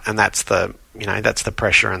right, and that's the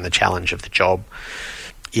pressure and the challenge of the job.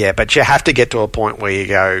 Yeah, but you have to get to a point where you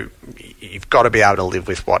go, you've got to be able to live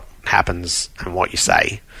with what happens and what you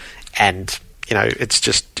say. And, you know, it's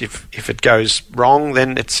just, if it goes wrong,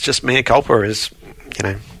 then it's just mea culpa,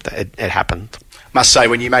 it happened. Must say,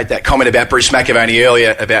 when you made that comment about Bruce McAvaney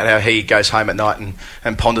earlier, about how he goes home at night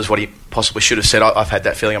and ponders what he possibly should have said, I've had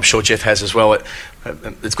that feeling. I'm sure Jeff has as well.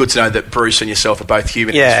 It's good to know that Bruce and yourself are both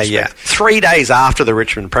human. Yeah. 3 days after the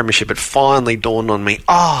Richmond Premiership, it finally dawned on me,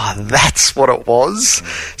 that's what it was.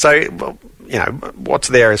 So, you know, what's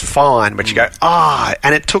there is fine, but you go,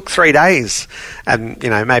 and it took 3 days. And, you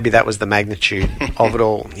know, maybe that was the magnitude of it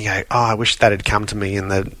all. You go, I wish that had come to me in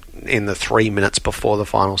the 3 minutes before the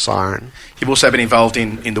final siren. You've also been involved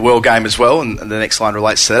in the World Game as well, and the next line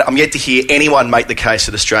relates to that. I'm yet to hear anyone make the case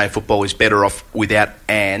that Australian football is better off without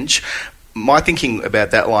Ange. My thinking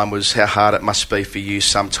about that line was how hard it must be for you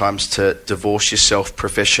sometimes to divorce yourself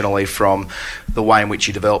professionally from the way in which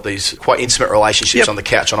you develop these quite intimate relationships on the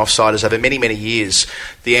couch on Offsiders over many, many years.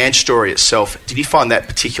 The Ange story itself, did you find that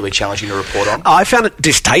particularly challenging to report on? I found it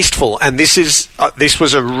distasteful, and this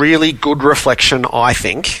was a really good reflection, I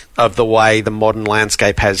think, of the way the modern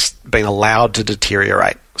landscape has been allowed to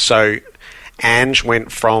deteriorate. So Ange went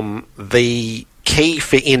from the key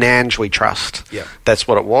for in Ange we trust. Yeah. That's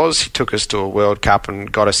what it was. He took us to a World Cup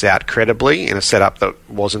and got us out credibly in a setup that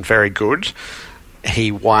wasn't very good.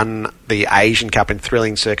 He won the Asian Cup in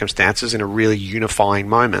thrilling circumstances in a really unifying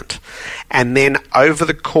moment. And then over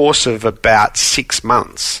the course of about 6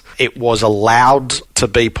 months, it was allowed to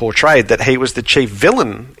be portrayed that he was the chief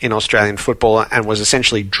villain in Australian football and was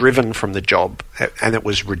essentially driven from the job. And it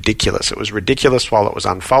was ridiculous. It was ridiculous while it was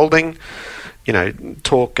unfolding. You know,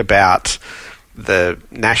 talk about the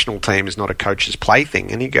national team is not a coach's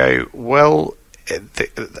plaything. And you go, well,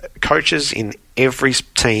 the coaches in every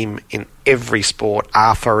team, in every sport,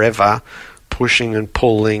 are forever pushing and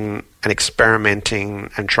pulling and experimenting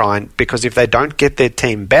and trying, because if they don't get their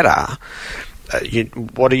team better,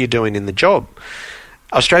 what are you doing in the job?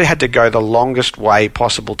 Australia had to go the longest way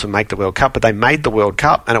possible to make the World Cup, but they made the World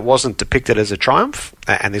Cup, and it wasn't depicted as a triumph.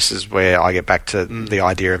 And this is where I get back to the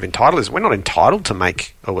idea of entitled. We're not entitled to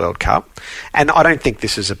make a World Cup. And I don't think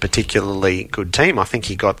this is a particularly good team. I think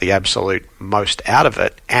he got the absolute most out of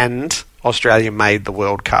it, and Australia made the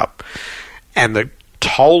World Cup. And the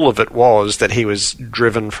toll of it was that he was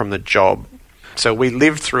driven from the job. So we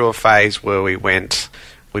lived through a phase where we went,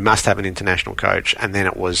 we must have an international coach, and then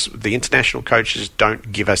it was the international coaches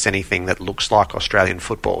don't give us anything that looks like Australian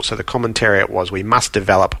football. So the commentariat was we must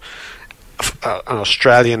develop an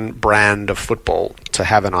Australian brand of football to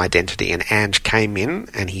have an identity, and Ange came in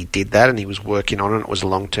and he did that, and he was working on it. It was a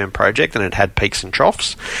long-term project and it had peaks and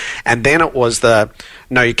troughs. And then it was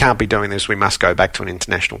no, you can't be doing this, we must go back to an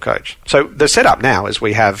international coach. So the setup now is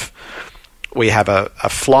we have a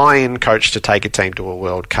fly-in coach to take a team to a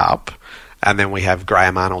World Cup, and then we have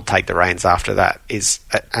Graham Arnold take the reins after that.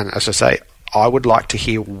 And as I say, I would like to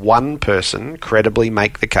hear one person credibly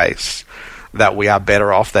make the case that we are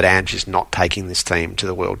better off that Ange is not taking this team to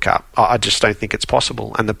the World Cup. I just don't think it's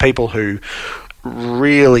possible. And the people who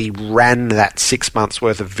really ran that 6 months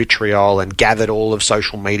worth of vitriol and gathered all of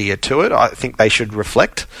social media to it, I think they should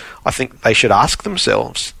reflect. I think they should ask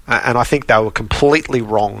themselves. And I think they were completely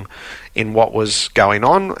wrong in what was going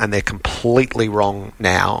on, and they're completely wrong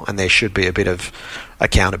now, and there should be a bit of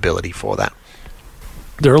accountability for that.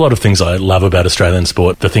 There are a lot of things I love about Australian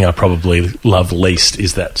sport. The thing I probably love least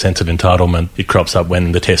is that sense of entitlement. It crops up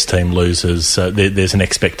when the test team loses. There's an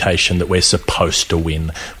expectation that we're supposed to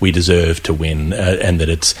win, we deserve to win, and that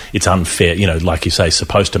it's unfair. You know, like you say,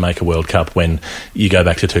 supposed to make a World Cup, when you go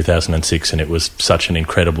back to 2006 and it was such an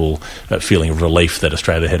incredible feeling of relief that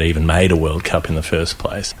Australia had even made a World Cup in the first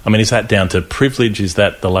place. I mean, is that down to privilege? Is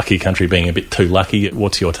that the lucky country being a bit too lucky?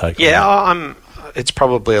 What's your take on that? It's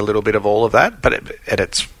probably a little bit of all of that, but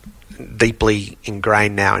it's deeply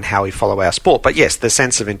ingrained now in how we follow our sport. But yes, the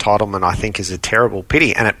sense of entitlement, I think, is a terrible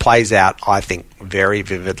pity, and it plays out, I think, very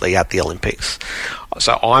vividly at the Olympics.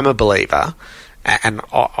 So I'm a believer, and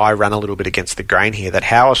I run a little bit against the grain here, that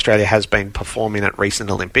how Australia has been performing at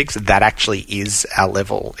recent Olympics, that actually is our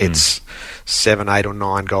level. It's 7, 8 or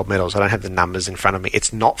 9 gold medals. I don't have the numbers in front of me.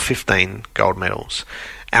 It's not 15 gold medals.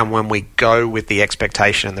 And when we go with the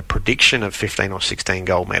expectation and the prediction of 15 or 16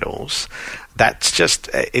 gold medals, that's just,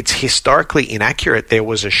 it's historically inaccurate. There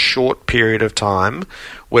was a short period of time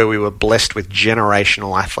where we were blessed with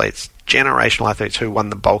generational athletes, generational athletes who won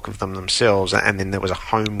the bulk of them themselves, and then there was a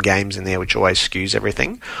home games in there, which always skews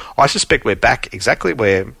everything. I suspect we're back exactly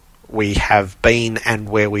where we have been and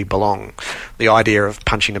where we belong. The idea of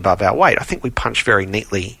punching above our weight. I think we punch very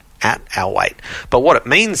neatly at our weight. But what it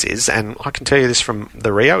means is, and I can tell you this from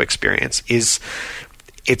the Rio experience, is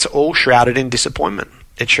it's all shrouded in disappointment.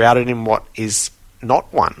 It's shrouded in what is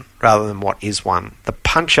not won rather than what is won. The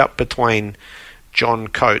punch-up between John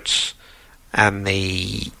Coates and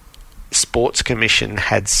the Sports Commission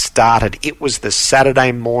had started. It was the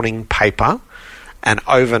Saturday morning paper, and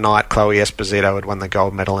overnight Chloe Esposito had won the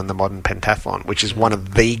gold medal in the modern pentathlon, which is one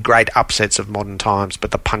of the great upsets of modern times,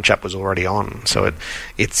 but the punch-up was already on. So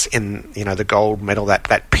it's in, the gold medal,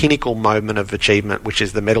 that pinnacle moment of achievement, which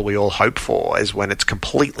is the medal we all hope for, is when it's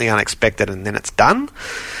completely unexpected and then it's done.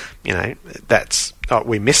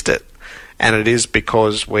 We missed it. And it is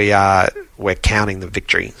because we're counting the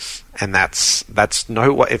victories, and that's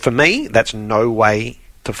no way, for me, that's no way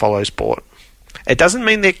to follow sport. It doesn't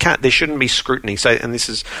mean there shouldn't be scrutiny. So, and this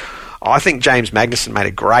is, I think James Magnussen made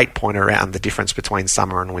a great point around the difference between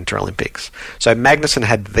Summer and Winter Olympics. So Magnussen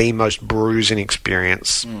had the most bruising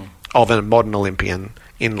experience of a modern Olympian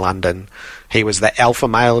in London. He was the alpha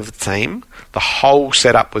male of the team. The whole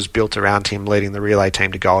setup was built around him leading the relay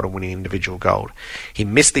team to gold and winning individual gold. He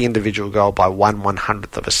missed the individual gold by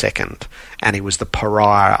 1/100th of a second, and he was the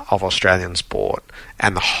pariah of Australian sport.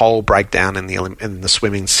 And the whole breakdown in the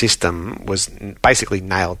swimming system was basically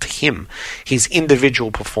nailed to him. His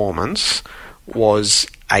individual performance was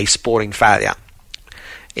a sporting failure.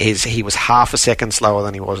 He was half a second slower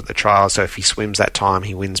than he was at the trial, so if he swims that time,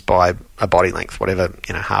 he wins by a body length, whatever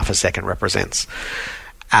half a second represents.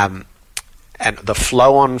 And the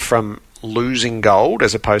flow on from losing gold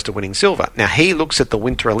as opposed to winning silver. Now, he looks at the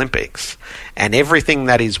Winter Olympics, and everything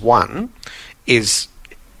that is won is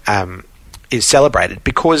celebrated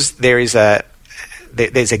because there's a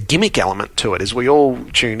gimmick element to it. As we all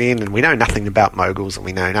tune in, and we know nothing about moguls, and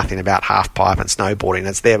we know nothing about half pipe and snowboarding.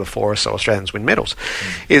 It's there before us, so Australians win medals.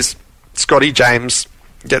 Is Scotty James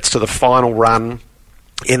gets to the final run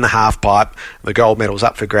in the half pipe, the gold medal's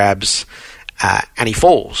up for grabs, and he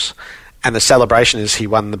falls. And the celebration is he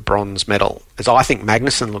won the bronze medal. As I think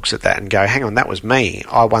Magnussen looks at that and go, hang on, that was me.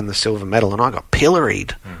 I won the silver medal and I got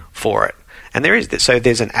pilloried for it. And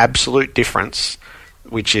there's an absolute difference,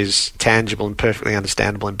 which is tangible and perfectly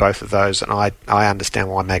understandable in both of those, and I understand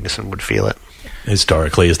why Magnussen would feel it.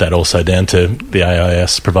 Historically, is that also down to the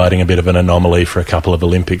AIS providing a bit of an anomaly for a couple of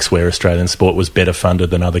Olympics where Australian sport was better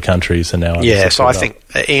funded than other countries, and now... Yeah, so I think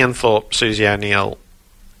Ian Thorpe, Susie O'Neill,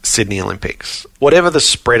 Sydney Olympics, whatever the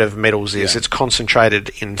spread of medals is, it's concentrated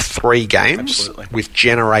in 3 games with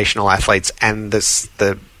generational athletes and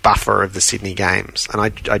the buffer of the Sydney Games. And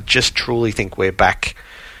I just truly think we're back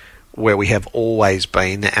where we have always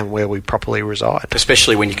been and where we properly reside.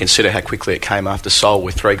 Especially when you consider how quickly it came after Seoul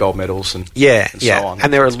with 3 gold medals and so on.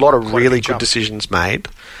 And there are a lot of really good decisions made,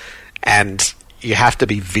 and you have to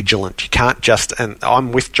be vigilant. You can't just, and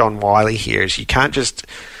I'm with John Wiley here, is you can't just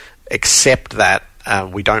accept that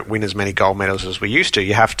we don't win as many gold medals as we used to.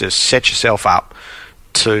 You have to set yourself up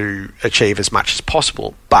to achieve as much as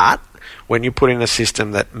possible. But when you put in a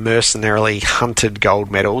system that mercenarily hunted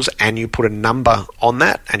gold medals and you put a number on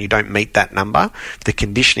that and you don't meet that number, the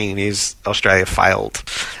conditioning is Australia failed.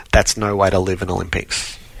 That's no way to live in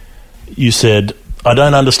Olympics. You said, I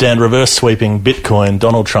don't understand reverse sweeping, Bitcoin,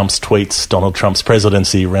 Donald Trump's tweets, Donald Trump's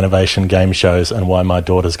presidency, renovation game shows, and why my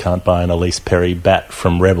daughters can't buy an Elise Perry bat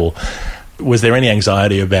from Rebel. Was there any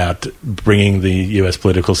anxiety about bringing the US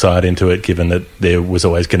political side into it, given that there was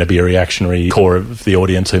always going to be a reactionary core of the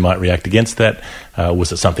audience who might react against that?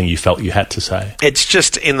 Was it something you felt you had to say? It's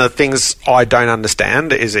just in the things I don't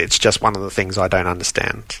understand, it's just one of the things I don't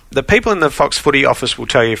understand. The people in the Fox Footy office will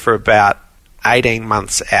tell you for about 18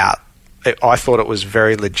 months out, I thought it was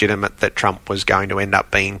very legitimate that Trump was going to end up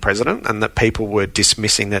being president, and that people were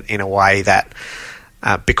dismissing it in a way that...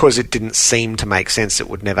 because it didn't seem to make sense, it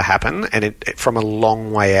would never happen. And it from a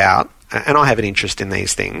long way out, and I have an interest in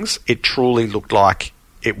these things, it truly looked like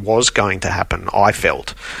it was going to happen, I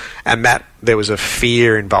felt. And that there was a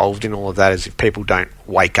fear involved in all of that, as if people don't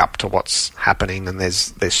wake up to what's happening, and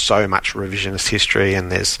there's so much revisionist history,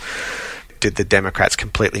 and did the Democrats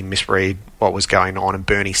completely misread what was going on, and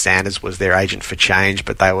Bernie Sanders was their agent for change,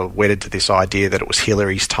 but they were wedded to this idea that it was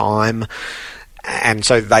Hillary's time. And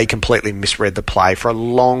so they completely misread the play for a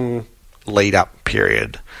long lead-up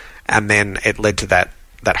period. And then it led to that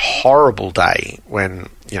horrible day when,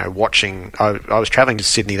 watching... I was travelling to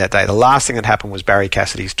Sydney that day. The last thing that happened was Barry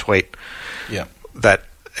Cassidy's tweet that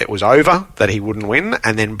it was over, that he wouldn't win,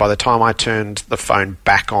 and then by the time I turned the phone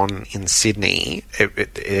back on in Sydney,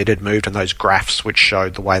 it had moved on those graphs which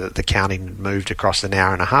showed the way that the counting had moved across an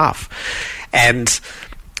hour and a half. And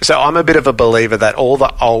so I'm a bit of a believer that all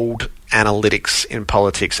the old analytics in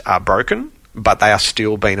politics are broken, but they are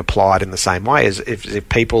still being applied in the same way. As if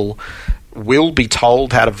people will be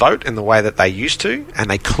told how to vote in the way that they used to, and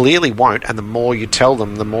they clearly won't, and the more you tell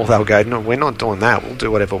them, the more they'll go, no, we're not doing that, we'll do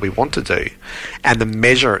whatever we want to do. And the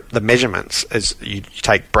measurements, as you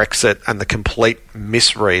take Brexit and the complete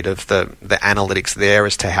misread of the analytics there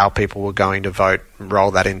as to how people were going to vote,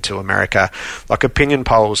 roll that into America. Like opinion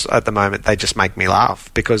polls at the moment, they just make me laugh,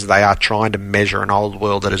 because they are trying to measure an old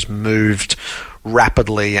world that has moved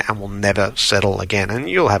rapidly and will never settle again. And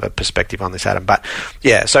you'll have a perspective on this, Adam. But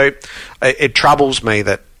yeah, so it troubles me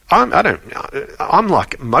that I'm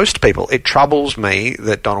like most people. It troubles me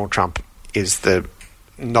that Donald Trump is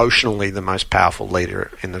notionally the most powerful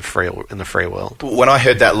leader in the free world. When I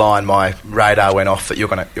heard that line, my radar went off that you're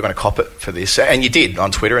going to cop it for this, and you did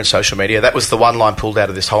on Twitter and social media. That was the one line pulled out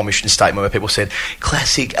of this whole mission statement where people said,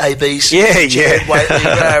 "Classic ABC." Yeah. Whateley,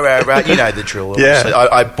 rah. You know the drill. Yeah. So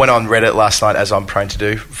I went on Reddit last night, as I'm prone to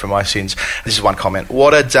do for my sins. This is one comment: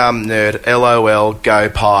 "What a dumb nerd! LOL, go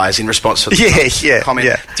pies!" In response to the comment.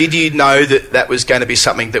 Yeah. Did you know that was going to be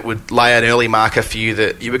something that would lay an early marker for you,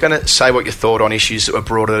 that you were going to say what you thought on issues that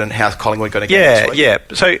were broader than how Collingwood going to get next week? Yeah.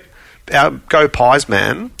 So our Go Pies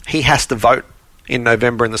man, he has to vote in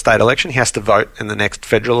November in the state election. He has to vote in the next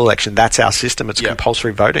federal election. That's our system. It's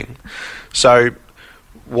compulsory voting. So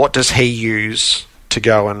what does he use to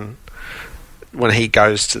go and when he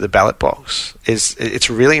goes to the ballot box? It's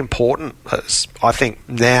really important. I think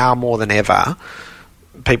now more than ever,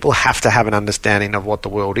 people have to have an understanding of what the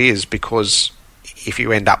world is, because if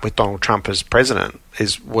you end up with Donald Trump as president,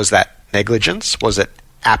 was that negligence? Was it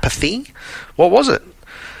apathy? What was it?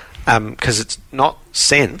 Because it's not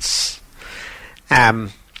sense.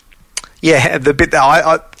 The bit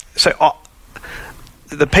that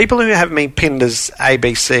the people who have me pinned as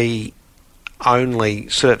ABC only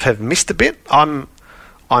sort of have missed a bit. I'm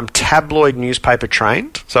tabloid newspaper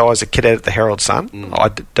trained, so I was a cadet at the Herald Sun. I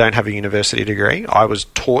don't have a university degree. I was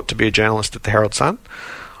taught to be a journalist at the Herald Sun.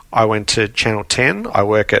 I went to Channel 10. I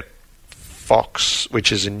work at Fox,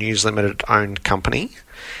 which is a News Limited owned company,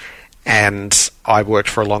 and I worked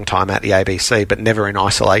for a long time at the ABC, but never in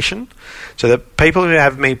isolation. So the people who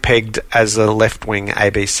have me pegged as a left-wing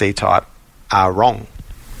ABC type are wrong.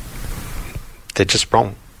 They're just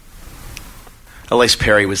wrong. Elise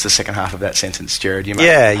Perry was the second half of that sentence, Gerard. You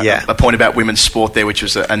made a point about women's sport there, which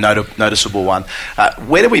was a noticeable one.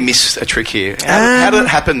 Where did we miss a trick here? How did it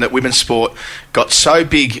happen that women's sport got so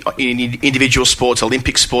big in individual sports,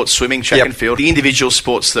 Olympic sports, swimming, track and field, the individual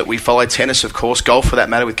sports that we follow, tennis, of course, golf for that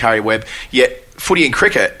matter with Carrie Webb, yet footy and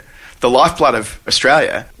cricket, the lifeblood of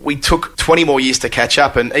Australia, we took 20 more years to catch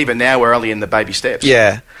up, and even now we're only in the baby steps.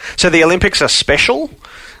 Yeah. So the Olympics are special,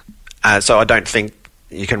 so I don't think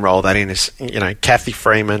you can roll that in as, Kathy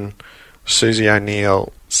Freeman, Susie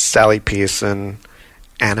O'Neill, Sally Pearson,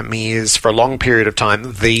 Anna Mears, for a long period of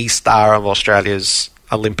time, the star of Australia's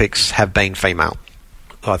Olympics have been female.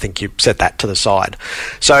 I think you set that to the side.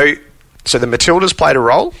 So the Matildas played a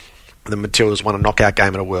role. The Matildas won a knockout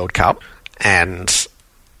game at a World Cup, and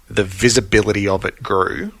the visibility of it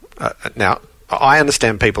grew. Now, I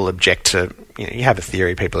understand people object to, you have a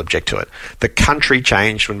theory, people object to it. The country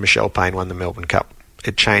changed when Michelle Payne won the Melbourne Cup.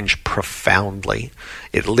 It changed profoundly.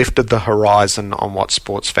 It lifted the horizon on what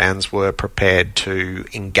sports fans were prepared to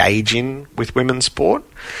engage in with women's sport.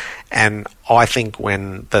 And I think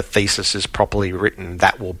when the thesis is properly written,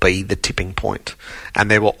 that will be the tipping point. And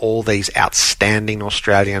there were all these outstanding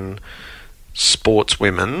Australian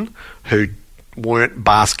sportswomen who weren't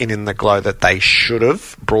basking in the glow that they should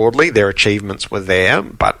have broadly. Their achievements were there,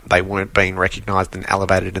 but they weren't being recognised and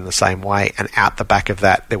elevated in the same way. And out the back of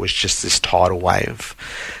that, there was just this tidal wave.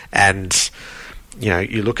 And,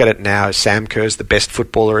 you look at it now, Sam Kerr's the best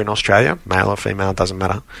footballer in Australia, male or female, doesn't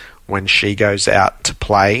matter. When she goes out to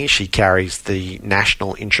play, she carries the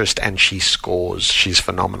national interest and she scores. She's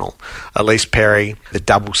phenomenal. Elise Perry, the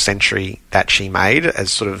double century that she made as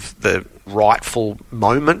sort of the rightful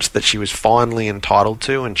moment that she was finally entitled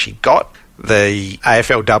to, and she got. The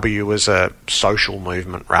AFLW was a social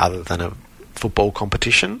movement rather than a football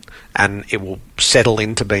competition, and it will settle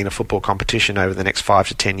into being a football competition over the next 5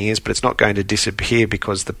 to 10 years, but it's not going to disappear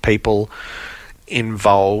because the people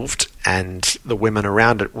involved and the women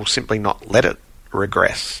around it will simply not let it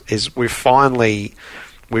regress. We've finally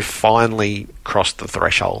crossed the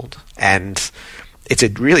threshold, and it's a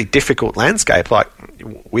really difficult landscape. Like,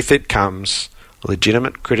 with it comes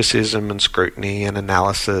legitimate criticism and scrutiny and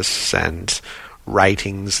analysis and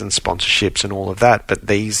ratings and sponsorships and all of that, but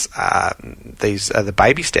these are the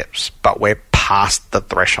baby steps. But we're past the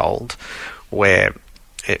threshold where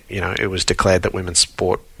it was declared that women's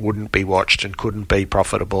sport wouldn't be watched and couldn't be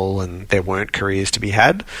profitable and there weren't careers to be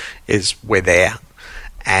had. We're there,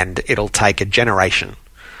 and it'll take a generation,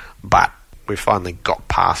 but we've finally got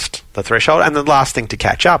past the threshold. And the last thing to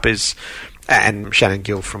catch up is, and Shannon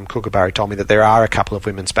Gill from Kookaburra told me that there are a couple of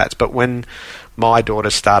women's bats, but when my daughter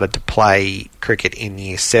started to play cricket in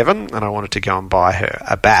year 7 and I wanted to go and buy her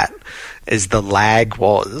a bat, the lag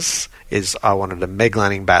was I wanted a Meg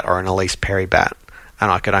Lanning bat or an Elise Perry bat,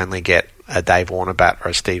 and I could only get a Dave Warner bat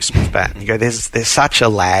or a Steve Smith bat. And you go, there's such a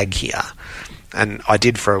lag here. And I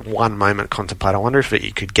did for one moment contemplate, I wonder if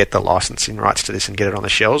you could get the licensing rights to this and get it on the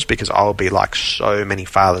shelves, because I'll be like so many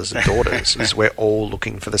fathers and daughters, as we're all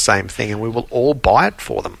looking for the same thing and we will all buy it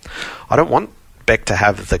for them. I don't want Beck to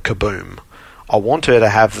have the Kaboom. I want her to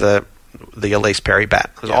have the Elise Perry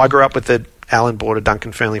bat. Because I grew up with the Alan Border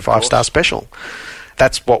Duncan Fearnley 5-star special.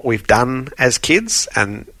 That's what we've done as kids,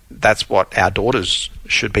 and that's what our daughters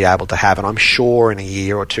should be able to have. And I'm sure in a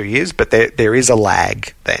year or 2 years, but there is a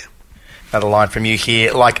lag there. Another line from you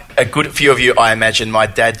here. Like a good few of you, I imagine, my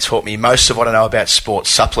dad taught me most of what I know about sports,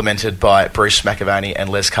 supplemented by Bruce McAvaney and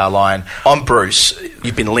Les Carline. On Bruce,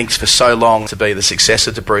 you've been linked for so long to be the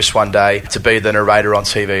successor to Bruce one day, to be the narrator on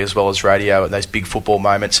TV as well as radio and those big football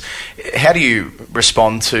moments. How do you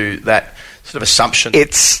respond to that sort of assumption?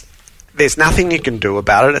 There's nothing you can do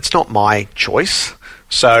about it. It's not my choice.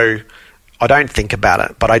 So I don't think about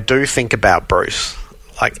it, but I do think about Bruce.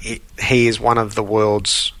 Like, he is one of the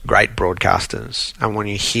world's great broadcasters. And when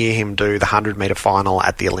you hear him do the 100-metre final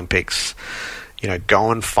at the Olympics,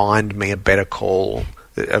 go and find me a better call.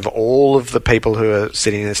 Of all of the people who are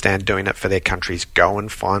sitting in the stand doing it for their countries, go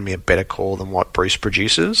and find me a better call than what Bruce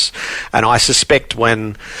produces. And I suspect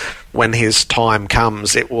when his time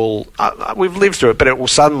comes, it will... we've lived through it, but it will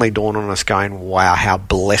suddenly dawn on us going, wow, how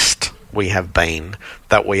blessed we have been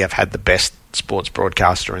that we have had the best sports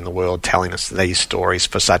broadcaster in the world telling us these stories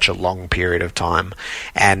for such a long period of time.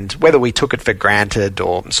 And whether we took it for granted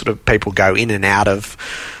or sort of people go in and out of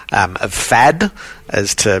fad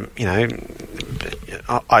as to,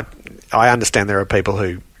 I understand there are people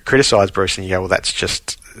who criticise Bruce and you go, well,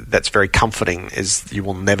 that's very comforting, is you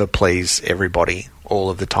will never please everybody all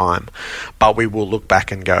of the time. But we will look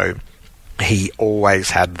back and go, he always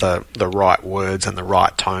had the right words and the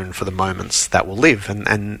right tone for the moments that will live.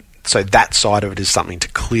 And so that side of it is something to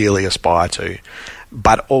clearly aspire to,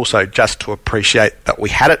 but also just to appreciate that we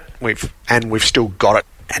had it, we've still got it,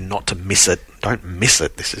 and not to miss it. Don't miss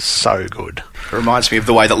it. This is so good. It reminds me of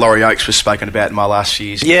the way that Laurie Oakes was spoken about in my last few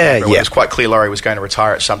years. Yeah. It was quite clear Laurie was going to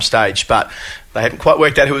retire at some stage, but they hadn't quite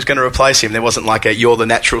worked out who was going to replace him. There wasn't like you're the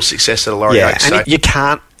natural successor to Laurie Oakes. And you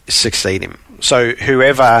can't succeed him. So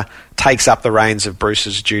whoever takes up the reins of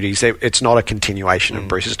Bruce's duties, it's not a continuation of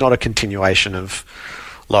Bruce. It's not a continuation of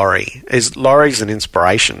Laurie. Laurie's an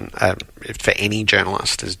inspiration for any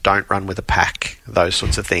journalist. Don't run with a pack, those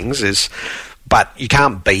sorts of things. But you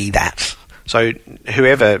can't be that. So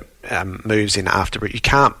whoever moves in after Bruce, you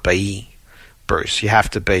can't be Bruce. You have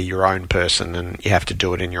to be your own person, and you have to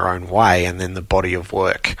do it in your own way. And then the body of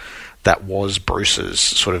work that was Bruce's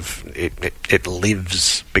sort of it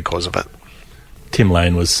lives because of it. Tim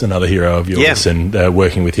Lane was another hero of yours, and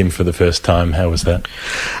working with him for the first time, how was that?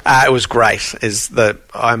 It was great.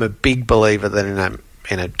 I'm a big believer that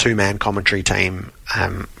in a two-man commentary team,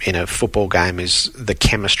 in a football game, the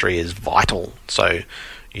chemistry is vital. So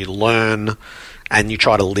you learn and you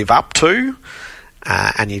try to live up to,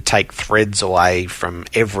 and you take threads away from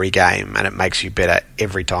every game, and it makes you better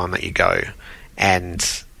every time that you go. And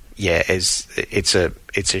it's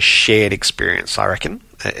a shared experience, I reckon.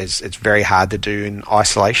 It's very hard to do in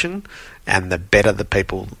isolation, and the better the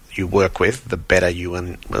people you work with, the better you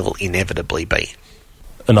will inevitably be.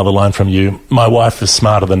 Another line from you. My wife is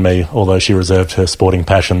smarter than me, although she reserved her sporting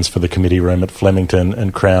passions for the committee room at Flemington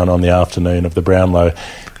and Crown on the afternoon of the Brownlow.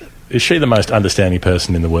 Is she the most understanding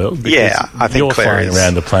person in the world? Because I think you're Claire flying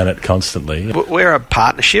around the planet constantly. We're a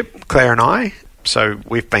partnership, Claire and I. So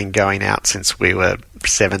we've been going out since we were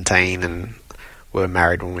 17 and we were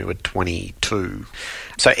married when we were 22.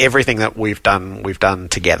 So everything that we've done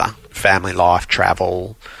together. Family life,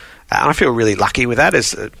 travel. And I feel really lucky with that,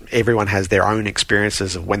 as everyone has their own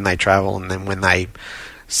experiences of when they travel and then when they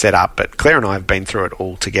set up. But Claire and I have been through it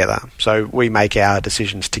all together. So we make our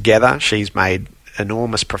decisions together. She's made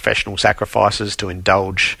enormous professional sacrifices to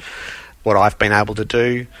indulge what I've been able to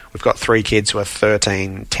do. We've got 3 kids who are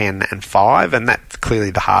 13, 10 and 5, and that's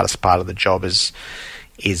clearly the hardest part of the job is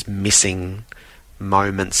missing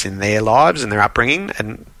moments in their lives and their upbringing,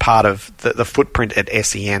 and part of the footprint at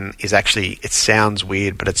SEN is actually, it sounds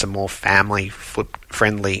weird, but it's a more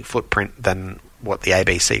family-friendly footprint than what the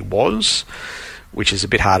ABC was, which is a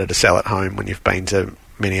bit harder to sell at home when you've been to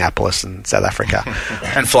Minneapolis and South Africa.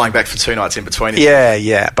 And flying back for 2 nights in between.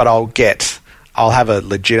 Yeah, but I'll have a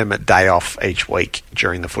legitimate day off each week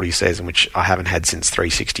during the footy season, which I haven't had since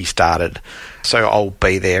 360 started. So I'll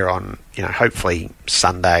be there on, hopefully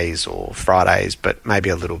Sundays or Fridays, but maybe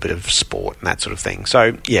a little bit of sport and that sort of thing.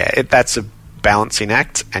 So, yeah, that's a balancing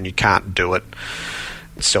act, and you can't do it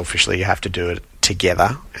selfishly. You have to do it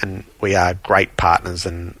together, and we are great partners,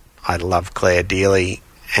 and I love Claire dearly.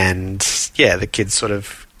 And, yeah, the kids sort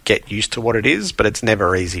of get used to what it is, but it's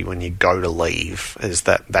never easy when you go to leave.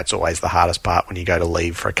 That's always the hardest part, when you go to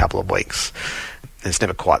leave for a couple of weeks. It's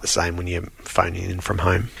never quite the same when you're phoning in from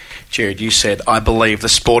home. Gerard, you said, I believe the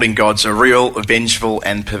sporting gods are real, vengeful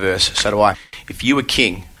and perverse. So do I. If you were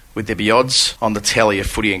king, would there be odds on the telly of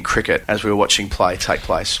footy and cricket as we were watching play take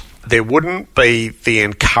place? There wouldn't be the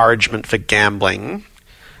encouragement for gambling.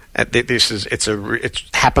 It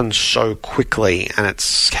happens so quickly, and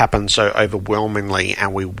it's happened so overwhelmingly,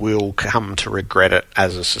 and we will come to regret it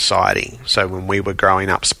as a society. So when we were growing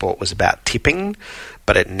up, sport was about tipping,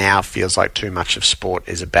 but it now feels like too much of sport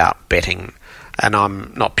is about betting. And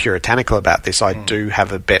I'm not puritanical about this. I do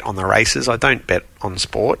have a bet on the races. I don't bet on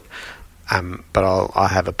sport, but I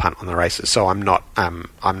have a punt on the races. So I'm not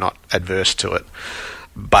adverse to it.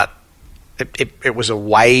 But it was a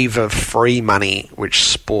wave of free money which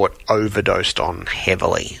sport overdosed on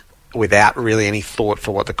heavily without really any thought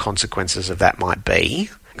for what the consequences of that might be.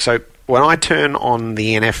 So when I turn on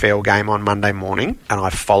the NFL game on Monday morning and I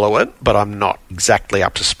follow it, but I'm not exactly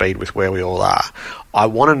up to speed with where we all are, I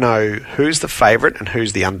want to know who's the favourite and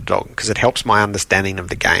who's the underdog, because it helps my understanding of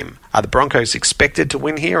the game. Are the Broncos expected to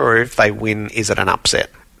win here, or if they win, is it an upset?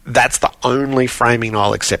 That's the only framing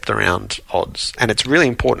I'll accept around odds. And it's really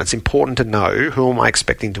important. It's important to know who am I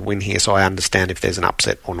expecting to win here, so I understand if there's an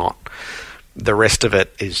upset or not. The rest of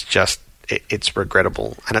it is just, it's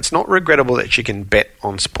regrettable. And it's not regrettable that you can bet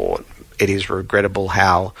on sport. It is regrettable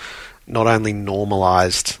how not only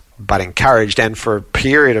normalised but encouraged, and for a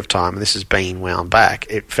period of time, and this has been wound back,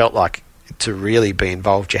 it felt like to really be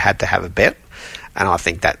involved you had to have a bet. And I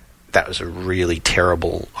think that was a really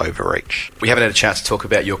terrible overreach. We haven't had a chance to talk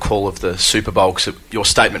about your call of the Super Bowl, because your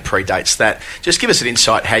statement predates that. Just give us an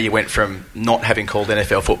insight how you went from not having called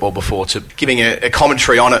NFL football before to giving a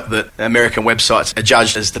commentary on it that American websites are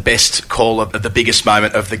judged as the best call of the biggest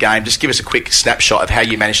moment of the game. Just give us a quick snapshot of how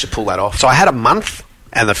you managed to pull that off. So I had a month,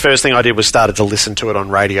 and the first thing I did was started to listen to it on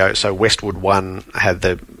radio. So Westwood One had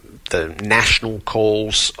the national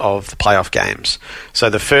calls of the playoff games. So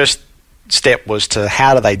the first step was to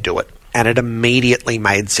how do they do it, and it immediately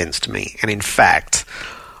made sense to me. And in fact,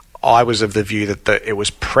 I was of the view that it was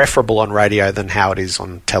preferable on radio than how it is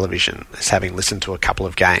on television, as having listened to a couple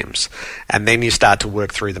of games. And then you start to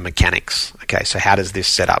work through the mechanics. Okay, so how does this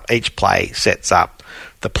set up? Each play sets up,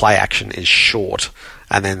 the play action is short,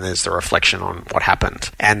 and then there's the reflection on what happened.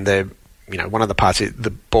 And one of the parts is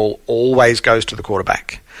the ball always goes to the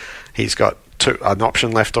quarterback. He's got an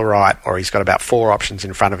option left or right, or he's got about 4 options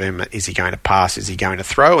in front of him. Is he going to pass? Is he going to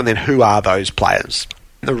throw? And then who are those players?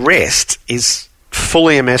 The rest is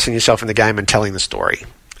fully immersing yourself in the game and telling the story.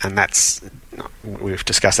 And we've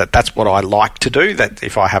discussed that. That's what I like to do. That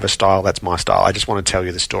if I have a style, that's my style. I just want to tell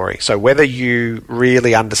you the story. So whether you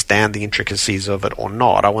really understand the intricacies of it or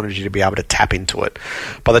not, I wanted you to be able to tap into it.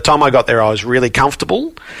 By the time I got there, I was really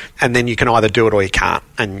comfortable, and then you can either do it or you can't,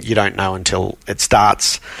 and you don't know until it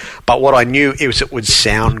starts. But what I knew is it would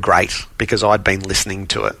sound great because I'd been listening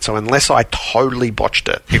to it. So unless I totally botched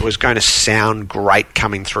it, it was going to sound great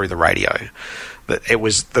coming through the radio. It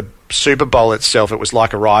was the Super Bowl itself. It was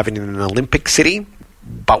like arriving in an Olympic city,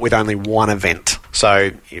 but with only one event.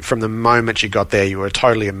 So from the moment you got there, you were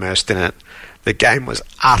totally immersed in it. The game was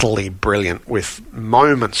utterly brilliant with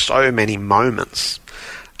moments, so many moments.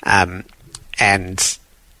 And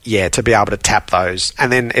yeah, to be able to tap those.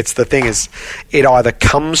 And then the thing is, it either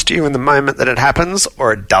comes to you in the moment that it happens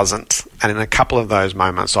or it doesn't. And in a couple of those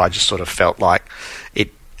moments, I just sort of felt like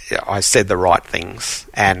I said the right things.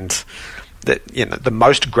 And the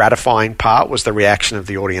most gratifying part was the reaction of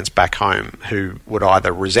the audience back home, who would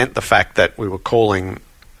either resent the fact that we were calling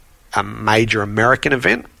a major American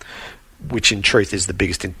event, which in truth is the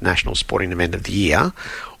biggest international sporting event of the year,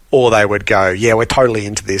 or they would go, yeah, we're totally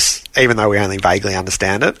into this, even though we only vaguely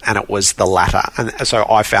understand it. And it was the latter. And so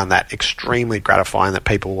I found that extremely gratifying, that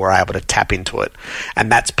people were able to tap into it.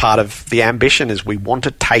 And that's part of the ambition, is we want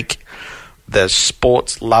to take the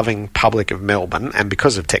sports-loving public of Melbourne, and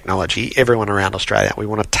because of technology, everyone around Australia, we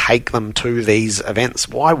want to take them to these events.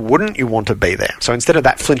 Why wouldn't you want to be there? So instead of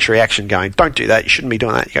that flinch reaction going, don't do that, you shouldn't be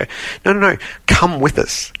doing that, you go, no, come with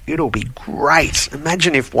us. It'll be great.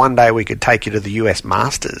 Imagine if one day we could take you to the US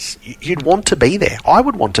Masters. You'd want to be there. I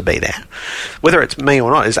would want to be there. Whether it's me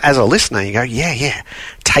or not, as a listener, you go, yeah,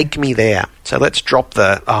 take me there. So let's drop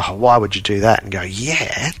the, why would you do that? And go,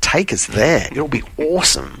 yeah, take us there. It'll be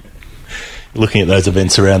awesome. Looking at those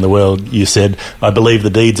events around the world, you said, I believe the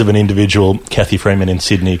deeds of an individual, Cathy Freeman in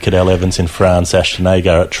Sydney, Cadel Evans in France, Ashton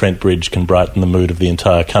Agar at Trent Bridge, can brighten the mood of the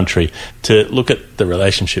entire country. To look at the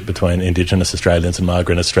relationship between Indigenous Australians and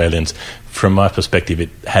migrant Australians, from my perspective, it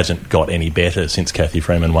hasn't got any better since Cathy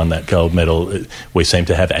Freeman won that gold medal. We seem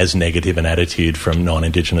to have as negative an attitude from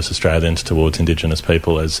non-Indigenous Australians towards Indigenous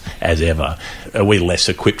people as ever. Are we less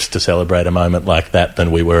equipped to celebrate a moment like that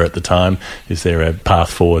than we were at the time? Is there a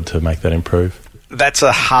path forward to make that improve? That's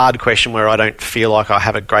a hard question where I don't feel like I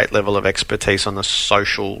have a great level of expertise on the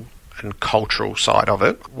social and cultural side of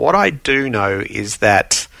it. What I do know is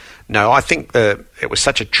that, I think it was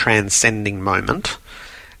such a transcending moment,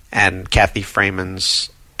 and Cathy Freeman's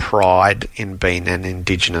pride in being an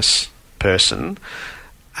Indigenous person,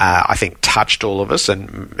 I think touched all of us,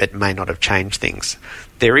 and it may not have changed things.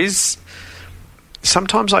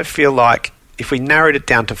 Sometimes I feel like if we narrowed it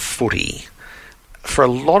down to footy, for a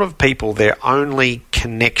lot of people, their only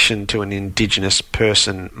connection to an Indigenous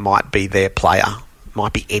person might be their player,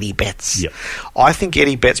 might be Eddie Betts. Yep. I think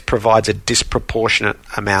Eddie Betts provides a disproportionate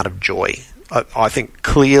amount of joy. I think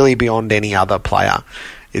clearly beyond any other player.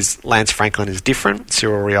 Lance Franklin is different,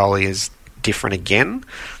 Cyril Rioli is different again.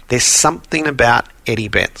 There's something about Eddie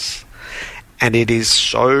Betts, and it is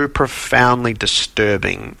so profoundly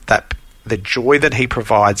disturbing that the joy that he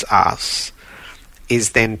provides us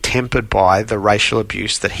is then tempered by the racial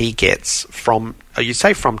abuse that he gets from, you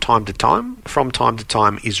say from time to time? From time to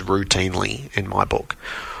time is routinely in my book.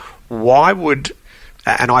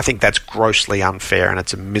 And I think that's grossly unfair, and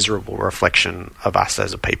it's a miserable reflection of us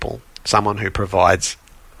as a people. Someone who provides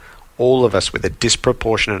all of us with a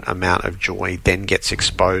disproportionate amount of joy then gets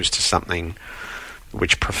exposed to something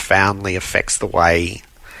which profoundly affects the way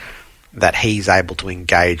that he's able to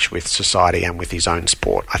engage with society and with his own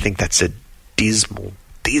sport. I think that's a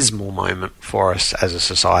dismal moment for us as a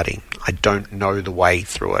society. I don't know the way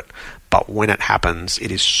through it, but when it happens,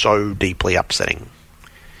 it is so deeply upsetting.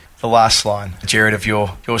 The last line, Gerard, of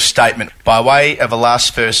your statement. By way of a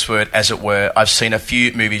last first word, as it were, I've seen a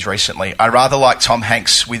few movies recently. I rather like Tom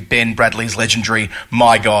Hanks with Ben Bradley's legendary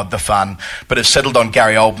My God, the Fun, but have settled on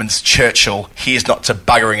Gary Oldman's Churchill, Here's Not to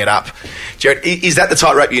Buggering It Up. Gerard, is that the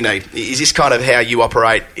tightrope you need? Is this kind of how you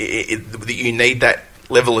operate, that you need that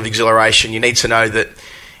level of exhilaration? You need to know that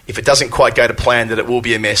if it doesn't quite go to plan, that it will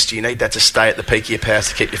be a mess. Do you need that to stay at the peak of your powers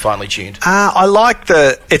to keep you finely tuned? I like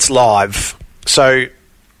it's live. So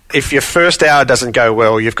if your first hour doesn't go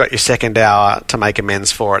well, you've got your second hour to make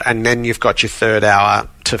amends for it, and then you've got your third hour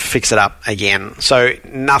to fix it up again. So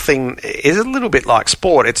nothing is a little bit like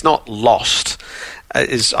sport. It's not lost.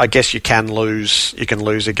 I guess you can lose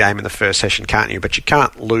a game in the first session, can't you? But you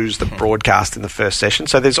can't lose the broadcast in the first session.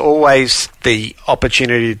 So there's always the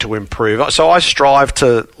opportunity to improve. So I strive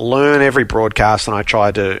to learn every broadcast, and I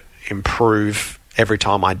try to improve every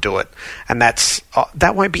time I do it. And that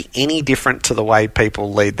won't be any different to the way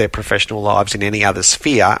people lead their professional lives in any other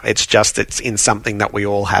sphere. It's in something that we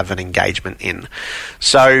all have an engagement in.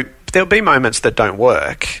 So there'll be moments that don't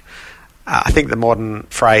work. I think the modern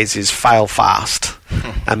phrase is fail fast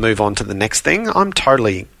and move on to the next thing. I'm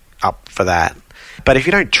totally up for that. But if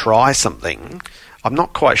you don't try something, I'm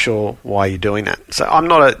not quite sure why you're doing it. So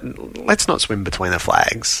let's not swim between the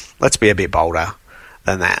flags. Let's be a bit bolder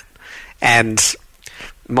than that. And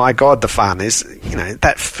my God, the fun is,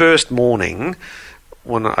 that first morning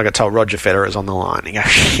when I got told Roger Federer's on the line, you go,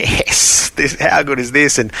 yes, how good is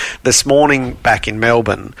this? And this morning back in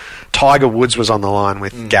Melbourne, Tiger Woods was on the line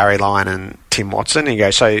with Gary Lyon and Tim Watson. And you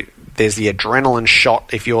go, so there's the adrenaline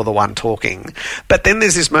shot if you're the one talking. But then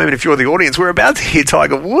there's this moment if you're the audience, we're about to hear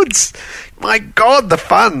Tiger Woods. My God, the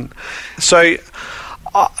fun. So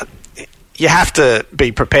you have to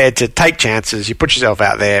be prepared to take chances. You put yourself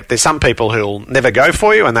out there. There's some people who'll never go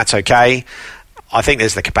for you, and that's okay. I think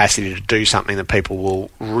there's the capacity to do something that people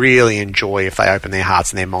will really enjoy if they open their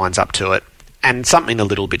hearts and their minds up to it. And something a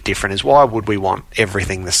little bit different is, why would we want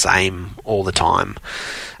everything the same all the time?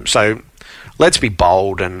 So let's be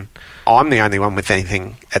bold, and I'm the only one with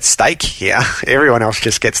anything at stake here. Everyone else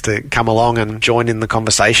just gets to come along and join in the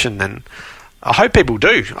conversation, and I hope people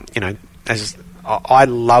do. As I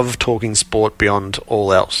love talking sport beyond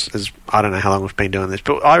all else. I don't know how long we've been doing this,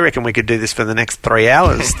 but I reckon we could do this for the next 3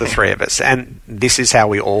 hours, the three of us. And this is how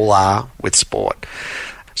we all are with sport.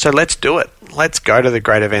 So let's do it. Let's go to the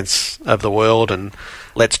great events of the world and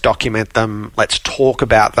let's document them. Let's talk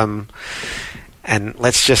about them. And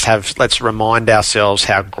let's remind ourselves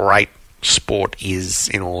how great sport is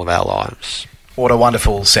in all of our lives. What a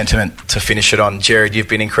wonderful sentiment to finish it on. Gerard, you've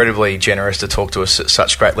been incredibly generous to talk to us at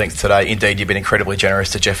such great length today. Indeed, you've been incredibly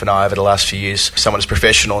generous to Jeff and I over the last few years. Someone as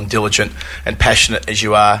professional and diligent and passionate as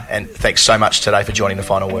you are. And thanks so much today for joining The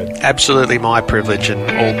Final Word. Absolutely my privilege, and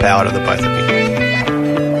all power to the both of you.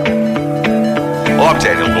 I'm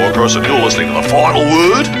Daniel Norcross, and you're listening to The Final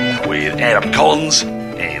Word with Adam Collins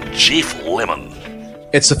and Jeff Lemon.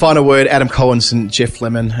 It's The Final Word, Adam Collins and Jeff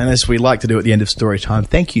Lemon. And as we like to do at the end of story time,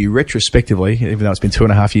 thank you retrospectively, even though it's been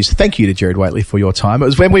 2.5 years, thank you to Gerard Whateley for your time. It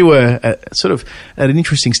was when we were at an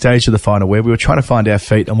interesting stage of The Final Word. We were trying to find our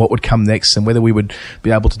feet on what would come next and whether we would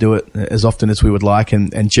be able to do it as often as we would like.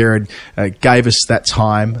 And Gerard gave us that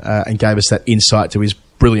time and gave us that insight to his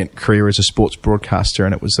brilliant career as a sports broadcaster,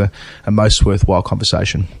 and it was a most worthwhile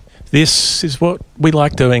conversation. This is what we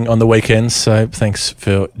like doing on the weekends, so thanks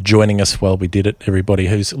for joining us while we did it. Everybody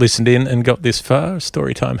who's listened in and got this far,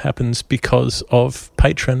 Storytime happens because of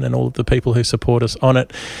Patreon and all of the people who support us on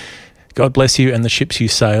it. God bless you and the ships you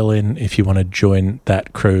sail in. If you want to join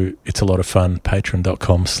that crew, it's a lot of fun.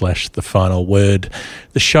 Patreon.com/thefinalword.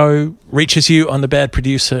 The show reaches you on the Bad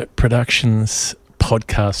Producer Productions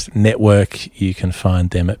podcast network. You can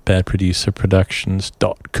find them at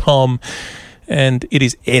badproducerproductions.com. And it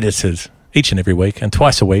is edited each and every week and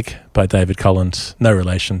twice a week by David Collins, no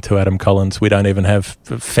relation to Adam Collins. We don't even have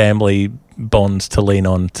family bonds to lean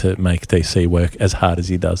on to make DC work as hard as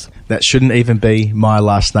he does. That shouldn't even be my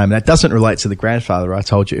last name. That doesn't relate to the grandfather I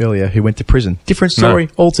told you earlier who went to prison. Different story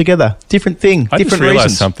altogether. Different thing. I different just realised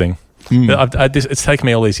reasons. Something. It's taken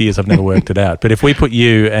me all these years. I've never worked it out. But if we put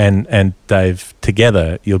you and Dave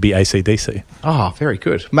together, you'll be AC/DC. Oh, very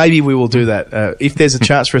good. Maybe we will do that. If there's a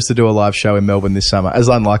chance for us to do a live show in Melbourne this summer, as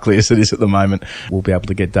unlikely as it is at the moment, we'll be able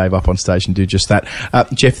to get Dave up on stage and do just that.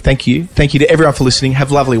 Jeff, thank you. Thank you to everyone for listening.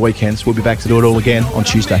 Have lovely weekends. We'll be back to do it all again on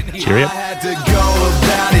Tuesday. Cheerio.